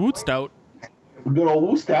Stout. old Woot Stout. Good old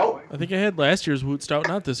Wood Stout. I think I had last year's Woot Stout,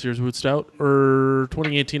 not this year's Woot Stout. Or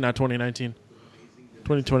 2018, not 2019.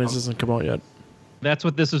 2020 hasn't come out yet. That's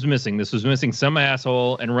what this was missing. This was missing some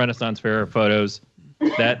asshole and Renaissance Fair photos.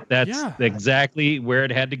 That's Yeah. exactly where it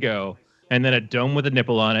had to go. And then a dome with a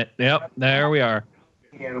nipple on it. Yep, there we are.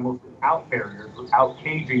 animals without barriers, without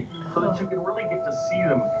caging, so that you can really get to see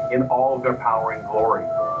them in all of their power and glory.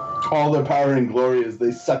 All their power and glory is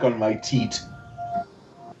they suck on my teat.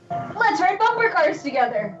 Let's ride bumper cars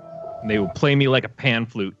together. And they will play me like a pan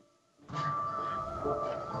flute.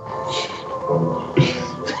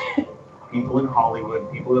 People in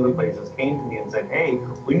Hollywood, people in other places came to me and said, hey,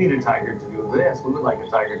 we need a tiger to do this. We would like a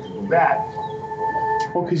tiger to do that.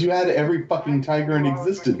 Well, because you had every fucking tiger in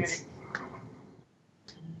existence.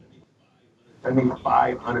 I mean,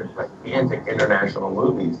 500 gigantic international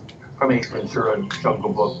movies, from Ace Ventura,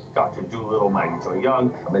 Jungle Book, Dr. Dolittle, Maggie So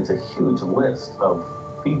Young. I mean, it's a huge list of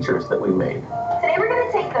features that we made. Today we're going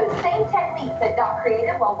to take those same techniques that Doc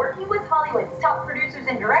created while working with Hollywood's top producers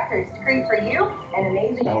and directors to create for you an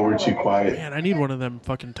amazing... Oh, we're too quiet. Man, I need one of them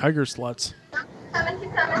fucking tiger sluts.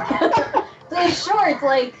 Those shorts,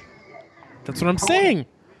 like... That's what I'm saying.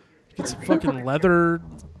 Get some fucking leather,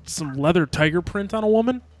 some leather tiger print on a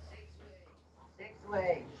woman.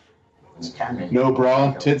 No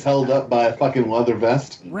bra, tits held up by a fucking leather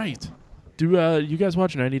vest. Right. Do you guys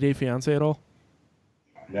watch 90 Day Fiancé at all?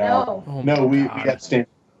 No. Oh No, my we God. got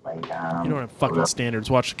standards. You don't have fucking standards.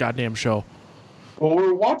 Watch the goddamn show. Well,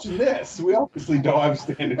 we're watching this. We obviously don't have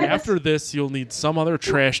standards. After this, you'll need some other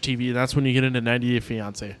trash TV, and that's when you get into 90 Day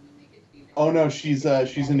Fiancé. Oh no, she's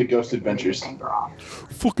into Ghost Adventures.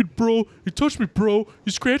 Fucking bro, you touched me, bro.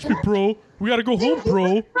 You scratched me, bro. We gotta go home,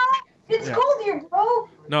 bro. It's cold here, bro.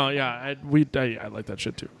 No, yeah, I like that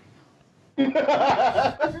shit too.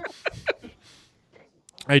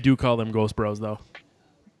 I do call them ghost bros though.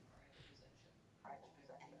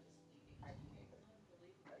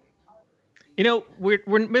 You know, we're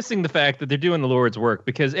missing the fact that they're doing the Lord's work,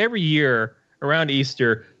 because every year around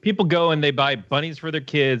Easter, people go and they buy bunnies for their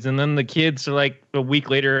kids, and then the kids are like a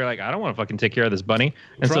week later, like, I don't want to fucking take care of this bunny.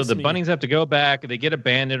 And Trust so the me. bunnies have to go back, and they get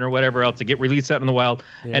abandoned or whatever else to get released out in the wild.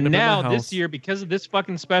 They end And up in the now house. this year, because of this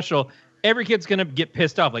fucking special, every kid's going to get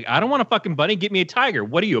pissed off. Like, I don't want a fucking bunny. Get me a tiger.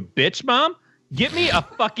 What are you, a bitch, mom? Get me a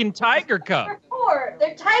fucking tiger cub. They're poor.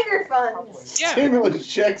 They're tiger funds. Yeah. Stimulus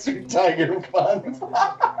checks or tiger funds.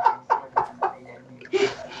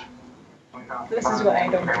 This is what I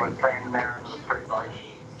don't know.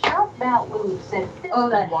 Sheriff Matt Lou said 50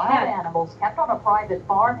 that wild hat. animals kept on a private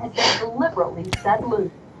farm had been deliberately set loose.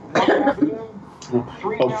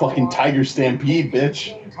 Oh, fucking Tiger Stampede,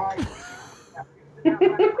 bitch.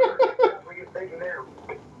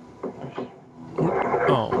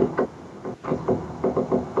 Oh.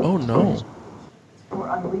 Oh no. Were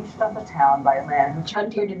unleashed on the town by a man who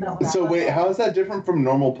Frontier did not. So wait, how is that different from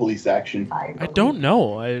normal police action? I don't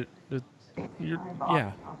know.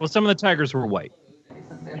 Yeah. Well, some of the tigers were white.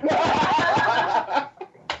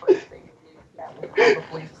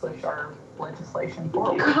 probably push our legislation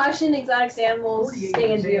forward. Caution exotic animals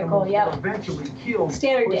stay in vehicle. Yep. Eventually killed,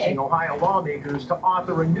 Standard day. pushing Ohio lawmakers to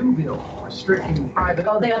author a new bill restricting private.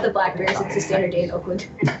 Oh, they got the black bears. It's a standard day in Oakland.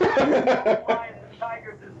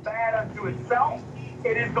 Tigers is bad unto itself.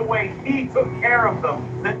 It is the way he took care of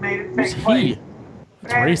them that made it take place.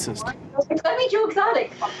 That's racist. Let me Joe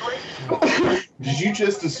Exotic. Did you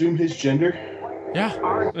just assume his gender?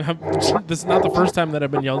 Yeah. This is not the first time that I've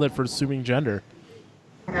been yelled at for assuming gender.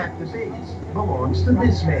 That disease belongs to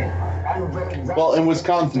this man. Well, in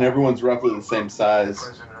Wisconsin, everyone's roughly the same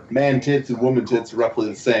size. Man tits and woman tits are roughly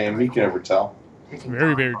the same. You can never tell.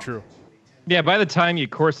 Very, very true. Yeah, by the time you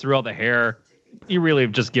course through all the hair, you really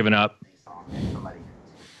have just given up.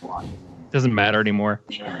 Doesn't matter anymore.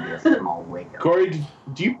 Corey,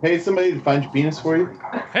 do you pay somebody to find your penis for you?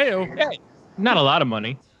 Hey, not a lot of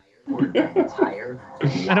money. I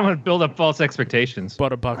don't want to build up false expectations.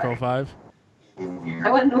 But $1.05. I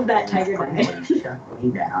want to know that tiger died. Shut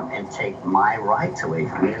me down and take my rights away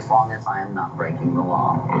from me as long as I am not breaking the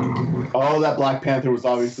law. Oh, that Black Panther was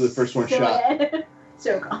obviously the first one shot.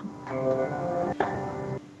 So calm.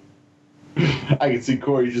 I can see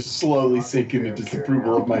Corey just slowly sinking into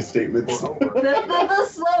disapproval of my statements. The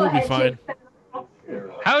slow He'll be head fine. shake.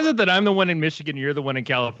 How is it that I'm the one in Michigan, you're the one in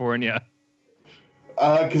California?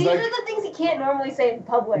 Because These are the things you can't normally say in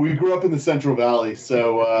public. we grew up in the Central Valley,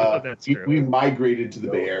 so That's we, true. we migrated to the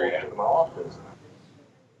Bay Area.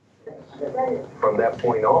 From that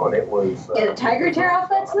point on, it was. Get a tiger tear off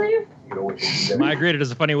that sleeve? You know, what Migrated is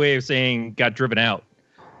a funny way of saying got driven out.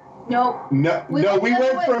 Nope. No, We no, went we the other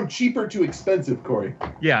went way. from cheaper to expensive, Corey.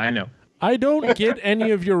 Yeah, I know. I don't get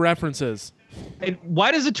any of your references. And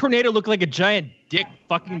why does a tornado look like a giant dick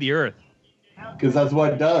fucking the earth? Because that's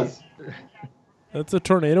what it does. That's a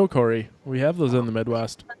tornado, Corey. We have those in the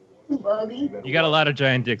Midwest. Bogey. You got a lot of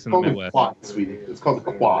giant dicks in It's the called the Midwest. quad, sweetie. It's called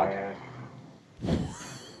the quad.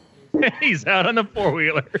 He's out on a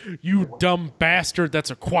four-wheeler. You dumb bastard,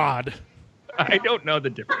 that's a quad. I don't know the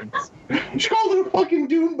difference. She called it a fucking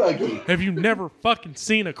dune buggy. Have you never fucking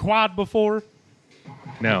seen a quad before?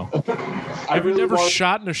 No. Have you never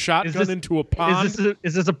shot in a shotgun into a pond?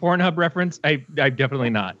 Is this a Pornhub reference? I definitely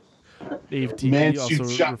not. Dave T. Man also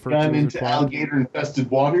shoots referred to shotgun as a into quad. alligator-infested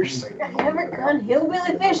waters. I've never gone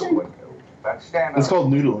hillbilly fishing. It's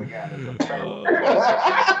called noodling.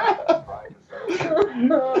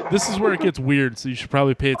 This is where it gets weird, so you should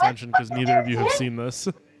probably pay attention because neither of you have seen this.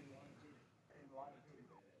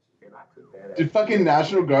 Did fucking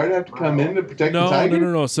National Guard have to come in to protect the tiger?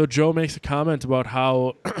 No. So Joe makes a comment about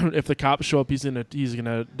how if the cops show up, he's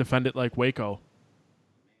gonna defend it like Waco.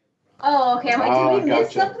 Oh, okay. I'm like, did we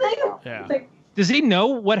miss gotcha. something? Yeah. Like, Does he know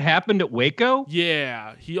what happened at Waco?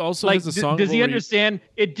 Yeah. He also Like, has a song. does he where understand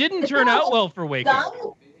it didn't turn out well for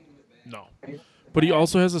Waco? No. But he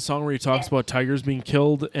also has a song where he talks about tigers being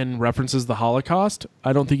killed and references the Holocaust.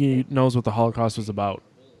 I don't think he knows what the Holocaust was about.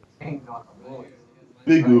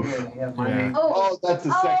 Big oof. Yeah. Oh, that's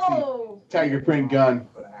a sexy tiger print gun.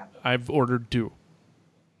 I've ordered 2.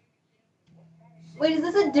 Wait, is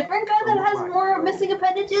this a different guy that has more missing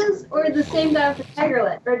appendages, or the same guy with the tiger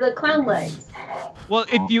leg or the clown legs? Well,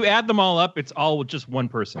 if you add them all up, it's all just one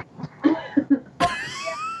person.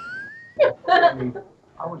 I mean,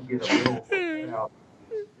 I would get a little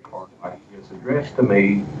card like this addressed to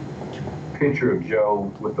me, picture of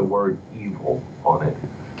Joe with the word evil on it.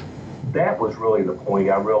 That was really the point.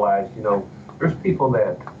 I realized, there's people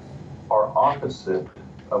that are opposite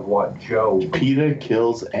of what Joe. PETA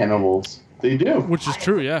kills animals. They do. Which is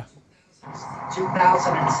true, yeah.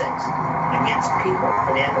 2006 against people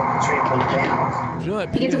for the animal treatment of animals. Do you know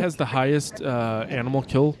that PETA has the highest animal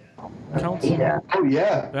kill counts? Oh,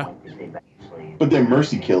 yeah. Yeah. But they're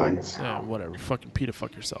mercy killings. Yeah, whatever. Fucking PETA,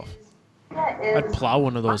 fuck yourself. I'd plow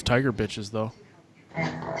one of those tiger bitches, though. To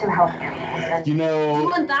help animals. You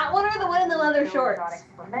want that one or the one in the leather shorts?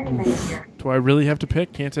 Do I really have to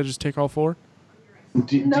pick? Can't I just take all four?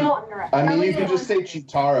 No. I mean, you can just say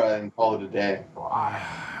Chitara and call it a day.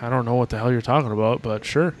 I don't know what the hell you're talking about, but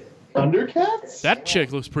sure. Thundercats? That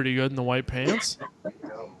chick looks pretty good in the white pants.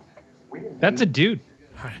 That's a dude.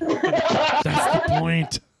 That's the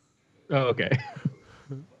point. Oh, okay.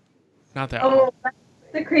 Not that one. Oh, that's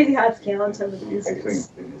the Crazy Hot scale on some of these. It's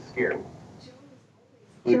scary.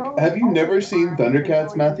 Have you never seen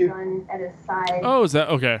Thundercats, Matthew? Oh, is that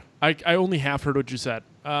okay? I only half heard what you said.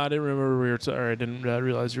 I didn't remember I didn't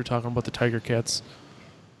realize you were talking about the Tiger Cats.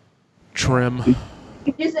 Trim.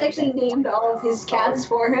 He just actually named all of his cats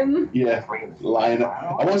for him. Yeah, Lion-O.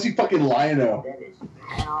 I want to see fucking Lion-O.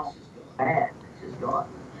 How bad this is gone.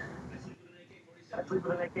 I sleep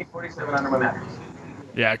with an AK-47 under my mattress.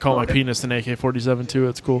 Yeah, I call my penis an AK-47 too.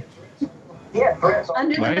 It's cool. Yeah,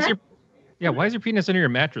 why is your penis under your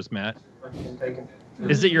mattress, Matt?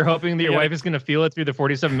 Is it you're hoping that your wife is going to feel it through the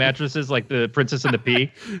 47 mattresses like the Princess and the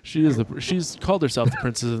Pea? She's called herself the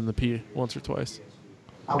Princess and the Pea once or twice.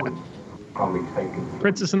 I would probably take it.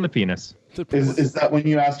 Princess and the Penis. Is that when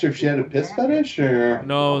you asked her if she had a piss fetish, or?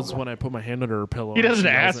 No, it's when I put my hand under her pillow. He and doesn't she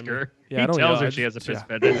yells ask at me. her. Yeah, He I don't tells yell. her she has a piss yeah,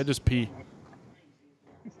 fetish. I just pee.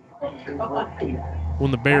 When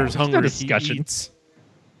the bear's no hungry, he discussion. eats.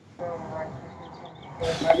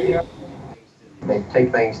 They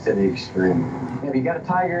take things to the extreme. If you got a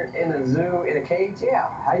tiger in a zoo in a cage, yeah.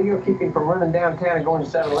 How you gonna keep him from running downtown and going to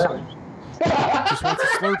 7-Eleven? Just wants a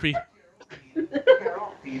Slurpee.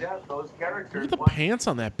 Those characters. Look at the pants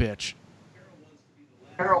on that bitch.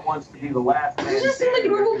 Carol wants to be the last man. Those just seem like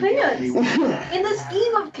normal pants. In the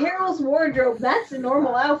scheme of Carol's wardrobe, that's a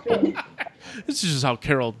normal outfit. This is just how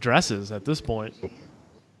Carol dresses at this point.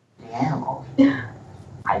 The animals.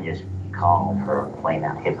 I just called her a plain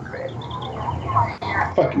out hypocrite.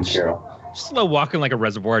 Fucking Carol. Slow walking like a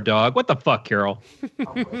reservoir dog. What the fuck, Carol?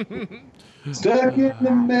 Stuck in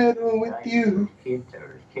the middle with you.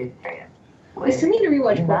 We still need to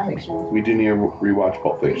rewatch Pulp Fiction. We do need to rewatch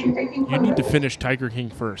Pulp Fiction. You need to finish Tiger King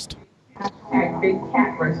first. Big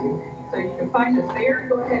cat person. So you can find us there.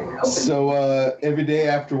 Go ahead and open. So every day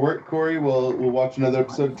after work, Corey, we'll watch another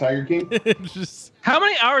episode of Tiger King. How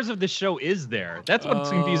many hours of this show is there? That's what's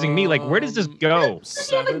confusing me. Like, where does this go?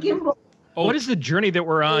 7. What is the journey that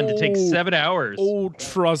we're on to take 7 hours? Oh,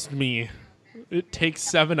 trust me. It takes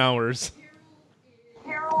 7 hours.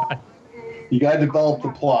 You gotta develop the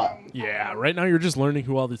plot. Yeah, right now you're just learning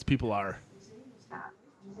who all these people are. They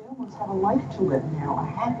almost have a life to live now, a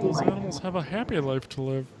happy Those life. animals have a happy life to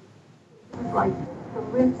live. Like the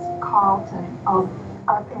Ritz-Carlton of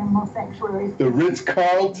animal sanctuaries. The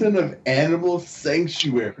Ritz-Carlton of animal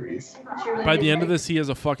sanctuaries. By the end of this, he has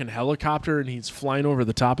a fucking helicopter and he's flying over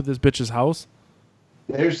the top of this bitch's house.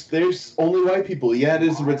 There's only white people. Yeah, it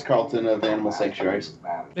is the Ritz-Carlton of animal sanctuaries.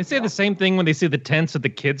 They say the same thing when they see the tents that the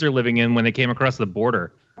kids are living in when they came across the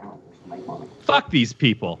border. Fuck these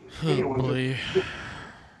people. Oh, boy.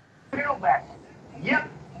 Carol back. Yep,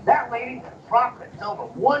 that lady profits over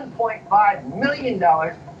 $1.5 million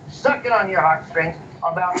sucking on your heartstrings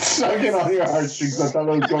about Sucking on your heartstrings. I thought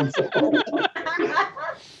I was going so.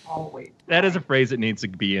 Always. That is a phrase that needs to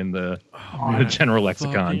be in the general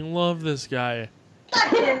lexicon. Fucking love this guy.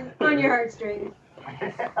 On your heartstrings.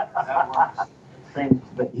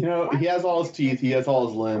 You know, he has all his teeth. He has all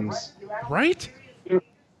his limbs. Right?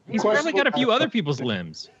 He's probably got a few other people's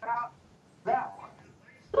limbs.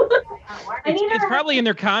 It's probably in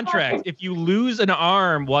their contract. If you lose an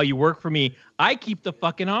arm while you work for me, I keep the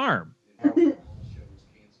fucking arm.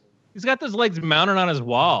 He's got those legs mounted on his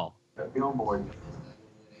wall.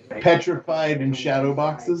 Petrified in shadow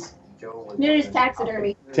boxes. Near his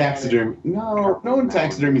taxidermy. Taxidermy. No one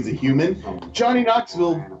taxidermy is a human. Johnny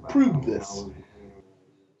Knoxville proved this.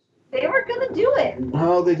 They were gonna do it.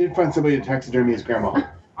 Oh, they did find somebody to taxidermy his grandma.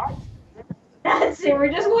 That's it.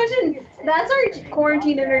 We're just watching. That's our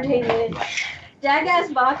quarantine entertainment.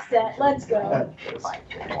 Jackass box set. Let's go.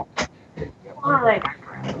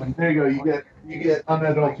 Fine. There you go. You get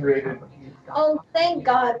unadulterated. Oh, thank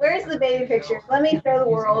God. Where's the baby pictures? Let me show the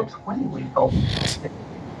world.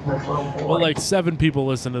 Well, like 7 people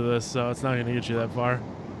listen to this, so it's not going to get you that far.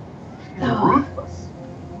 Ruthless.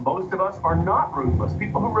 Most of us are not ruthless.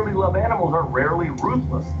 People who really love animals are rarely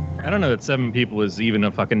ruthless. I don't know that 7 people is even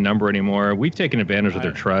a fucking number anymore. We've taken advantage of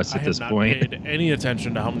their trust at this point. I have not paid any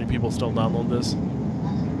attention to how many people still download this.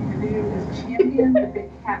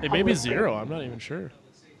 It may be 0. I'm not even sure.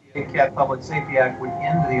 Big Cat Public Safety Act would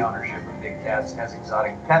end the ownership of big cats as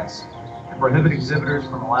exotic pets and prohibit exhibitors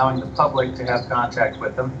from allowing the public to have contact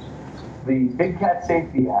with them. The Big Cat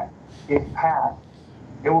Safety Act, if passed,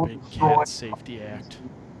 it will Big destroy Cat Safety Act.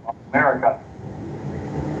 America.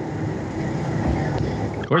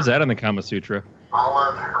 Where's that in the Kama Sutra?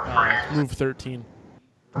 Move 13.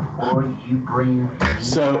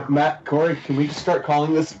 So, Matt, Corey, can we just start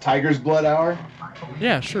calling this Tiger's Blood Hour?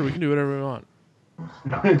 Yeah, sure. We can do whatever we want.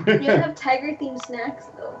 You don't have tiger-themed snacks,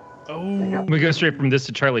 though. Oh. We go straight from this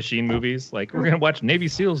to Charlie Sheen movies. Like, we're going to watch Navy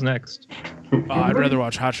SEALs next. I'd rather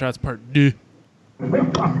watch Hot Shots Part 2.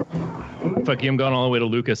 Fuck you, I'm going all the way to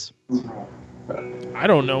Lucas. I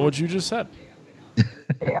don't know what you just said.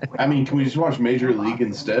 I mean, can we just watch Major League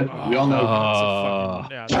instead? We all know.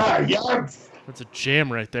 That's a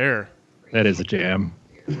jam right there. That is a jam.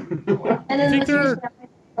 And then the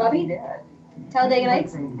Robbie? Talladega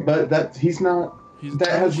Nights? But that has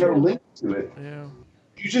no link to it. Yeah.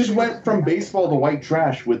 You just went from baseball to white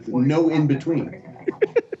trash with no in between.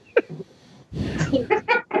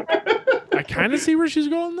 I kind of see where she's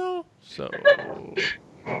going though. So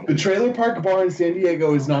the Trailer Park Bar in San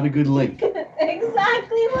Diego is not a good link.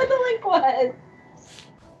 Exactly what the link was.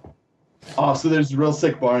 Oh, so there's a real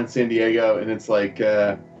sick bar in San Diego, and it's like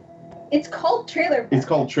It's called Trailer Park. it's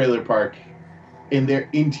called Trailer Park, and their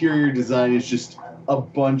interior design is just a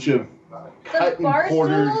bunch of cut The bar and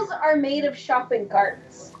quartered. stools are made of shopping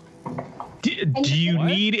carts. Do you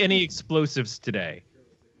need any explosives today?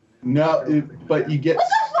 No, but you get What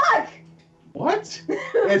the fuck? what?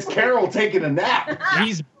 It's Carol taking a nap.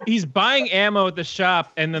 He's buying ammo at the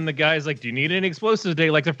shop, and then the guy's like, "Do you need any explosives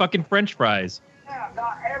today?" Like they're fucking French fries. Yeah,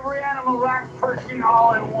 got every animal rack pershing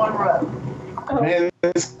all in one row. Man,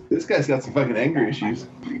 this guy's got some fucking anger issues.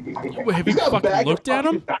 Wait, have you fucking looked at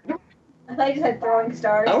him? I thought you just had throwing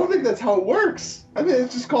stars. I don't think that's how it works. I mean,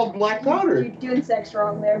 it's just called black powder. You're doing sex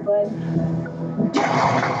wrong there, bud.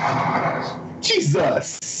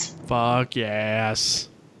 Jesus. Fuck yes.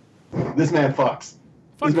 This man fucks.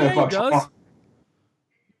 Fuck this man yeah, he fucks. does.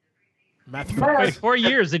 Meth Wait, 4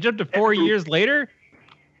 years. They jumped to 4 years later.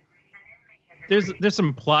 There's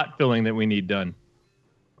some plot filling that we need done.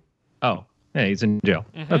 Oh, hey, he's in jail.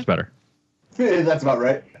 That's better. Yeah, that's about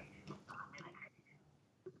right.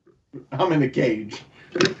 I'm in a cage.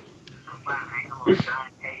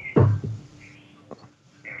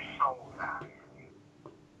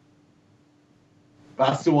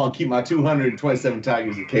 I still want to keep my 227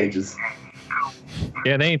 tigers in cages.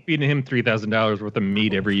 Yeah, they ain't feeding him $3,000 worth of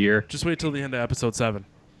meat every year. Just wait till the end of episode 7.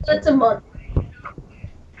 That's a month.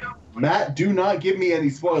 Matt, do not give me any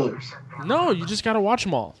spoilers. No, you just gotta watch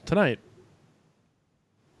them all tonight.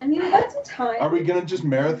 I mean, we got some time. Are we gonna just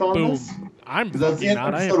marathon Boom. this? I'm 'Cause that's the fucking end not.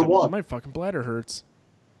 of I have episode to, 1. my fucking bladder hurts.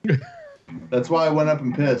 That's why I went up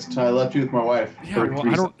and pissed. I left you with my wife. Yeah, for well, I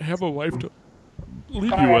threesome. don't have a wife to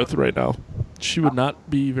leave you with right now. She would not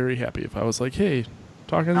be very happy if I was like, hey,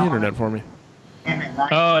 talk on the internet for me.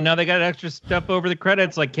 Oh, now they got extra stuff over the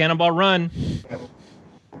credits like Cannonball Run.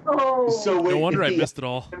 Oh. So wait, No wonder I if missed it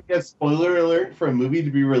all. Get spoiler alert for a movie to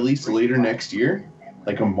be released later next year,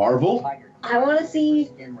 like a Marvel. I want to see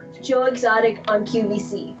Joe Exotic on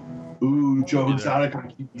QVC. Ooh, Joe Exotic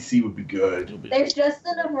on QVC would be good. There's just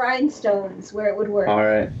enough rhinestones where it would work. All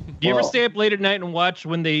right. Do you ever stay up late at night and watch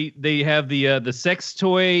when they have the sex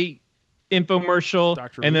toy infomercial,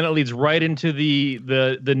 and then it leads right into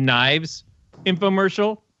the knives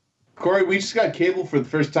infomercial? Corey, we just got cable for the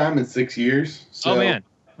first time in 6 years. So. Oh man,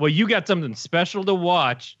 well you got something special to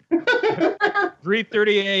watch.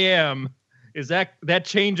 3:30 a.m. is that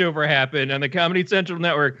changeover happened, and the Comedy Central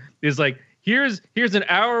Network is like, here's an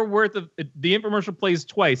hour worth of the infomercial plays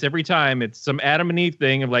twice every time. It's some Adam and Eve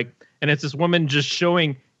thing of like, and it's this woman just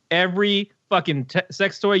showing every fucking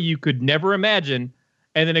sex toy you could never imagine.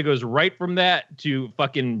 And then it goes right from that to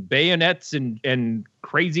fucking bayonets and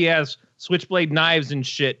crazy ass switchblade knives and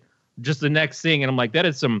shit. Just the next thing. And I'm like, that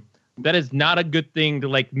is not a good thing to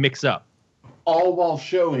like mix up. All while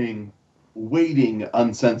showing Waiting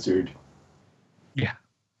uncensored. Yeah.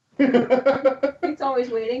 It's always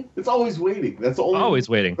waiting. It's always Waiting. That's the only Always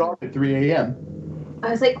Waiting. At 3 a.m. I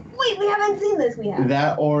was like, wait, we haven't seen this. We have.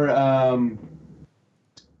 That or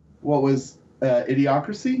what was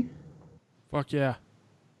Idiocracy? Fuck yeah.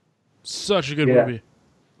 Such a good movie.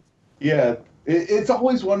 Yeah, it's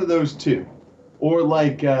always one of those two. Or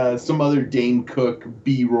like some other Dane Cook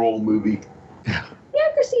B-roll movie.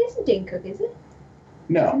 Idiocracy isn't Dane Cook, is it?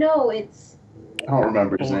 No. No, it's... I don't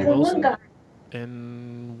remember his name. The one guy.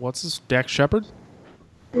 And what's this? Dax Shepard?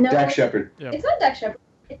 No, Dax Shepard. Yeah. It's not Dax Shepard.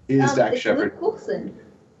 It is Dax it's Shepard. Luke Wilson.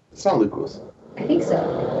 It's not Luke Wilson. I think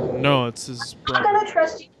so. No, it's his I'm brother. not gonna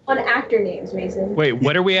trust you on actor names, Mason. Wait,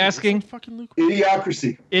 what are we asking? Fucking Luke.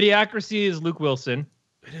 Idiocracy. Idiocracy is Luke Wilson.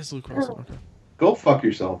 It is Luke Wilson. Okay. Go fuck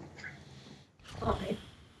yourself. Fine.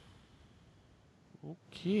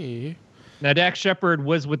 Okay. Now, Dax Shepard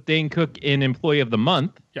was with Dane Cook in Employee of the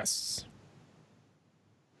Month. Yes.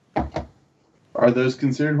 Are those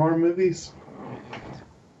considered horror movies?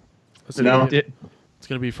 It's No. gonna be, it's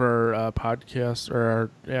gonna be for our podcast or our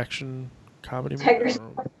action comedy. Tigers.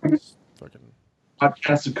 Fucking.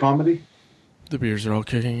 Podcast of comedy? The beers are all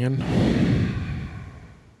kicking in.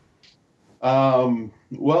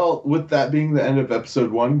 Well, with that being the end of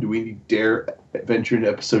episode 1, do we dare venture into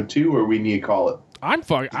episode 2, or we need to call it?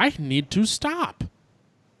 I need to stop.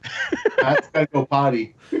 Matt's gotta go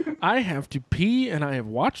potty. I have to pee, and I have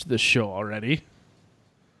watched this show already.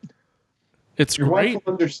 It's Your wife great.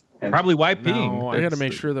 will understand. Probably why peeing. No, I got to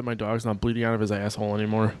make sure that my dog's not bleeding out of his asshole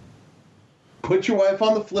anymore. Put your wife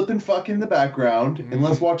on the flippin' fuck in the background, and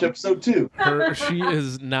let's watch episode 2. She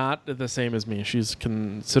is not the same as me. She's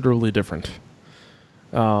considerably different.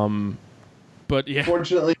 But yeah.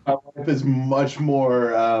 Fortunately, my wife is much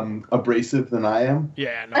more abrasive than I am.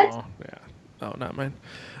 Yeah, no. Yeah. No, not mine.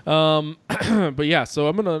 But yeah,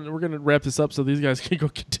 so we're gonna wrap this up so these guys can go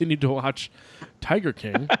continue to watch Tiger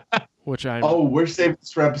King, which I'm. Oh, we're saving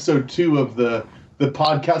this for episode 2 of the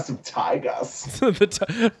podcast of Tigers.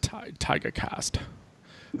 The Tiger Cast.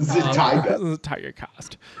 The Tiger. Tiger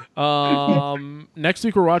Cast. Next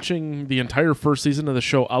week we're watching the entire first season of the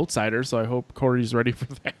show Outsiders, so I hope Corey's ready for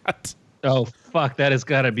that. Oh, fuck. That has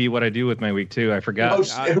got to be what I do with my week, too. I forgot.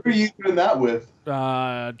 Oh, who are you doing that with?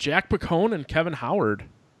 Jack Picone and Kevin Howard.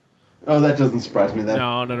 Oh, that doesn't surprise me then.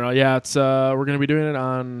 No. Yeah, it's we're gonna be doing it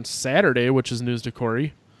on Saturday, which is news to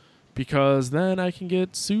Corey, because then I can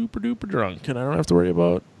get super duper drunk and I don't have to worry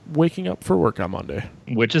about waking up for work on Monday.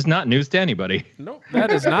 Which is not news to anybody. Nope,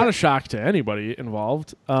 that is not a shock to anybody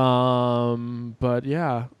involved. But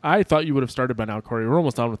yeah, I thought you would have started by now, Corey. We're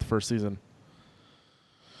almost done with the first season.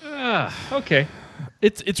 Okay.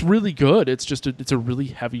 It's really good. It's just it's a really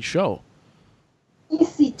heavy show. You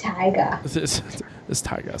see Tiger. It's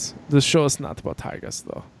tigers. This show is not about tigers,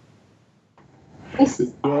 though.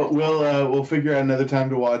 Well, we'll figure out another time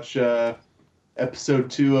to watch episode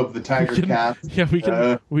 2 of the Tiger Cast. Yeah, we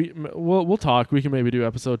can. We'll talk. We can maybe do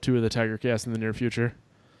episode 2 of the Tiger Cast in the near future.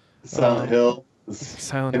 Silent Hill.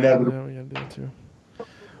 Silent Hill. Yeah, we gotta do that too.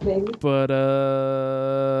 Maybe. But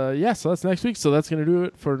yeah, so that's next week. So that's gonna do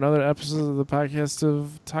it for another episode of the podcast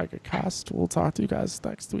of Tiger Cast. We'll talk to you guys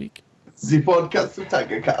next week. The podcast of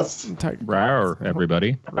Tiger Cast. Rawr,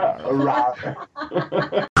 everybody.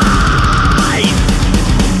 Rawr.